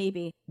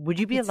 Maybe. Would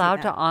you be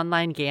allowed to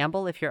online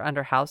gamble if you're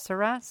under house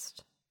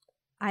arrest?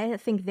 I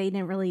think they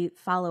didn't really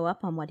follow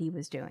up on what he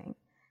was doing.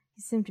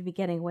 He seemed to be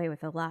getting away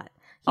with a lot.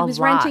 He was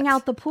renting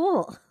out the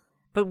pool.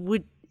 But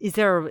is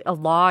there a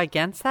law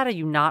against that? Are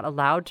you not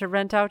allowed to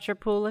rent out your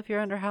pool if you're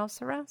under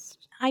house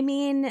arrest? I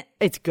mean...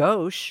 It's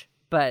gauche,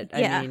 but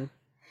yeah. I mean...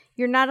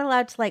 You're not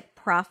allowed to, like,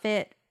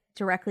 profit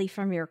directly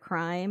from your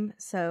crime,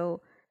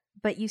 so...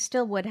 But you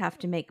still would have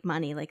to make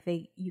money. Like,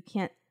 they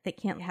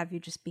can't have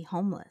you just be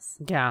homeless.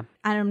 Yeah.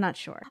 I'm not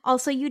sure.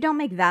 Also, you don't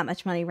make that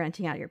much money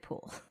renting out your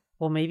pool.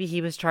 Well, maybe he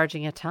was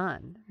charging a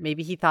ton.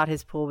 Maybe he thought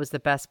his pool was the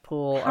best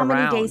pool around. How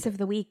many days of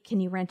the week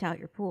can you rent out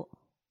your pool?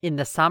 In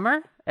the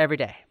summer? Every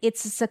day.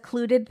 It's a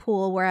secluded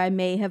pool where I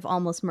may have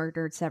almost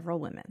murdered several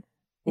women.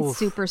 It's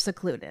super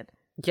secluded.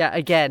 Yeah,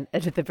 again,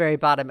 and at the very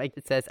bottom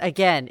it says,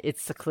 again,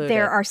 it's secluded.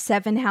 There are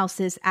 7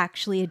 houses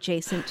actually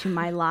adjacent to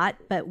my lot,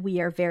 but we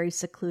are very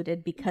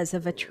secluded because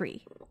of a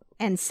tree.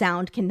 And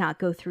sound cannot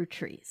go through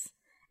trees.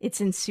 It's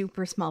in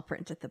super small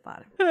print at the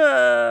bottom.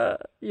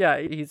 Yeah,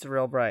 he's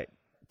real bright.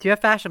 Do you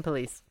have fashion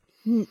police?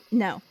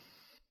 No.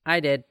 I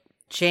did.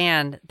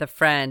 Jan, the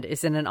friend,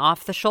 is in an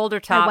off-the-shoulder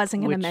top. I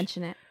wasn't going to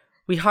mention it.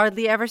 We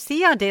hardly ever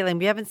see on Dayland.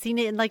 We haven't seen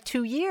it in like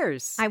 2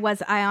 years. I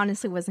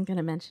honestly wasn't going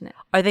to mention it.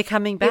 Are they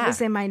coming back? It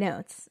was in my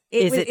notes.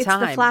 It's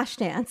time? It's the flash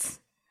dance.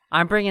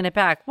 I'm bringing it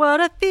back.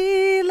 What a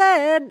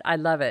feeling. I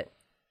love it.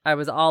 I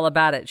was all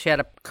about it. She had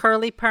a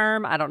curly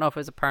perm. I don't know if it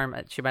was a perm.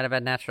 She might have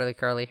had naturally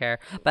curly hair,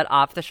 but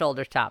off the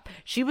shoulder top.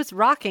 She was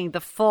rocking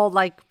the full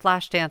like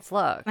flash dance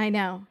look. I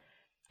know.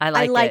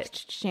 I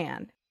liked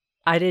Shan.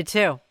 I did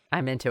too.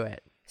 I'm into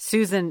it.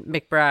 Susan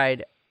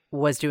McBride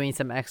was doing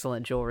some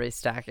excellent jewelry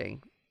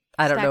stacking.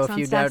 I don't know if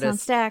you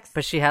noticed,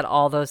 but she had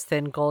all those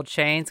thin gold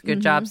chains.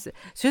 Good job.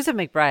 Susan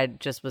McBride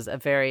just was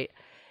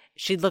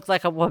she looked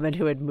like a woman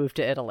who had moved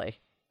to Italy.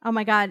 Oh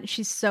my God.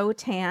 She's so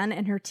tan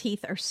and her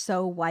teeth are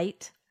so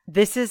white.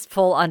 This is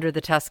full Under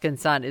the Tuscan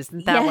Sun.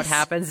 Isn't that what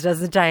happens?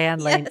 Doesn't Diane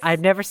Lane? Yes. I've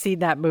never seen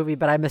that movie,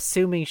 but I'm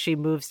assuming she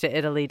moves to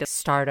Italy to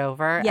start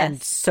over. Yes.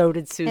 And so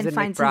did Susan and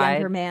finds McBride. A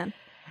younger man.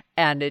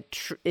 And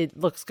it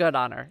looks good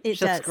on her. It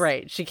just does.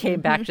 Great. She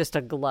came back just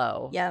a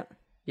glow. Yep.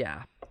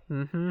 Yeah.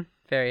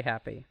 Very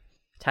happy.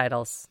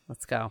 Titles.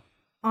 Let's go.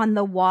 On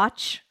the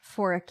watch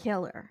for a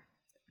killer.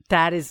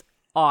 That is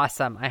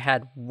awesome. I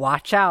had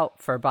Watch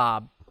Out for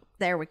Bob.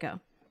 There we go.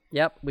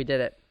 Yep, we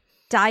did it.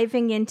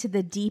 Diving into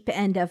the deep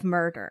end of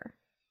murder.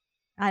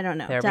 I don't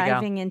know. There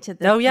Diving we go. into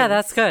the Oh, yeah, things.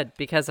 that's good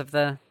because of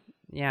the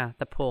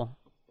pool.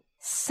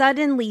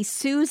 Suddenly,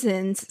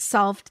 Susan's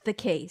solved the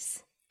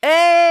case.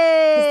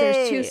 Hey!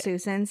 Because there's 2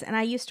 Susans, and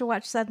I used to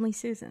watch Suddenly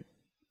Susan.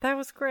 That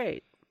was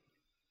great.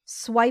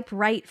 Swipe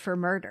right for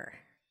murder.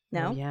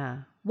 No? Oh, yeah.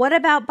 What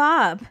about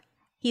Bob?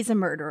 He's a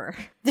murderer.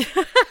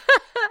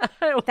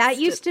 That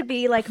used to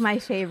be like my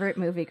favorite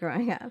movie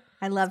growing up.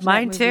 I loved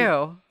mine that movie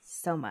too.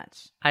 So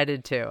much. I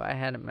did too. I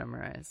had it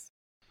memorized.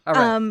 All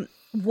right.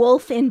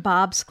 Wolf in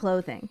Bob's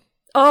clothing.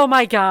 Oh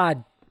my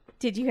God.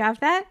 Did you have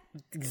that?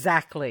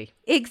 Exactly.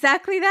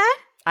 Exactly that?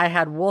 I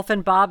had Wolf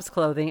in Bob's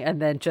clothing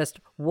and then just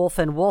Wolf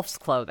in Wolf's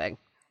clothing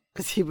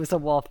because he was a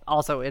wolf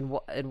also in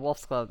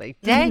Wolf's clothing.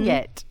 Dang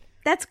it.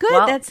 That's good.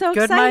 Well, That's so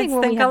good exciting minds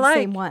when we think have alike.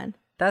 the same one.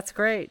 That's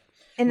great.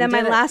 And then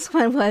my last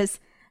one was,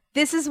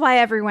 this is why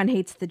everyone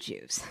hates the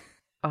Jews.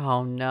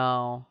 Oh,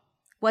 no.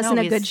 Wasn't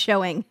a good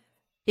showing.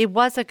 It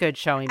was a good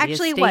showing.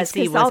 Actually, it was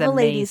because all the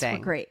ladies were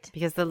great.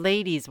 Because the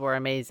ladies were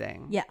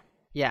amazing. Yeah.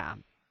 Yeah.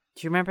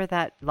 Do you remember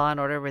that Law and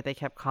Order where they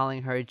kept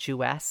calling her a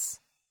Jewess?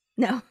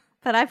 No,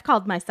 but I've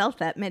called myself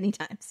that many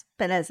times,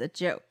 but as a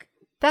joke.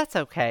 That's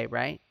okay,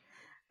 right?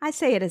 I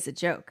say it as a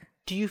joke.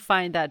 Do you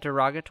find that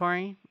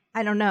derogatory?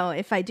 I don't know.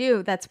 If I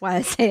do, that's why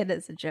I say it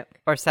as a joke.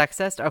 Or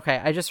sexist?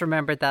 Okay, I just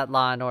remembered that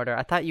Law and Order.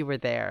 I thought you were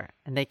there.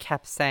 And they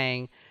kept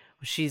saying,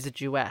 well, she's a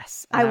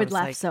Jewess. And I would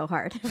laugh so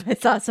hard if I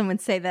saw someone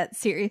say that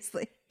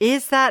seriously.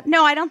 Is that?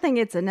 No, I don't think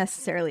it's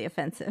necessarily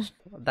offensive.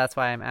 That's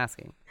why I'm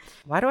asking.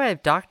 Why do I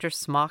have Dr.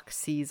 Smock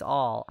Sees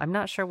All? I'm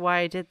not sure why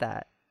I did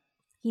that.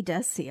 He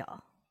does see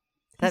all.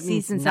 That he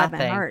means sees inside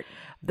nothing. my heart.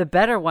 The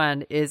better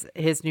one is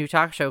his new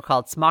talk show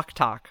called Smock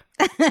Talk.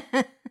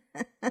 I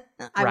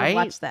would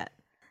watch that.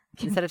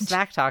 Instead of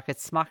Smack Talk,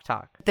 it's Smock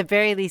Talk. At the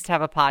very least,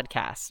 have a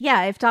podcast.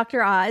 Yeah, if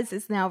Dr. Oz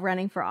is now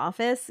running for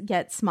office,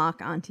 get Smock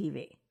on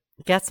TV.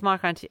 Get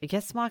Smock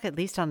Get Smock at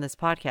least on this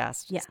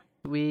podcast. Yeah.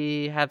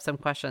 We have some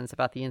questions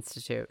about the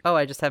Institute. Oh,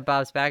 I just have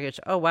Bob's Baggage.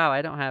 Oh, wow,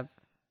 I don't have...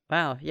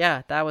 Wow,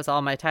 yeah, that was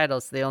all my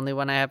titles. The only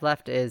one I have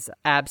left is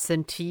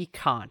Absentee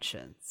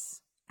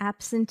Conscience.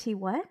 Absentee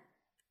what?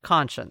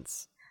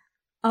 Conscience.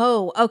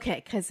 Oh,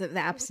 okay, because of the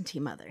absentee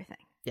mother thing.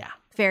 Yeah.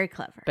 Very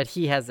clever. But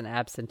he has an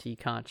absentee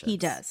conscience. He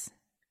does.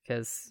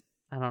 Because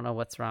I don't know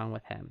what's wrong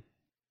with him.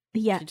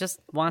 Yeah. He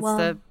just wants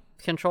to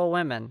control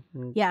women.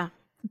 Yeah.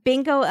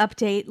 Bingo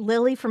update.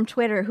 Lily from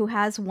Twitter, who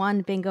has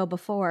won bingo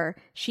before,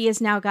 she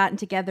has now gotten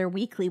together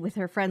weekly with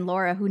her friend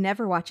Laura, who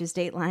never watches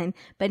Dateline,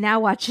 but now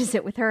watches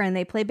it with her, and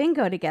they play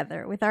bingo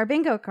together with our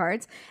bingo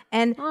cards.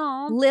 And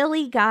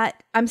Laura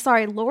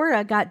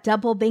got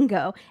double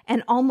bingo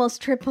and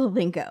almost triple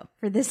bingo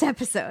for this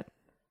episode.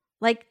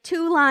 Like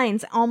 2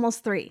 lines,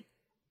 almost 3.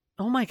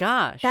 Oh my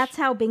gosh. That's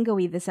how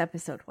bingo-y this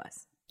episode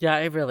was. Yeah,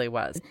 it really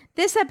was.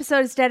 This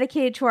episode is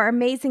dedicated to our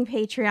amazing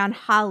Patreon,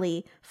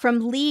 Holly,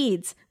 from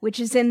Leeds, which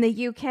is in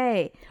the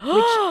UK,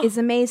 which is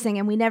amazing.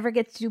 And we never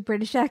get to do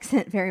British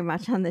accent very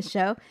much on this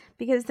show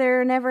because there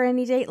are never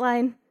any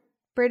Dateline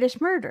British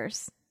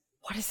murders.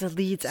 What is a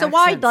Leeds accent? So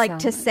I'd like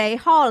to say,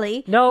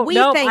 Holly. No,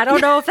 I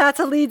don't know if that's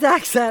a Leeds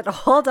accent.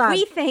 Hold on.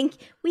 We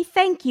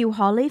thank you,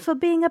 Holly, for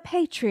being a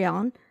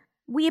Patreon.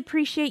 We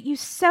appreciate you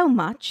so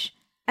much.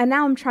 And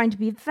now I'm trying to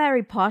be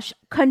very posh.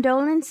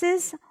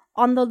 Condolences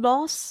on the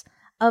loss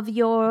of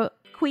your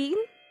queen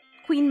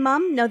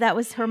mum. No, that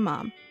was her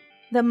mom.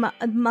 The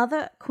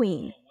mother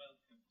queen.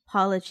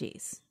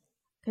 Apologies.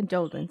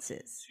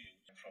 Condolences.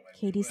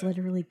 Katie's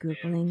literally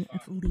Googling a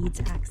Leeds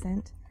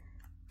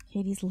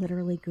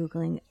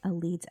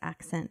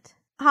accent.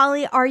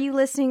 Holly, are you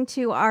listening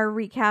to our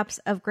recaps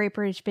of Great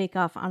British Bake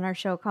Off on our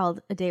show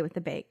called A Day with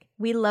the Bake?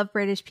 We love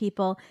British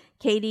people.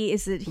 Katie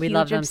is a huge obsessed. We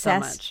love them so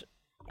much.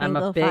 I'm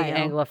a big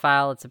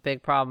Anglophile. It's a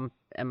big problem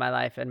in my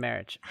life and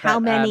marriage. How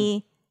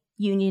many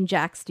Union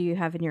Jacks do you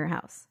have in your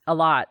house? A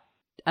lot.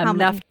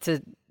 Enough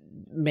to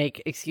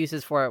make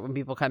excuses for it when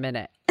people come in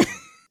it.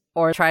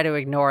 Or try to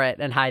ignore it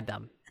and hide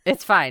them.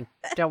 It's fine.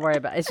 Don't worry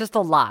about it. It's just a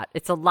lot.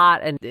 It's a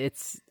lot and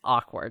it's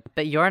awkward.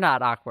 But you're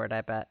not awkward,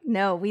 I bet.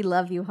 No, we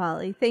love you,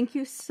 Holly. Thank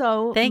you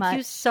so much. Thank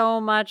you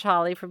so much,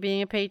 Holly, for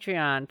being a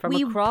Patreon from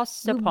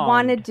across the pond. We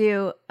want to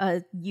do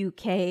a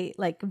UK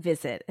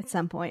visit at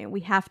some point. We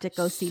have to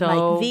go see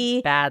Mike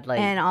V badly.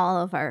 And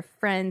all of our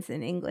friends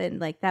in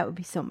England. That would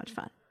be so much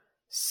fun.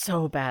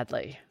 So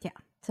badly. Yeah.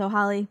 So,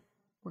 Holly,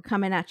 we're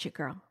coming at you,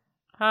 girl.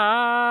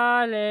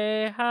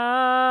 Holly,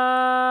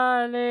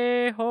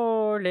 Holly,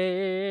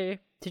 holy.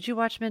 Did you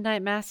watch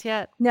Midnight Mass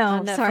yet? No,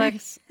 on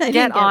Netflix? Sorry.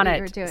 Get on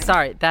it.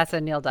 Sorry, that's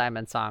a Neil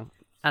Diamond song.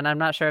 And I'm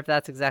not sure if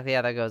that's exactly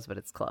how that goes, but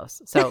it's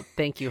close. So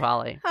thank you,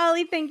 Holly.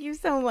 Holly, thank you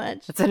so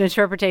much. It's an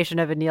interpretation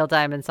of a Neil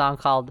Diamond song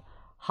called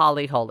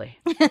Holly Holy.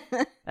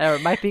 Or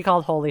it might be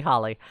called Holy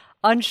Holly.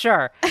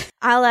 Unsure.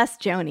 I'll ask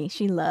Joni.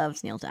 She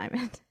loves Neil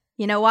Diamond.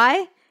 You know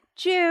why?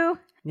 Jew.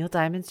 Neil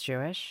Diamond's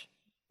Jewish?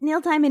 Neil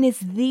Diamond is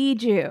the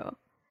Jew.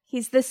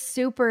 He's the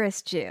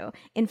superest Jew.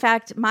 In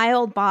fact, my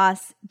old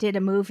boss did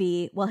a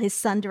movie. Well, his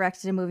son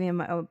directed a movie and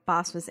my old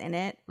boss was in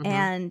it. Mm-hmm.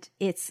 And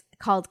it's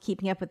called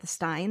Keeping Up with the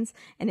Steins.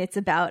 And it's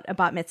about a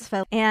bat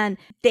mitzvah. And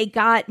they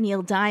got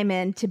Neil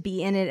Diamond to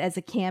be in it as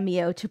a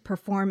cameo to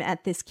perform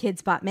at this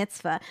kid's bat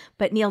mitzvah.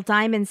 But Neil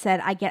Diamond said,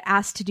 I get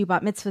asked to do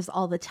bat mitzvahs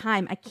all the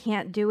time. I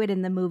can't do it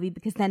in the movie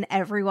because then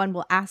everyone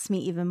will ask me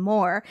even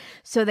more.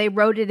 So they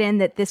wrote it in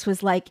that this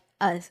was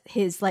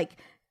his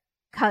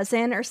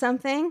cousin or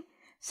something.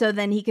 So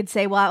then he could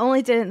say, well, I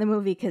only did it in the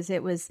movie because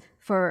it was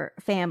for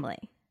family.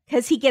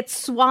 Because he gets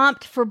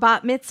swamped for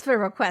bat mitzvah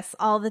requests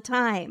all the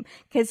time.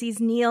 Because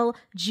he's Neil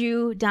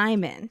Jew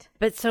Diamond.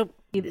 But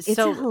it's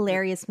a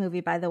hilarious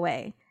movie, by the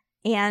way.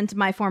 And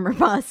my former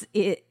boss,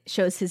 it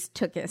shows his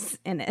tuchus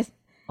in it.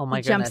 Oh my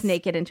goodness. Jumps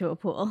naked into a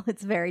pool.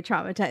 It's very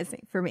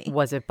traumatizing for me.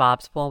 Was it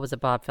Bob's pool? Was it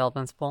Bob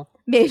Feldman's pool?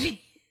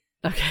 Maybe.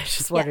 Okay,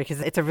 just wondering because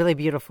it's a really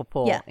beautiful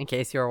pool, in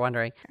case you were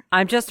wondering.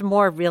 I'm just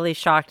really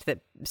shocked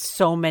that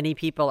so many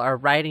people are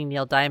writing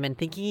Neil Diamond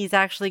thinking he's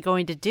actually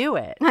going to do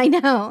it. I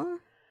know.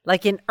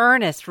 In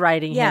earnest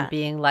writing him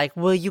being like,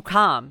 will you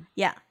come?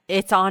 Yeah.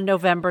 It's on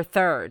November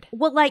 3rd.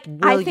 Well,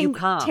 I think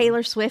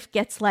Taylor Swift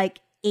gets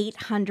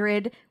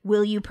 800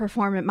 will you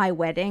perform at my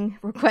wedding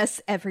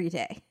requests every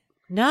day.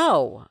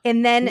 No.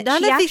 And then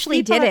she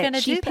actually did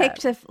it. She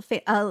picked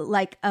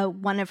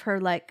one of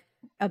her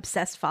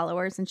obsessed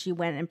followers and she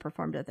went and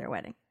performed at their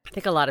wedding. I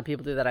think a lot of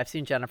people do that. I've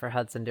seen Jennifer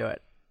Hudson do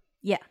it.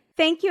 Yeah.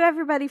 Thank you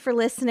everybody for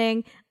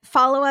listening.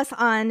 Follow us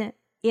on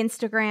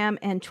Instagram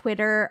and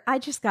Twitter. I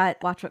just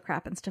got Watch What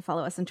Crappens to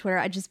follow us on Twitter.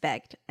 I just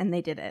begged and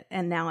they did it.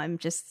 And now I'm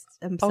so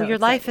your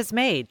excited. Life is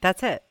made.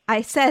 That's it.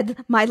 I said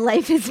my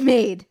life is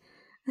made.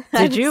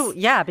 Did you?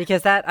 Yeah,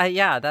 because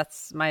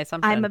that's my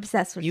assumption. I'm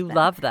obsessed with you. them.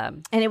 Love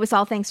them. And it was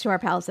all thanks to our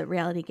pals at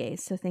Reality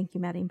Gaze. So thank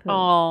you, Maddie and Pooh.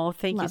 Oh,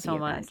 thank you so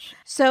much.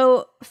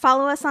 So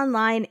follow us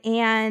online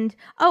and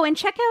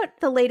check out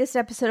the latest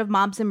episode of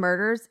Mobs and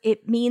Murders.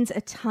 It means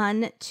a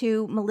ton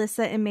to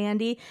Melissa and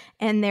Mandy,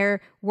 and they're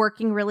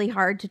working really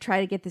hard to try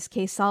to get this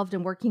case solved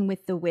and working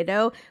with the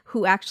widow,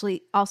 who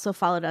actually also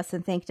followed us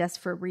and thanked us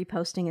for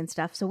reposting and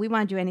stuff. So we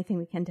want to do anything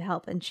we can to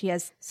help. And she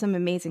has some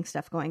amazing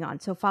stuff going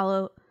on. So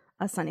follow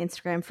us on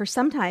Instagram for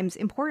sometimes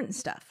important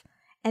stuff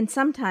and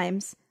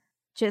sometimes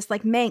just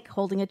Mank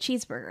holding a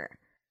cheeseburger,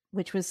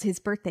 which was his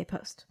birthday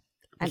post.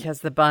 Because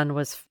the bun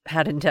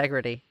had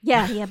integrity.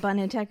 Yeah, he had bun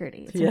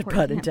integrity. He had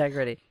bun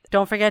integrity.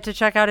 Don't forget to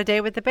check out A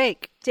Day with the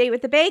Bake. Date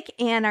with the Bake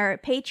and our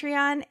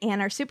Patreon and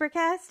our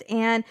Supercast.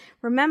 And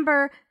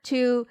remember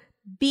to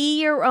be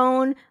your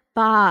own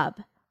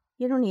Bob.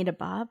 You don't need a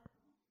Bob.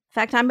 In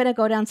fact, I'm going to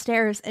go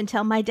downstairs and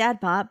tell my dad,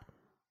 Bob,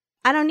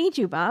 I don't need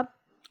you, Bob.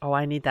 Oh,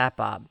 I need that,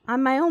 Bob.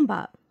 I'm my own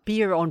Bob. Be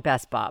your own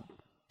best Bob.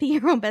 Be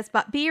your own best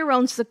Bob. Be your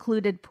own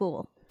secluded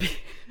pool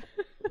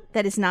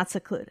that is not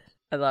secluded.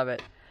 I love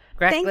it.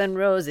 Crackling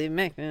Rosie,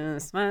 make me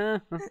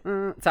smile.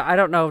 So I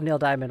don't know Neil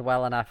Diamond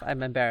well enough.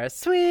 I'm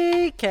embarrassed.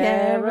 Sweet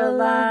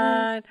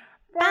Caroline,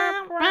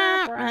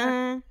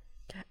 I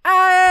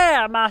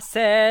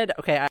said.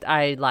 Okay,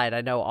 I lied.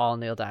 I know all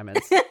Neil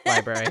Diamond's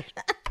library.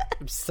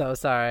 I'm so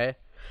sorry.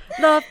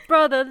 Love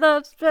brother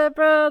loves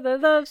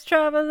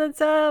traveling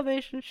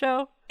salvation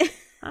show.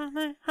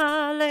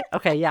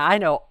 Okay, yeah, I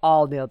know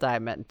all Neil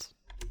Diamond.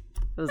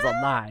 It was a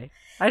lie.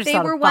 They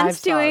were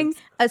once doing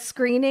a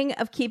screening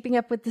of Keeping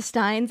Up with the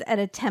Steins at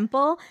a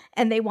temple,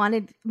 and they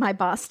wanted my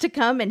boss to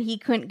come, and he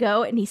couldn't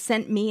go, and he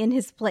sent me in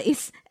his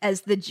place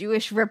as the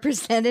Jewish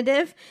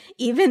representative,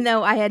 even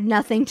though I had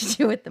nothing to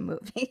do with the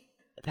movie.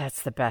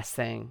 That's the best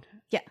thing.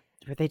 Yeah.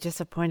 Were they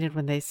disappointed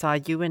when they saw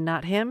you and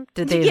not him?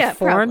 Did they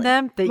inform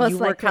them that Most you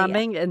were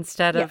coming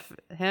instead of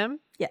him?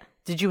 Yeah.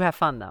 Did you have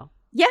fun, though?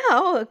 Yeah,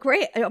 oh,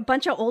 great. A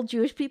bunch of old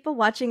Jewish people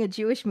watching a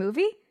Jewish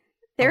movie.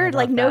 There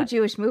are no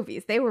Jewish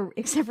movies. They were,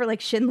 except for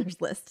like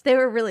Schindler's List. They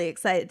were really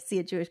excited to see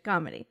a Jewish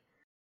comedy.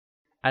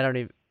 I don't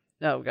even,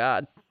 oh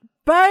God.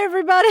 Bye,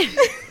 everybody.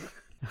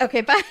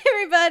 Okay, bye,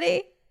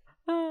 everybody.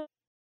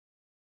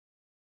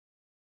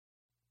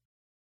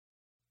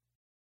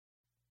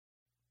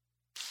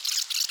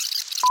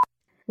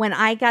 When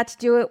I got to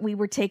do it, we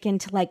were taken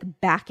to like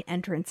back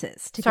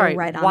entrances to go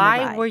right on the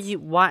rides.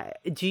 Why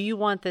do you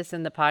want this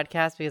in the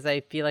podcast? Because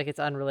I feel like it's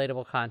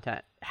unrelatable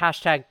content.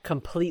 Hashtag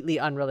completely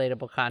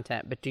unrelatable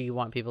content, but do you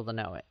want people to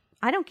know it?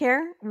 I don't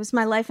care. It was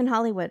my life in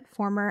Hollywood.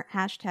 Former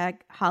hashtag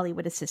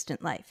Hollywood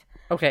assistant life.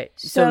 Okay,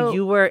 so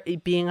you were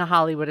being a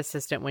Hollywood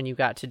assistant when you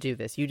got to do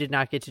this. You did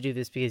not get to do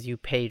this because you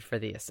paid for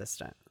the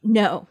assistant.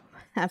 No,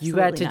 absolutely you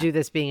got to not. do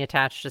this being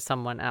attached to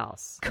someone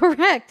else.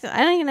 Correct.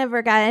 I don't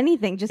never got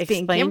anything. Just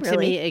being Kimberly. Explain to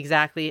me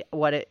exactly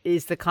what it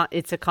is.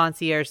 It's a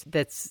concierge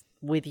that's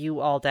with you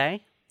all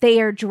day. They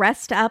are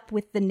dressed up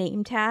with the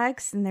name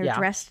tags, and they're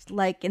dressed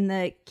like in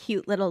the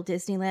cute little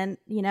Disneyland,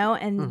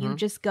 and you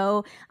just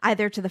go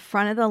either to the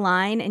front of the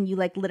line and you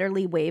like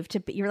literally wave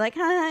to, you're like,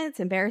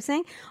 it's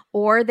embarrassing.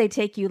 Or they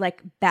take you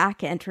like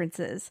back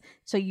entrances.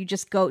 So you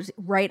just go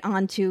right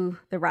onto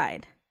the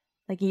ride.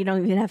 Like you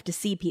don't even have to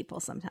see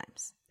people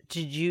sometimes.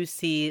 Did you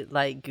see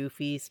like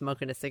Goofy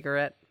smoking a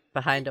cigarette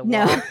behind a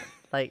wall? No.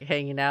 Like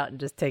hanging out and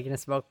just taking a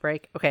smoke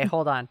break? Okay,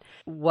 hold on.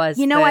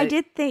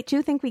 I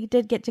do think we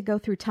did get to go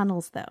through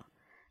tunnels, though,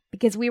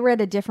 because we were at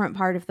a different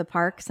part of the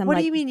park. So what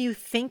do you mean you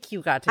think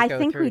you got to go through I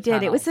think we did.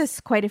 tunnels? It was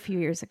quite a few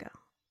years ago.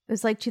 It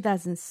was like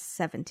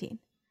 2017.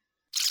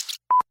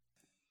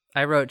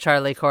 I wrote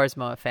Charlie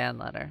Korsmo a fan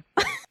letter.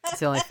 It's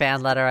the only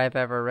fan letter I've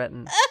ever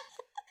written.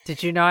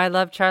 Did you know I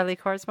love Charlie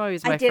Korsmo? He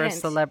was my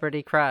first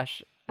celebrity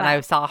crush. And I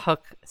saw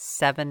Hook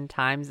 7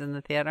 times in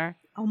the theater.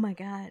 Oh, my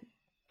God.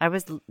 I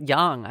was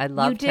young. I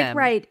loved him. You did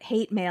write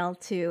hate mail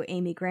to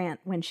Amy Grant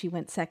when she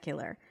went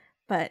secular,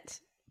 but...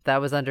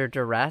 That was under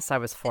duress. I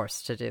was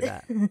forced to do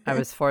that. I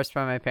was forced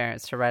by my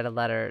parents to write a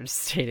letter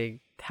stating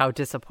how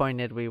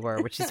disappointed we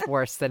were, which is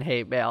worse than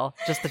hate mail.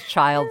 Just a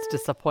child's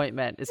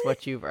disappointment is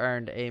what you've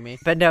earned, Amy.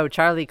 But no,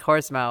 Charlie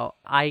Korsmo,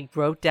 I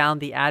wrote down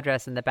the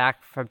address in the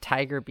back from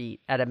Tiger Beat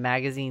at a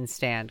magazine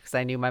stand because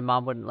I knew my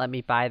mom wouldn't let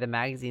me buy the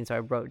magazine, so I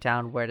wrote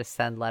down where to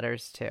send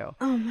letters to.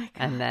 Oh, my God.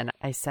 And then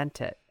I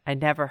sent it. I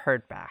never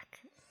heard back.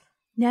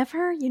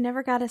 Never? You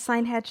never got a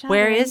signed headshot?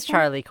 Where is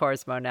Charlie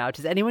Korsmo now?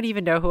 Does anyone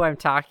even know who I'm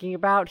talking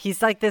about?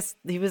 He's like this.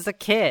 He was a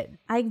kid.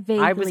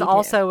 I was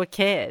also a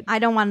kid. I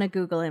don't want to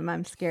Google him.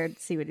 I'm scared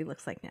to see what he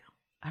looks like now.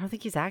 I don't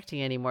think he's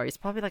acting anymore. He's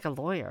probably like a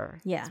lawyer.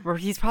 Yeah. Or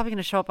he's probably going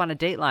to show up on a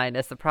Dateline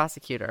as the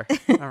prosecutor.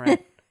 All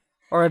right.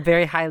 Or a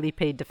very highly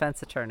paid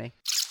defense attorney.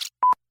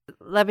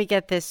 Let me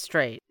get this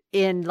straight.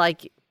 In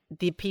like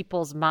the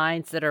people's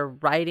minds that are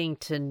writing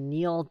to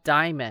Neil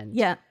Diamond.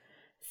 Yeah.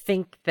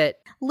 Think that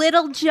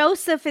little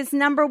Joseph is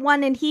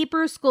 #1 in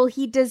Hebrew school.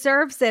 He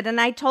deserves it.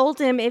 And I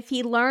told him if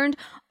he learned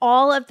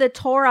all of the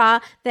Torah,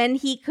 then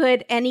he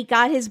could, and he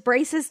got his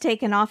braces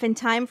taken off in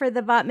time for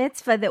the bat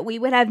mitzvah, that we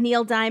would have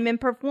Neil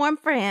Diamond perform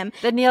for him.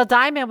 The Neil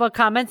Diamond will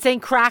come and sing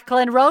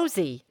Cracklin'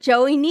 Rosie.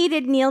 Joey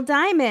needed Neil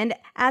Diamond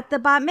at the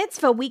bat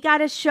mitzvah. We got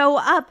to show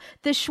up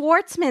the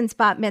Schwartzman's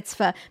bat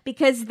mitzvah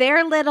because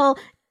their little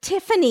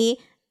Tiffany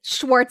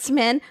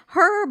Schwartzman,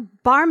 her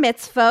bar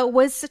mitzvah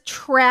was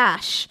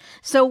trash.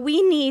 So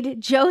we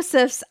need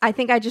Joseph's, I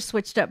think I just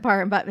switched up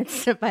bar and bat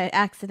mitzvah by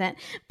accident.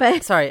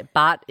 But sorry,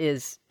 bat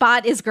is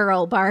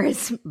girl, bar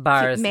is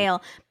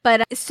male.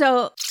 But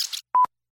so